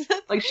crash.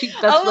 Like,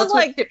 that's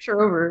what tipped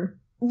her over.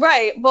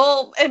 Right.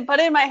 Well, but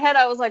in my head,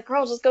 I was like,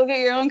 girl, just go get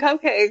your own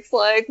cupcakes.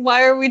 Like,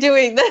 why are we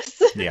doing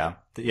this? Yeah.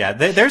 Yeah.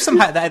 There's some,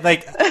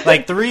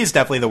 like 3 is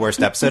definitely the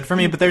worst episode for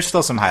me, but there's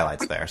still some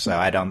highlights there. So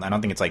I don't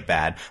think it's like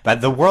bad.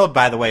 But the world,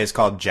 by the way, is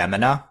called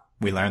Gemina.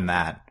 We learned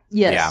that.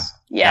 Yes. Yeah.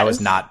 Yes. That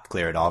was not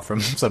clear at all from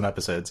some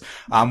episodes.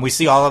 We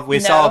saw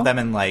all of them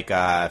in like,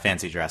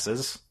 fancy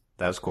dresses.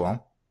 That was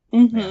cool.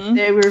 Mm-hmm. Yeah.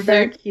 They were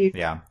very cute.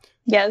 Yeah.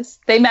 Yes,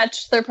 they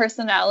matched their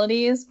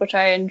personalities, which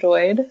I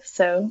enjoyed,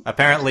 so.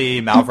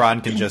 Apparently,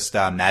 Malvron can just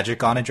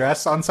magic on a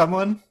dress on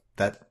someone.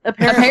 That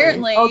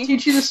Apparently. I'll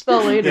teach you to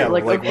spell later. yeah,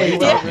 like what are you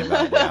talking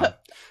Yeah. about?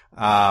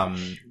 Yeah.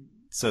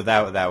 So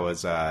that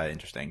was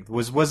interesting.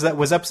 Was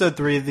episode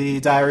 3 the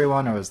diary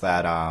one, or was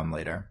that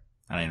later?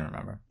 I don't even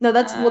remember. No,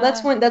 that's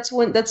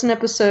an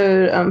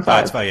episode 5. Oh,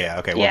 it's 5. Yeah,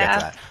 okay, we'll get to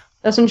that.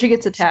 That's when she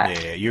gets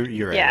attacked. Yeah,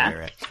 you're right. Yeah. You're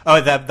right. Oh,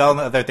 the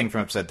other thing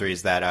from episode 3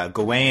 is that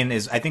Gawain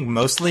is, I think,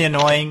 mostly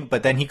annoying,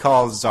 but then he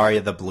calls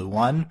Zarya the blue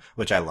one,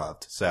 which I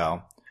loved.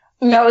 So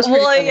that was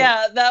pretty funny.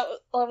 Yeah, that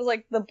was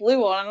like the blue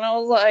one, and I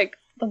was like,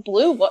 the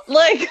blue one,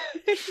 like.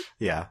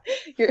 Yeah.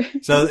 You're...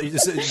 So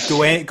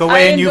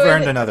Gawain, you've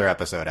earned another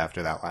episode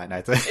after that line,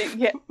 I think.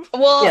 Yeah.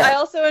 Well, yeah. I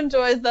also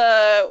enjoyed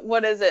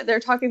what is it? They're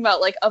talking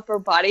about like upper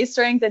body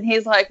strength, and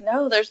he's like,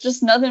 no, there's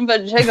just nothing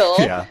but jiggle.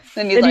 Yeah.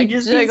 And he's like,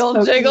 jiggle.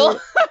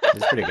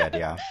 It's pretty good,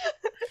 yeah.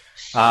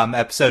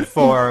 Episode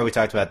 4, we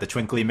talked about the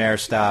Twinkly Mare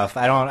stuff.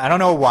 I don't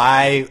know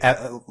why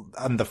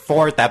on the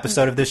 4th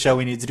episode of this show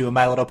we need to do a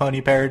My Little Pony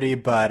parody,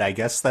 but I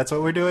guess that's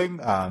what we're doing.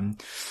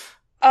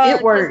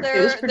 It worked.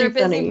 It was pretty they're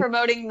busy funny.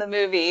 promoting the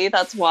movie.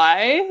 That's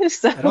why.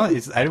 So. Are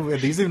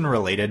these even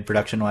related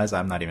production-wise?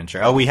 I'm not even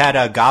sure. Oh, we had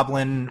a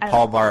Goblin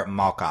Paul Bart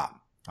Mall Cop.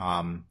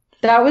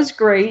 That was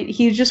great.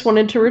 He just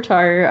wanted to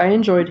retire. I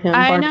enjoyed him.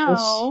 I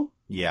know.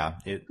 Yeah.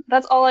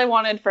 That's all I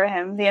wanted for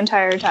him the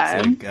entire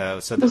time. I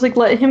was like,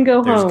 let him go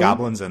home. There's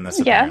goblins in this,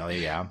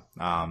 apparently, yeah.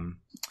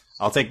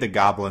 I'll take the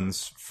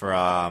goblins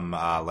from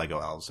Lego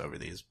Elves over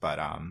these, but...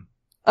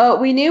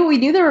 we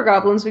knew there were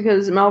goblins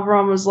because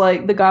Malveron was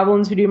like, the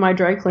goblins who do my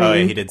dry cleaning. Oh,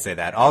 yeah, he did say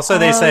that. Also,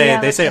 they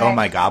say, oh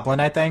my goblin,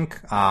 I think.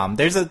 I thought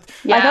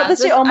they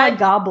say, oh my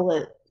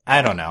goblet.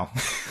 I don't know.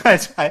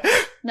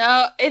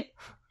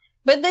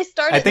 But they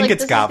started, I think like,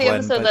 it's this goblin,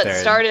 is the episode that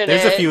started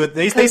there's it. a few,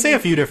 they say a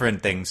few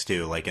different things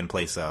too, like in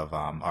place of,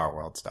 our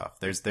world stuff.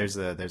 There's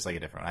like a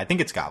different one. I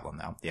think it's goblin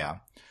though, yeah.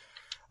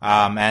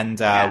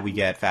 We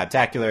get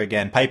Fabtacular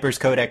again. Piper's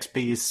Codex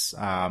piece,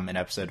 in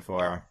episode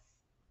 4.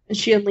 And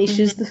she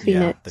unleashes the Phoenix.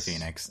 Yeah, the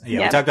Phoenix.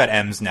 Yeah, we talked about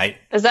M's night.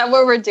 Is that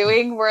what we're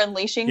doing? We're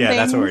unleashing things? Yeah,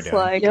 that's what we're doing.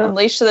 Like,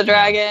 unleash the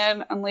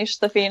dragon, unleash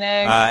the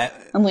Phoenix,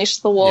 unleash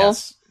the wolf.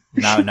 Yes.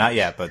 No, not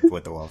yet, but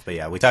with the wolf. But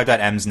yeah, we talked about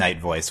M's night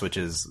voice, which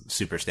is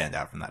super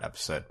standout from that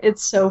episode.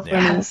 It's so funny.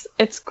 Yes,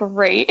 it's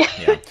great.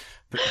 Yeah.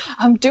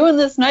 I'm doing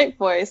this night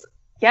voice.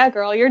 Yeah,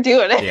 girl, you're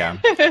doing it. Yeah.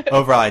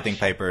 Overall, I think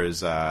Piper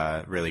is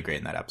really great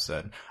in that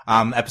episode.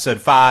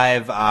 Episode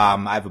 5,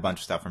 I have a bunch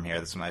of stuff from here.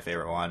 This is my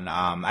favorite one.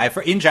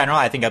 In general,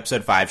 I think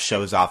episode 5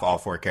 shows off all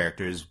 4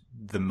 characters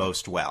the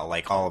most well.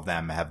 Like, all of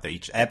them have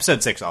each.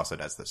 Episode 6 also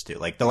does this too.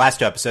 Like, the last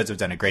 2 episodes have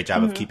done a great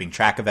job of keeping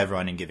track of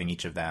everyone and giving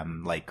each of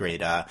them like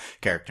great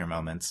character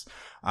moments.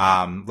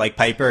 Like,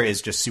 Piper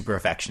is just super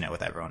affectionate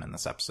with everyone in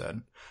this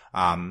episode.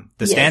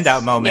 The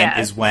standout moment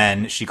is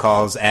when she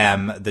calls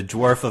M the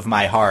dwarf of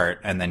my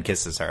heart and then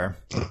kisses her.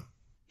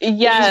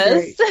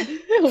 Yes.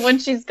 When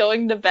she's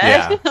going to bed.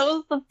 Yeah. That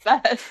was the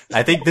best.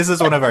 I think this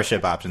is one of our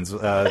ship options.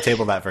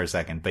 Table that for a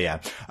second. But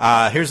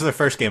yeah. Here's the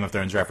first Game of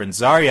Thrones reference.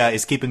 Zarya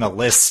is keeping a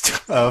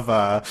list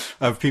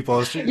of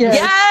people.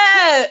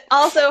 Yeah.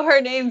 Also,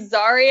 her name's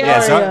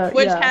Zarya,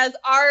 which has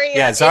Arya.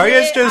 Yeah,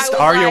 Zarya is just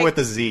Arya with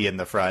a Z in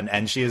the front,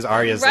 and she is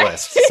Arya's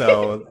list.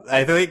 So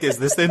I think, is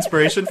this the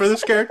inspiration for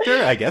this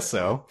character? I guess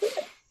so.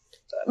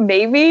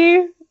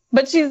 Maybe.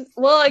 But she's,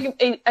 well,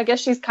 I guess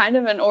she's kind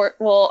of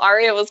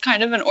Arya was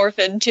kind of an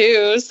orphan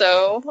too,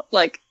 so,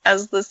 like,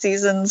 as the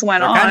seasons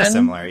went on. Kind of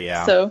similar,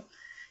 yeah. So,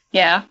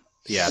 yeah.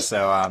 Yeah,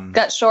 so,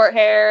 got short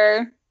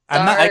hair.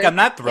 I'm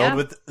not thrilled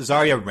with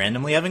Zarya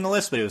randomly having a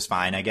list, but it was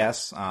fine, I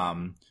guess.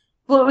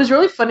 Well, it was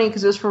really funny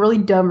because it was for really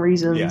dumb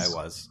reasons. Yeah, it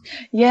was.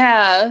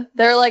 Yeah.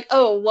 They're like,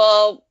 oh,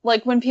 well,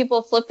 like, when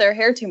people flip their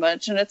hair too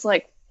much, and it's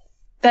like,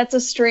 that's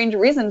a strange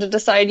reason to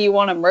decide you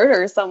want to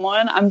murder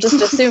someone. I'm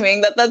just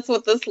assuming that that's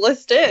what this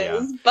list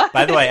is. Yeah. But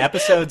by the way,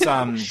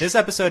 this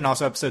episode and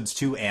also episodes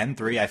 2 and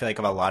 3, I feel like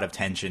have a lot of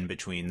tension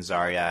between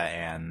Zarya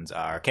and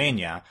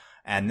Arcania.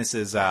 And this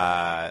is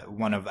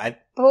one of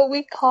what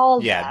we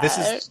call this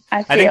is.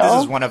 I think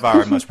this is one of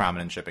our most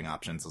prominent shipping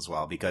options as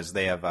well because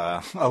they have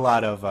a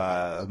lot of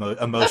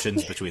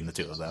emotions between the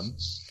two of them.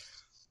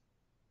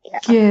 Yeah.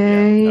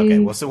 Yay. Okay,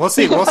 we'll see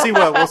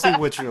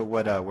which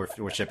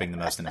we're shipping the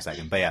most in a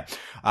second. But yeah,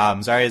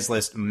 Zarya's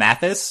list.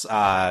 Mathis,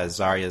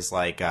 Zarya's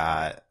like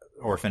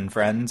orphan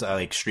friend,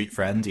 like street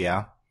friend.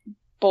 Yeah.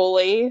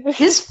 Bully.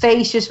 His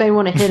face just made me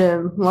want to hit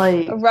him.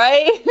 Like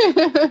right.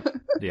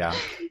 Yeah.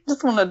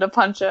 Just wanted to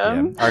punch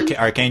him. Yeah.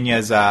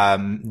 Arcania's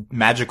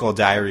magical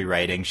diary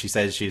writing. She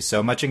says she has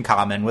so much in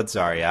common with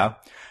Zarya.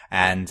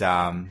 And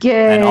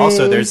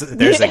also there's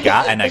a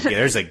guy and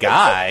there's a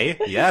guy.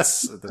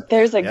 Yes.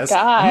 There's a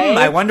guy.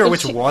 I wonder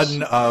which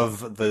one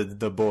of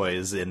the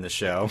boys in the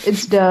show.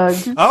 It's Doug.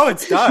 Oh,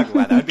 it's Doug.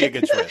 Wow, that would be a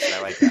good twist.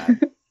 I like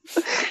that.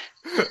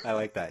 I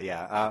like that.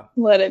 Yeah.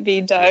 Let it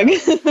be Doug.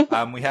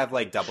 Yeah. We have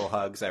like double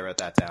hugs. I wrote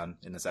that down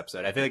in this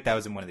episode. I feel like that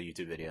was in one of the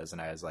YouTube videos and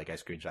I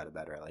screenshotted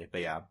that early. But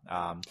yeah.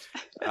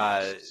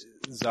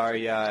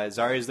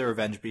 Zarya's the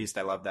revenge beast.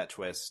 I love that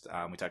twist.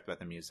 We talked about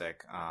the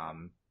music.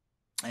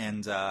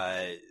 And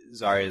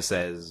Zarya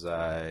says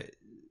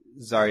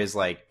Zarya's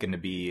like going to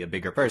be a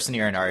bigger person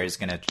here, and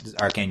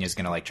Arcania's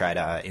going to like try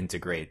to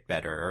integrate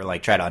better, or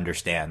like try to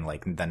understand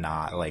like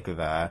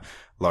the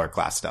lower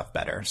class stuff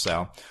better.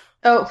 So.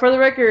 Oh, for the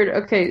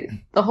record, okay,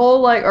 the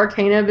whole like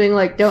Arcana being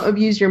like, don't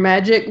abuse your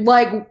magic,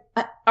 like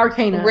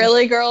Arcana.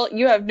 Really, girl?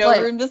 You have no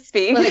room to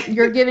speak. Like,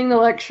 you're giving the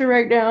lecture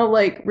right now,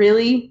 like,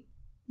 really?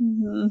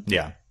 Mm-hmm.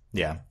 Yeah.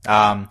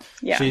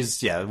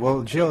 She's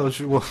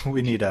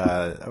we need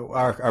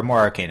our more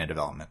Arcana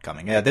development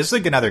coming. Yeah, this is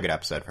like another good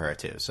episode for her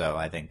too. So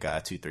I think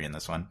 2-3 in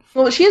this one.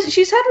 Well, she's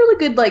had really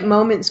good like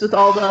moments with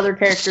all the other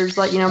characters,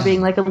 like, you know,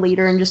 being like a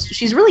leader, and just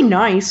she's really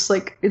nice.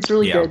 Like, it's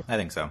really good. I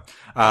think so.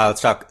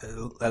 Let's talk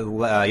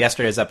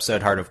yesterday's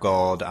episode, Heart of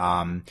Gold.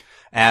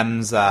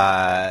 M's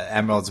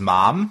Emerald's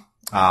mom.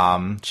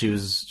 She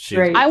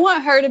great. I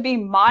want her to be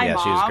my mom. Yeah,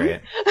 she was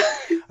great.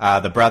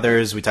 The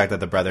brothers. We talked about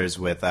the brothers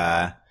with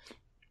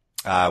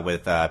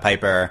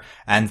Piper,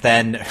 and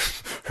then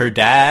her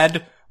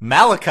dad,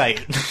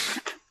 Malachite.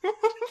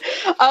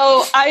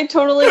 Oh, I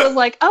totally was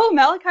like, oh,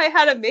 Malachite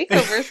had a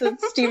makeover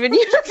since Steven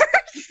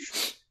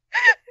Universe.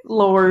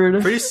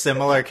 Lord. Pretty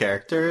similar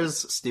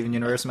characters, Steven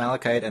Universe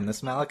Malachite and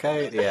this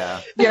Malachite.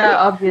 Yeah. Yeah,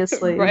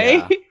 obviously.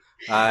 Right?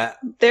 Yeah.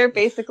 They're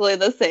basically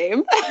the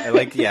same.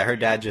 Her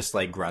dad just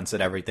like grunts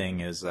at everything,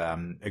 is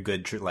a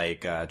good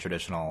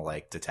traditional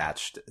like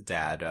detached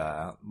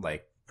dad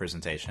like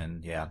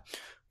presentation. Yeah.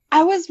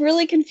 I was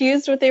really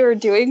confused what they were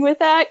doing with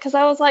that, because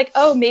I was like,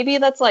 oh, maybe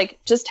that's like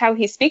just how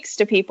he speaks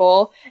to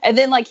people. And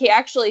then like he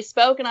actually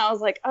spoke, and I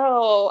was like,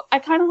 oh, I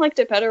kind of liked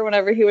it better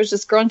whenever he was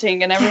just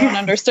grunting and everyone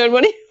understood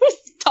what he was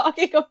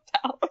talking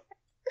about.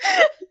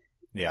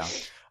 Yeah.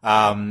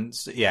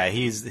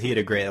 He had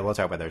a great, we'll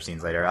talk about their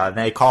scenes later.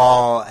 They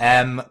call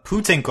M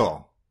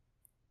Pootinkle.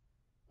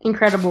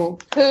 Incredible.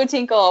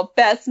 Pootinkle,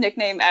 best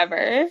nickname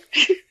ever.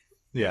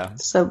 Yeah.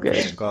 So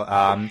good.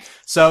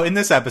 So in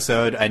this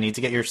episode, I need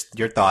to get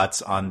your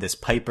thoughts on this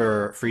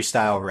Piper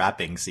freestyle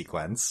rapping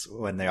sequence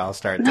when they all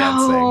start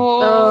dancing.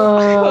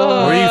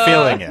 Were you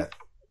feeling it?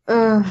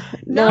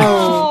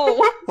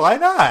 No. Why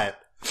not?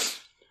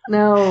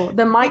 No.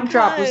 The mic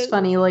drop was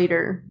funny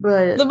later,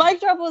 but... The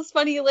mic drop was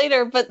funny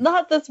later, but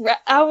not this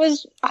I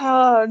was...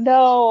 Oh,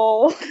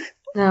 no.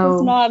 No. I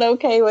was not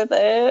okay with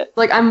it.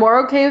 Like, I'm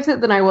more okay with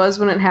it than I was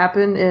when it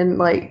happened in,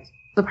 like...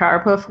 the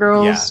Powerpuff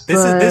Girls.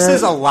 Yeah, this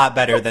is a lot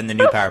better than the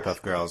new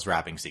Powerpuff Girls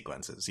rapping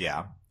sequences.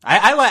 Yeah,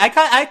 I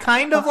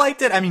kind of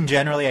liked it. I mean,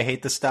 generally I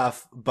hate the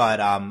stuff, but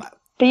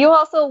you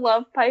also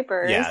love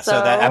Piper. Yeah, so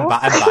that I'm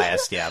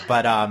biased. Yeah,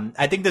 but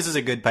I think this is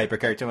a good Piper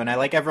character, and I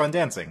like everyone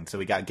dancing, so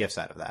we got gifts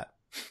out of that.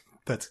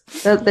 That's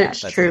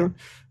true. It.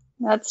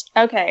 That's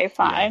okay.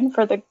 Fine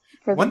for the.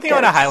 One thing I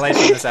want to highlight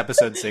from this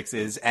episode 6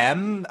 is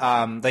M.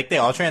 Like they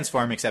all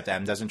transform except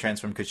M doesn't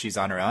transform because she's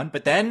on her own,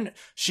 but then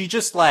she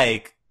just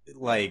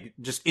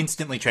just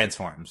instantly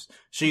transforms.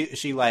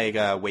 She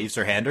waves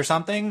her hand or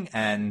something,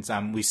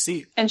 and we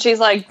see, and she's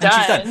like done.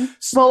 And she's done.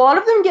 Well, a lot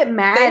of them get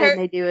mad and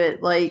they do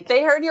it. Like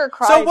they heard your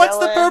cry. So what's Dylan.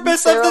 the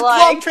purpose of the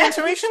long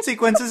transformation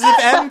sequences if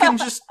M can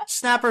just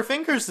snap her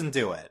fingers and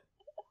do it?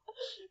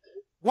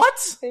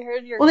 What? They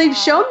heard your. Well, they've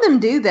shown them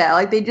do that.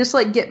 Like they just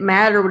like get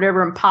mad or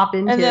whatever and pop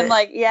into it. And then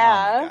it.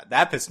 Yeah. Oh my God,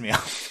 that pissed me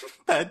off.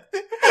 Oh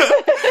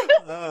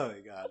my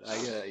God.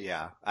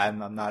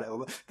 I'm not,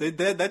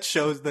 that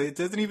shows that it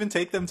doesn't even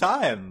take them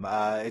time.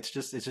 It's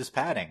just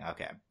padding.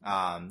 Okay.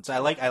 So I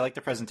like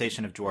the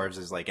presentation of dwarves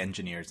as like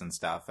engineers and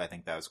stuff. I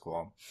think that was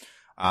cool.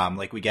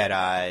 Like we get,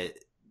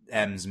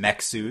 M's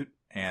mech suit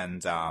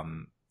and,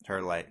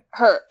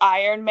 her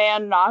Iron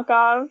Man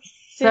knockoff.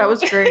 That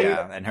was great.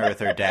 Yeah. And her with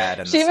her dad.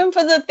 And she even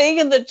put the thing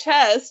in the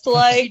chest.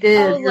 Like, she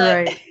did. You're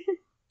right.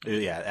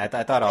 Yeah,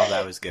 I thought all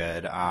that was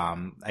good.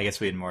 I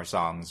guess we had more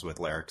songs with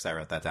lyrics. I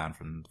wrote that down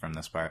from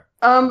this part.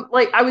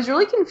 I was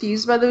really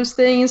confused by those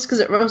things because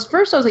at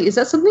first I was like, is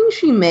that something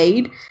she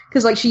made?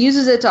 Because like she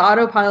uses it to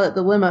autopilot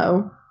the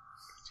limo,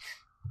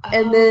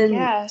 and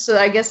then so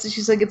I guess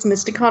she's like, it's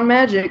Mysticon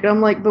magic.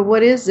 I'm like, but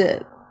what is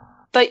it?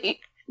 But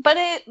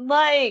it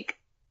like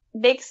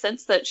makes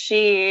sense that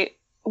she.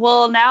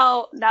 Well,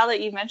 now that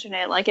you mention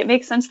it, like it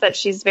makes sense that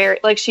she's very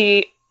like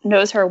she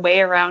knows her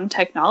way around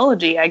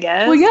technology, I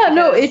guess. Well, yeah,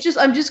 no,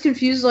 I'm just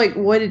confused, like,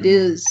 what it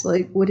is.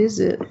 Like, what is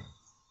it?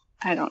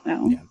 I don't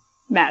know. Yeah.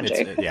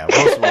 Magic.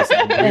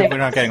 We're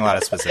not getting a lot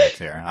of specifics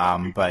here.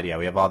 But yeah,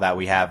 we have all that.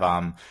 We have,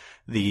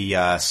 the,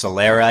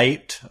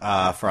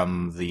 Solarite,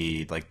 from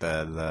the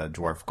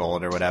dwarf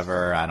gold or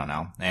whatever. I don't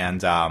know.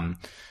 And,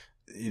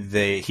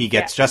 he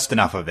gets just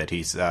enough of it,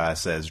 he,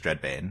 says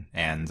Dreadbane.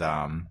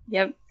 And,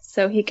 Yep.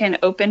 So he can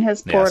open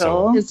his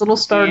portal. His little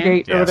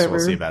Stargate or whatever. So we'll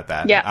see about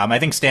that. Yeah. I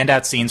think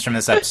standout scenes from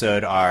this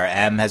episode are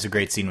M has a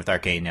great scene with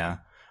Arcania.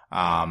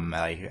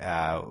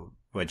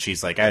 When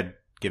she's like, I'd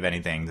give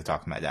anything to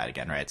talk to my dad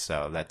again, right?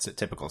 So that's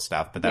typical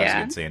stuff, but that was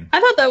a good scene. I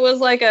thought that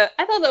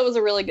was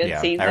a really good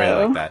scene, though. I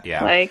really like that,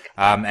 yeah. Like,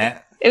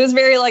 it was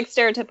very, like,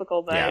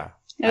 stereotypical, but it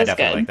was I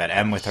definitely good. like that.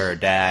 M with her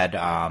dad,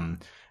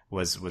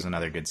 was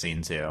another good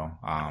scene, too.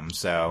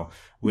 So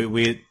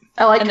we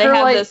I like and her,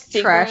 like,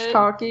 secret... trash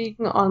talking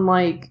on,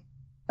 like,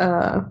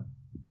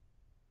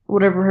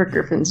 whatever her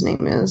griffin's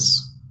name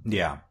is.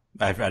 Yeah,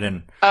 I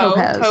didn't. Oh,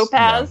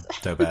 Topaz.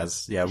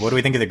 Topaz. Yeah, what do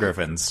we think of the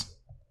Griffins?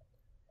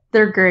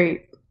 They're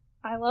great.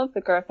 I love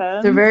the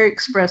Griffins. They're very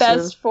expressive.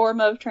 Best form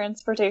of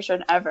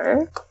transportation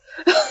ever.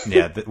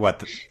 Yeah,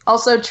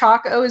 Also,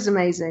 Chaco is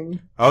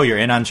amazing. Oh, you're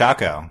in on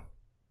Chaco.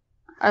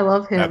 I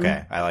love him.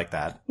 Okay, I like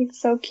that. He's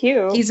so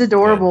cute. He's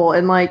adorable,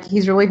 and like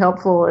he's really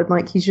helpful, and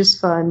like he's just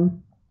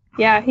fun.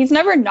 Yeah, he's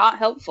never not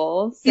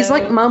helpful. So. He's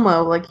like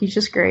Momo, like he's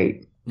just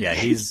great. Yeah,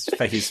 he's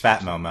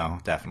Fat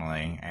Momo,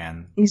 definitely,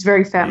 and he's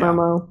very Fat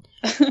Momo.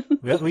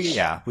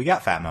 we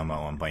got Fat Momo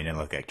at one point. It didn't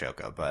look like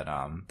Choco, but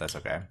that's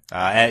okay.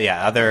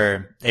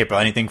 Other April,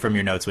 anything from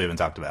your notes we haven't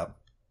talked about?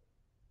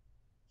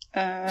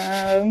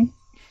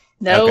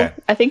 No, okay.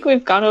 I think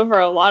we've gone over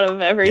a lot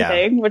of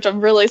everything, which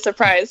I'm really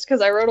surprised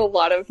because I wrote a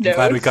lot of notes.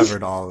 I'm glad we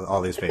covered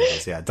all these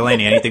pages. Yeah,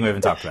 Delaney, anything we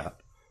haven't talked about?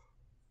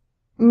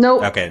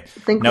 Nope. Okay.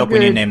 Nope. We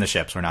need to name the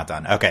ships. We're not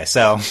done. Okay,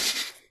 so.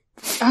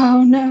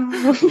 Oh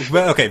no.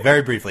 Okay,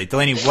 very briefly,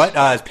 Delaney, what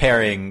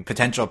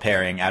potential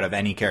pairing out of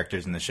any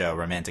characters in the show,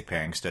 romantic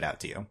pairing, stood out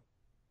to you?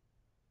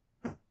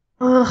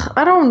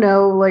 I don't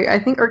know. Like, I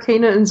think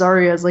Arcana and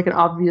Zarya is like an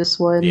obvious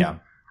one. Yeah.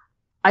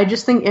 I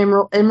just think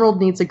Emerald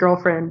needs a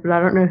girlfriend, but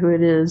I don't know who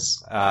it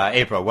is.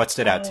 April, what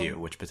stood out to you?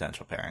 Which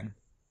potential pairing?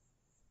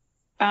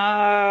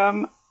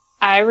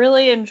 I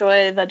really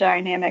enjoy the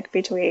dynamic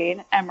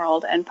between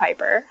Emerald and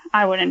Piper.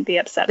 I wouldn't be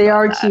upset. They about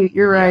are that. cute.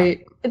 You're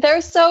right.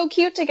 They're so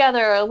cute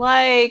together.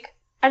 Like,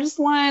 I'm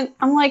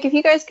like, if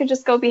you guys could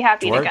just go be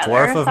happy together.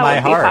 Dwarf of that my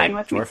would be heart. fine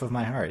with me. Dwarf of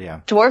my heart.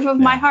 Yeah. Dwarf of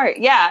my heart.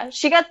 Yeah,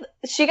 she got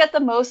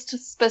the most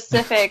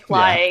specific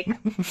like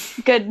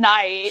good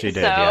night. She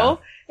did. So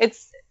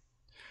it's.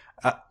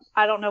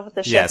 I don't know what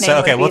the ship name so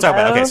okay, would we'll be, talk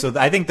about. though. Okay, so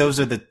I think those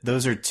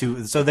are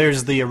two. So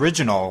there's the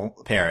original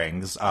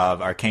pairings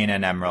of Arcana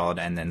and Emerald,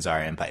 and then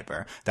Zarya and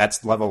Piper.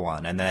 That's level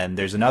 1, and then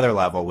there's another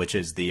level which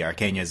is the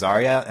Arcana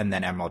Zarya, and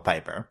then Emerald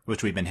Piper,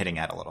 which we've been hitting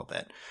at a little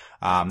bit.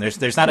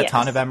 There's not a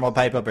ton of Emerald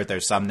Piper, but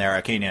there's some there.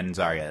 Arcana and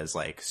Zarya is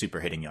like super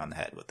hitting you on the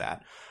head with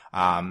that.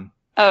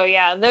 Oh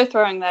yeah, they're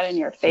throwing that in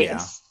your face.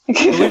 Yeah.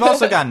 We've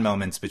also gotten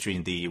moments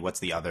between what's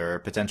the other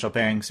potential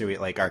pairing? So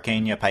like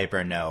Arcana,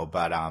 Piper, no,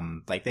 but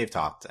like they've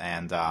talked,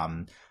 and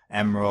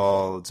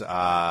Emerald,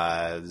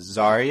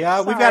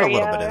 Zarya, we've got a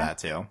little bit of that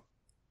too.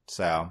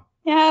 So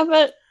yeah,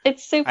 but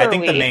it's super. I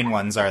think weak, the main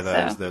ones are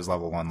those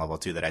level 1, level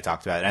 2 that I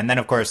talked about, and then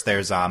of course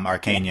there's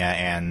Arcana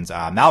and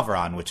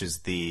Malveron, which is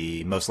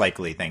the most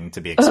likely thing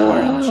to be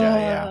explored in the show.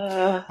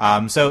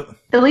 Yeah. So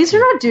at least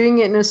you're not doing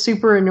it in a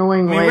super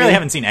annoying way. We really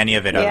haven't seen any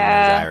of it other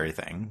than the diary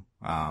thing.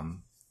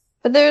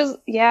 But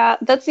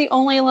that's the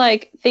only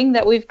like thing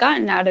that we've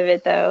gotten out of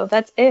it though.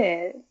 That's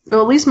it.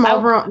 Well, at least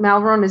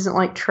Malveron isn't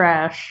like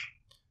trash.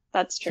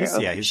 That's true.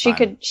 He's she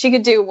fine.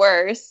 could do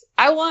worse.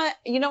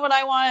 You know what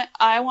I want?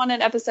 I want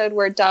an episode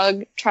where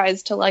Doug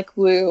tries to like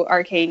woo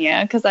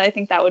Arcania because I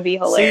think that would be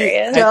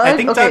hilarious. I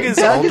think Doug is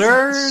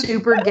older. Is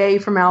super gay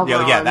from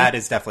Malveron. Yeah, that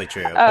is definitely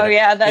true. Oh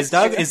yeah, that's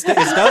Doug. True.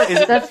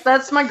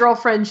 That's my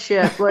girlfriend's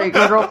ship. Like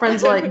my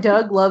girlfriend's like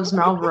Doug loves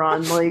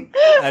Malveron. Like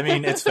I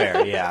mean, it's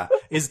fair. Yeah,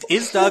 is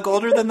Doug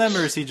older than them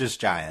or is he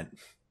just giant?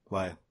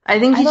 What? I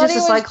think he's just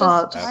a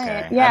Cyclops.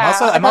 Okay. Yeah,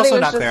 I'm also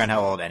not clear on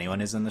how old anyone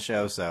is in the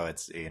show, so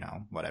it's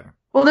whatever.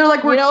 Well, they're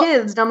like, we're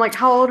kids, and I'm like,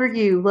 how old are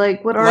you?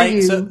 Like, what are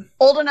you? So,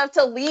 old enough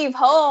to leave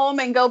home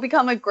and go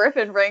become a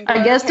Griffin Wrangler.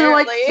 I guess they're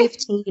like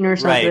 15 or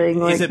something. Right?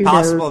 Like, is it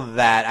possible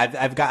that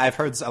I've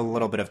heard a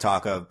little bit of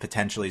talk of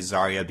potentially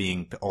Zarya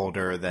being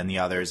older than the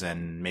others,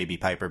 and maybe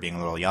Piper being a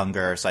little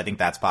younger? So I think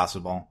that's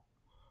possible.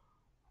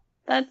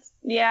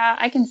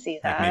 I can see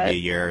that. Like maybe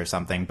a year or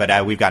something,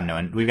 but we've got no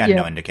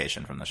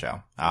indication from the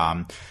show.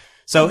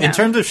 So in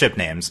terms of ship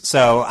names,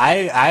 so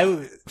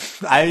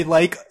I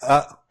like.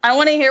 I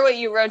want to hear what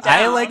you wrote down.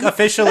 I like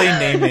officially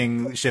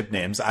naming ship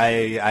names.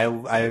 I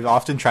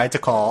often try to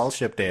call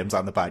ship names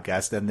on the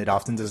podcast, and it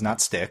often does not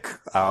stick.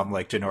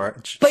 Like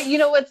Genorge. But you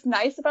know what's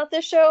nice about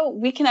this show?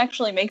 We can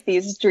actually make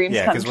these dreams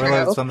come true.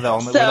 Yeah, because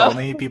we're the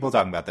only people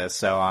talking about this.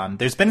 So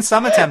there's been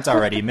some attempt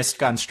already.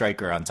 Mysticon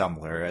Striker on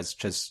Tumblr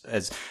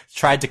has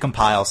tried to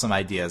compile some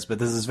ideas, but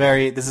this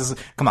is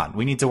come on,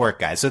 we need to work,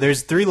 guys. So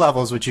there's 3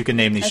 levels which you can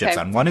name these ships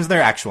on. 1 is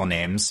their actual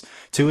names,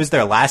 2 is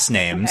their last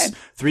names,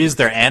 3 is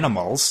their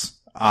animals.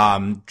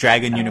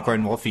 Dragon,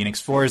 Unicorn, Wolf,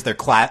 Phoenix. 4 is their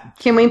class.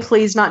 Can we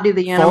please not do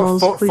the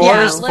animals?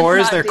 Four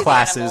is their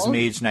classes,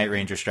 Mage, Knight,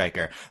 Ranger,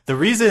 Striker. The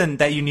reason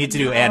that you need to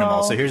do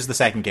animals, so here's the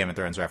second Game of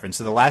Thrones reference.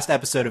 So the last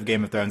episode of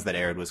Game of Thrones that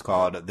aired was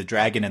called The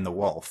Dragon and the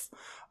Wolf.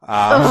 Which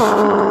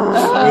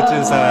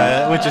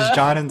is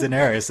Jon and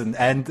Daenerys,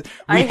 and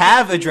we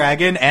have a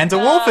dragon and a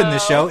wolf in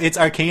this show. It's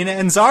Arcana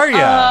and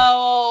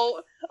Zarya.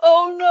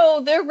 Oh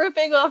no, they're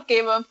ripping off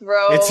Game of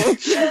Thrones.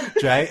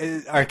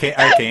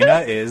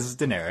 Arcana is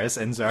Daenerys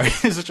and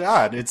Zarya is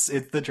Jon. It's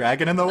the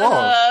dragon and the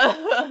wolf.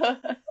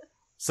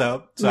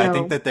 So no. I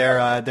think that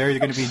they're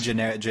going to be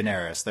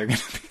generous. They're going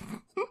to be.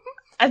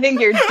 I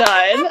think you're done.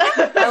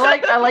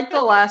 I like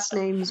the last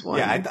names one.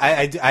 Yeah,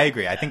 I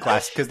agree. I think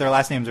because their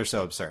last names are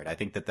so absurd. I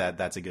think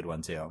that's a good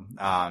one too.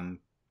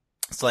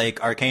 It's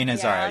like Arcane and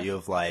Yeah. Zarya. You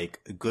have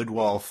like Good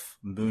Wolf,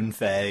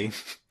 Moonfae.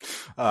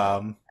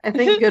 I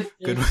think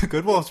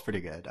Good Wolf's pretty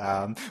good.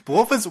 But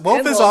Wolf is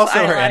Wolf also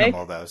I her like.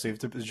 animal though. So you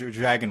have to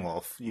Dragon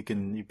Wolf. You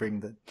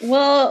bring the.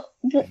 Well,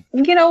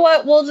 you know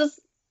what? We'll just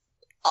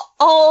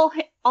all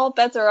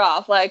bets are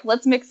off. Like,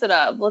 let's mix it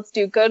up. Let's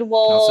do Good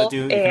Wolf.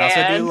 You can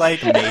also do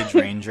like Mage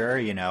Ranger.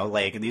 You know,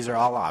 like these are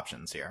all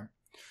options here.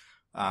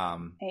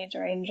 Mage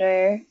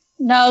Ranger.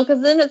 No,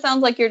 because then it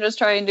sounds like you're just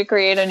trying to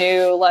create a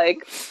new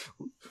like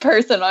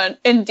person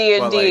in D&D.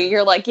 Well, like-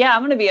 You're like, yeah,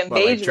 I'm gonna be a Well,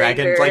 Mage like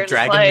Dragon, Ranger. like It's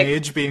Dragon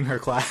Mage being her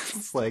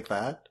class, like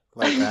that.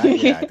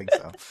 Yeah, I think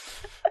so.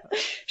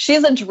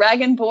 She's a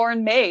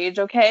dragonborn mage,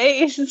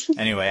 okay?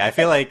 Anyway, I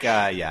feel like,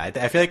 I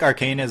feel like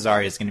Arcane as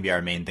Zarya is going to be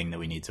our main thing that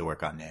we need to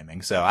work on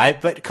naming.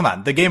 But come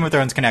on, the Game of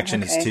Thrones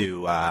connection is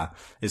too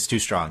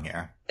strong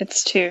here.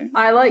 It's too.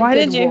 I like Why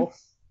Good did you?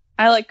 Wolf.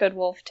 I like Good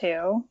Wolf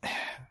too.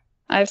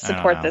 I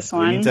support this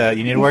one.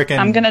 You need to work in.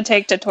 I'm gonna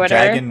take to Twitter.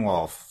 Dragon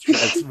Wolf,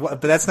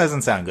 but that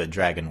doesn't sound good.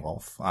 Dragon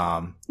Wolf.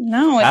 No,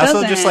 it I also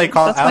doesn't. just like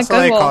That's what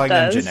Good Wolf calling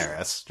them does.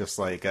 generis, just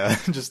like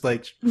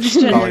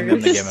calling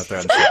them the Game of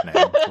Thrones ship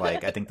name.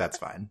 Like I think that's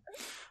fine.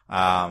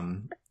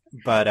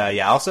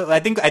 Also I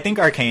think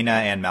Arcana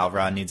and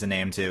Malvron needs a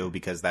name too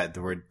because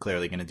we're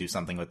clearly going to do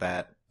something with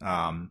that.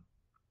 Clearly.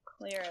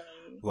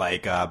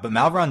 But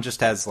Malvron just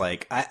has They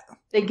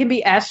can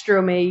be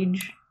Astro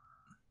Mage.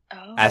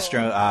 Oh.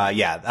 I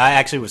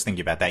actually was thinking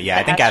about that. Yeah,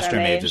 I think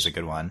Astromage is a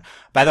good one.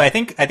 By the way, I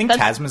think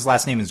Tasma's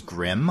last name is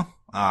Grimm.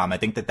 I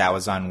think that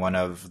was on one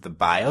of the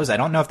bios. I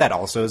don't know if that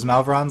also is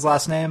Malvron's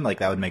last name. Like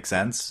that would make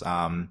sense.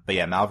 But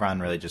yeah,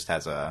 Malvron really just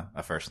has a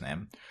first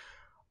name.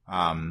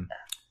 I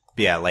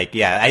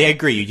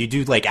agree. You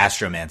do like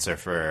Astromancer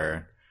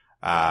for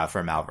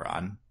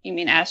Malvron. You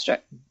mean Astro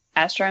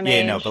Mage?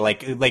 Yeah, no, but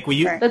we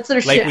use That's their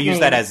we ship use name.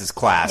 that as his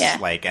class, Yeah.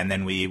 and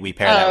then we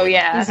pair that with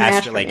yeah.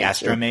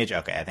 Astromage.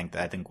 Okay, I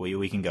think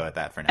we can go with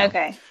that for now.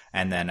 Okay.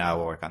 And then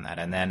we'll work on that.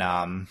 And then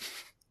Em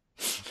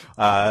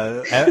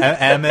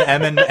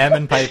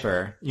and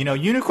Piper. You know,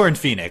 Unicorn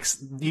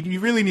Phoenix. You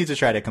really need to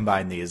try to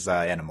combine these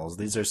animals.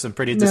 These are some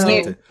pretty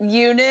distinct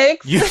Unix.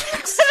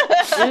 Unix.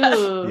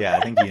 Ew. Yeah,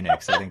 I think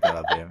Unix. I think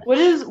that'll be him. What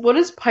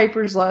is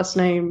Piper's last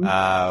name?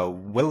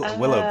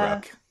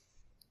 Willowbrook.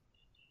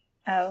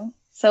 Oh.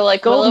 So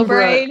like Golden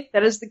Willowbraid? Brook.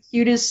 That is the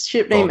cutest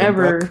ship name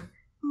ever.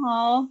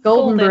 Aw,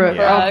 Golden Brook.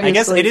 Yeah, Obviously. I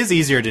guess it is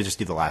easier to just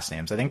do the last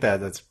names. I think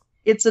that's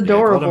It's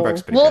adorable. Golden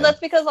Brook's pretty Well, good. that's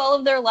because all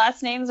of their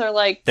last names are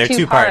like They're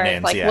two parts, part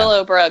names, like yeah.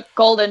 Willowbrook,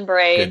 Golden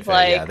Braid, Good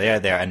Fae, they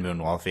are, and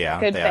Moonwolf, yeah,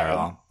 Good they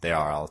Fae.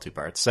 are all two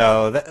parts.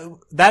 So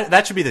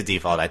that should be the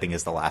default, I think,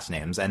 is the last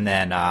names, and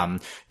then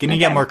gonna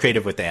get more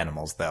creative with the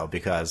animals though,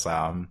 because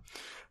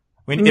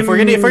if we're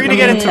gonna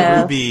get into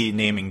Ruby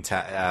naming,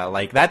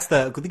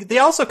 they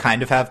also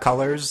kind of have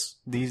colors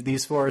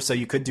these four, so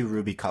you could do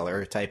Ruby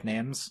color type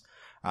names.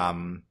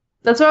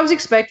 That's what I was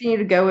expecting you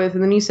to go with,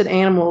 and then you said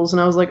animals,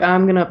 and I was like,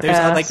 I'm gonna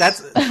pass.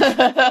 That's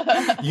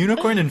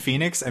Unicorn and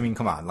Phoenix. I mean,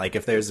 come on,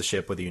 if there's a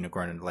ship with a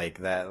unicorn and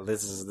that,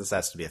 this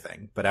has to be a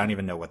thing. But I don't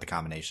even know what the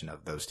combination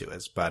of those two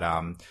is. But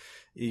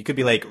you could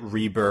be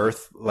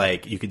Rebirth,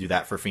 you could do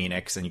that for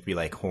Phoenix, and you could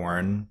be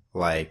Horn,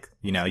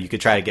 you could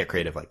try to get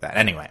creative like that.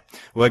 Anyway,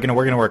 we're gonna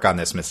work on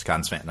this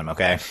Mysticons fandom,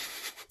 okay?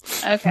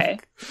 Okay.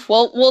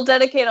 Well, we'll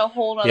dedicate a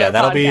whole nother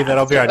that'll be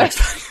podcast our to next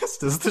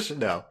podcast. Is the show?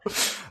 No,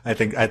 I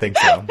think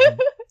so.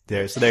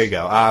 There you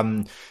go.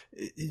 What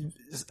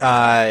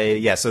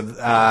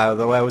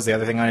was the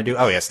other thing I want to do?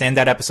 Oh yeah,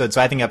 standout episode.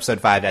 So I think episode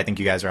 5. I think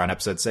you guys are on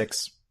episode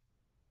 6.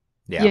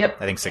 Yeah, yep.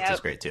 I think 6 is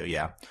great too.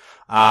 Yeah.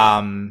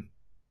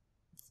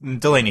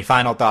 Delaney,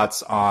 final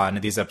thoughts on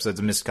these episodes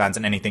of Mysticons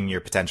and anything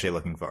you're potentially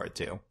looking forward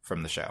to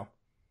from the show.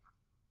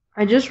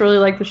 I just really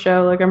like the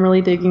show. I'm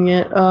really digging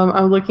it.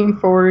 I'm looking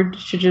forward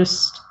to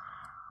just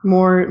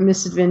more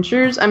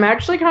misadventures. I'm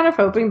actually kind of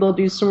hoping they'll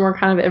do some more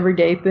kind of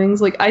everyday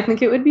things. I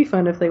think it would be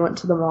fun if they went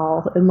to the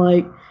mall and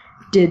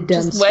did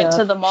dumb just stuff. went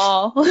to the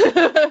mall.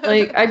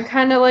 I'd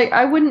kind of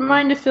I wouldn't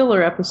mind a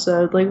filler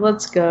episode.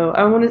 Let's go.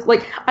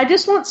 I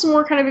just want some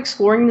more kind of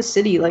exploring the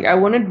city. I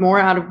wanted more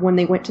out of when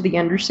they went to the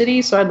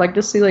Undercity, so I'd like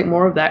to see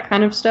more of that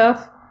kind of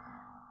stuff.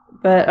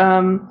 But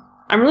I'm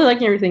really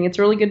liking everything. It's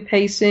really good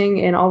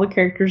pacing, and all the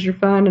characters are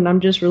fun, and I'm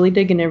just really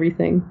digging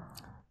everything.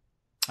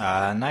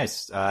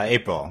 Nice.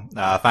 April,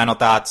 final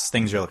thoughts,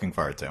 things you're looking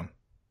forward to.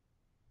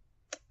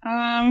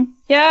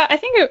 Yeah, I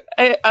think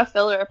a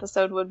filler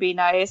episode would be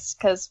nice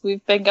because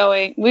we've been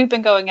going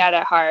at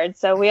it hard,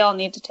 so we all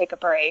need to take a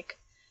break.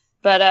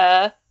 But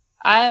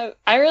I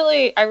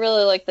really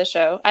like the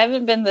show. I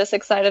haven't been this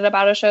excited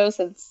about a show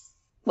since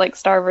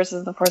Star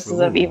versus the Forces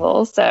of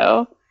Evil.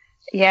 So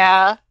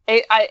yeah,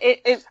 it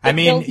I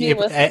mean, fills me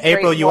with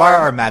April, great you warmth. are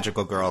our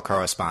magical girl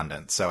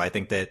correspondent, so I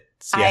think that.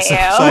 I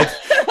am.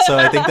 So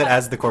I think that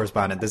as the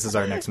correspondent, this is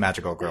our next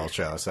magical girl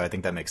show. So I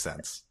think that makes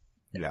sense.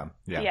 Yeah,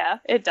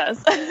 it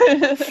does.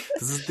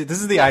 This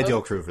is the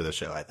ideal crew for the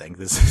show. I think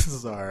this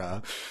is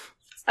our.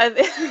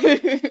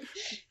 I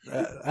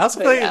also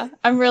feel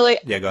I'm really.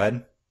 Yeah, go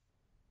ahead.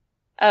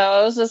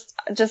 Oh, it was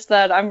just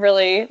that I'm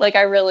really like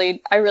I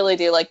really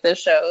do like this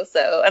show.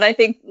 So, and I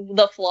think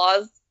the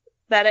flaws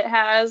that it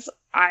has,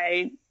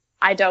 I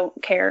don't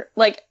care.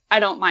 Like, I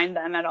don't mind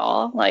them at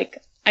all.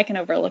 Like, I can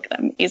overlook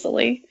them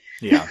easily.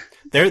 Yeah.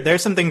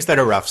 There's some things that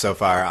are rough so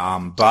far,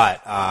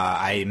 but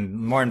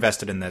I'm more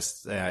invested in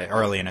this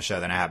early in a show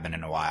than I have been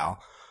in a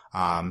while.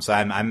 So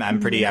I'm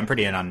pretty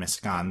in on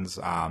Mysticons.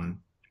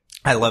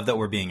 I love that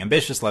we're being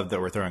ambitious, love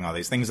that we're throwing all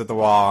these things at the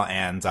wall,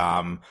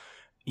 and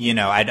you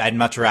know, I'd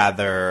much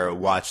rather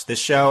watch this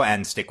show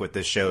and stick with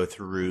this show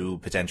through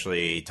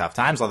potentially tough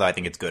times, although I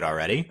think it's good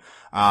already,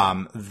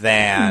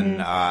 than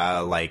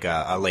like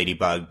a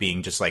Ladybug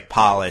being just like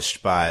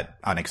polished but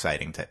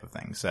unexciting type of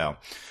thing. So,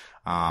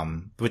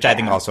 which I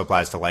think also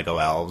applies to Lego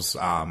Elves.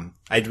 I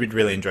would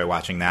really enjoy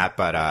watching that,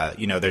 but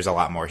you know, there's a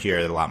lot more here,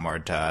 a lot more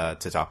to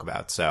talk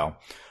about. So,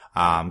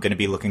 I'm going to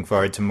be looking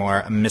forward to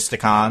more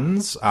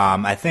Mysticons.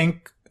 I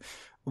think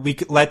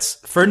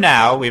for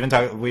now, we haven't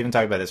talked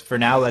about this. For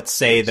now, let's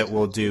say that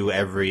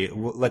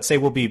let's say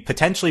we'll be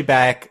potentially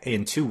back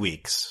in 2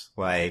 weeks.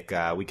 Like,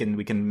 we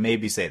can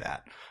maybe say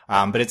that.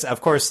 But it's,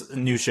 of course,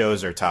 new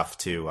shows are tough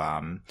to,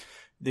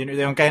 they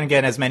don't kind of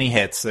get as many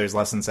hits. There's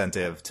less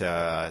incentive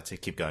to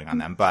keep going on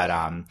them.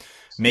 But,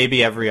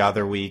 maybe every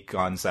other week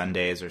on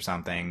Sundays or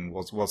something.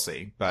 We'll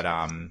see. But,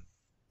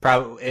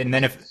 probably, and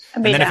then if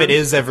it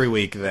is every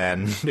week,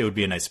 then it would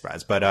be a nice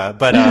surprise. But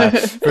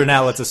for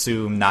now, let's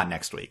assume not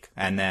next week,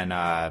 and then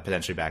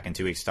potentially back in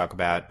 2 weeks to talk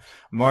about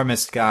more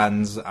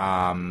Mysticons,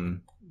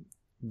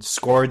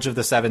 Scourge of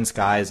the Seven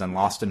Skies, and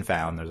Lost and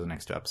Found. There's the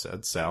next 2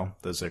 episodes, so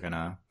those are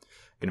gonna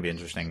be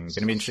interesting.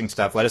 Gonna be interesting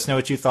stuff. Let us know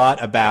what you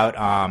thought about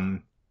our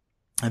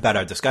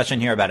discussion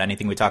here, about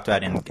anything we talked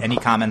about in any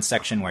comments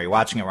section where you're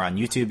watching it. We're on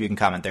YouTube. You can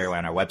comment there. We're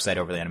on our website,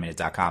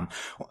 overlyanimated.com.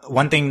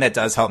 One thing that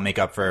does help make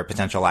up for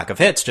potential lack of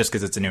hits, just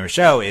because it's a newer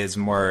show, is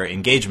more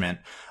engagement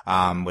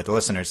with the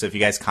listeners. So if you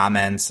guys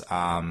comment,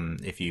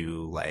 if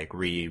you like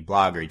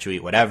reblog or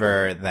retweet,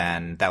 whatever,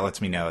 then that lets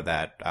me know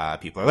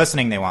that people are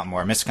listening. They want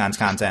more Mysticons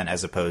content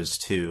as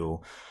opposed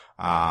to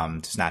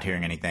just not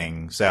hearing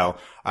anything. So,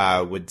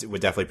 would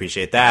definitely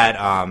appreciate that.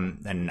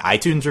 An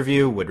iTunes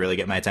review would really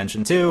get my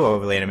attention too.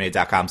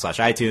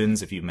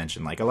 overlyanimated.com/iTunes. If you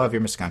mention like, I love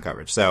your Mysticon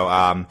coverage. So,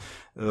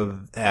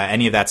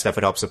 any of that stuff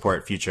would help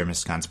support future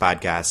Mysticons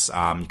podcasts.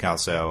 You can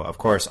also, of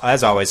course,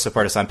 as always,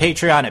 support us on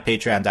Patreon at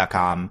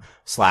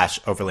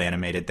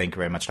patreon.com/overlyanimated. Thank you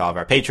very much to all of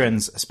our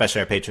patrons,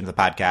 especially our patrons of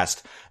the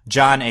podcast,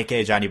 John,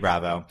 aka Johnny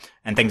Bravo.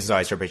 And thanks as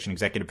always to our patron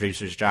executive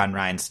producers, John,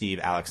 Ryan, Steve,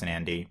 Alex, and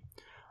Andy.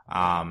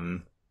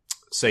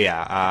 So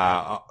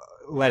yeah,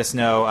 let us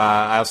know.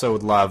 I also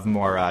would love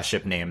more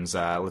ship names.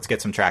 Let's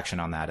get some traction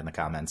on that in the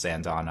comments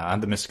and on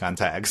the Mysticon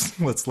tags.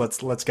 Let's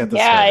get this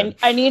started.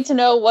 I need to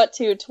know what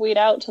to tweet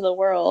out to the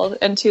world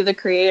and to the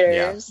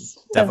creators.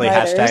 Yeah, definitely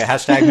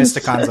hashtag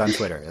Mysticons on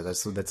Twitter.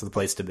 That's the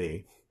place to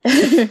be.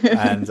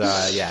 And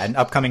and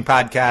upcoming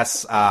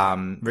podcasts,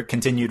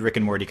 continued Rick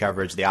and Morty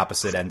coverage, the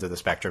opposite end of the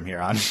spectrum here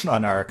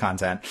on our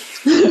content.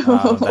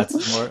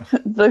 That's more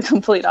the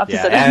complete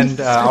opposite end.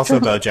 And also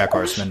BoJack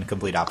Horseman,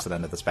 complete opposite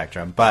end of the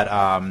spectrum. But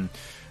I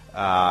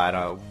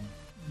don't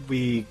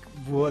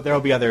know,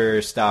 there'll be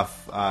other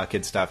stuff,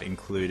 kid stuff,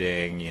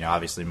 including,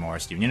 obviously more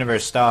Steven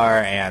Universe Star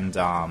and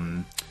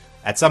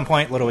at some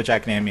point, Little Witch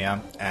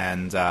Academia,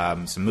 and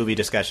some movie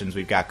discussions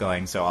we've got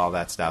going, so all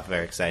that stuff,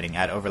 very exciting,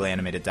 at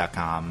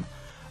overlyanimated.com.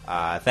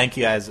 Thank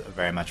you guys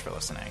very much for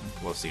listening.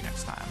 We'll see you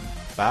next time.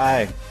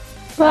 Bye.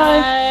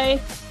 Bye.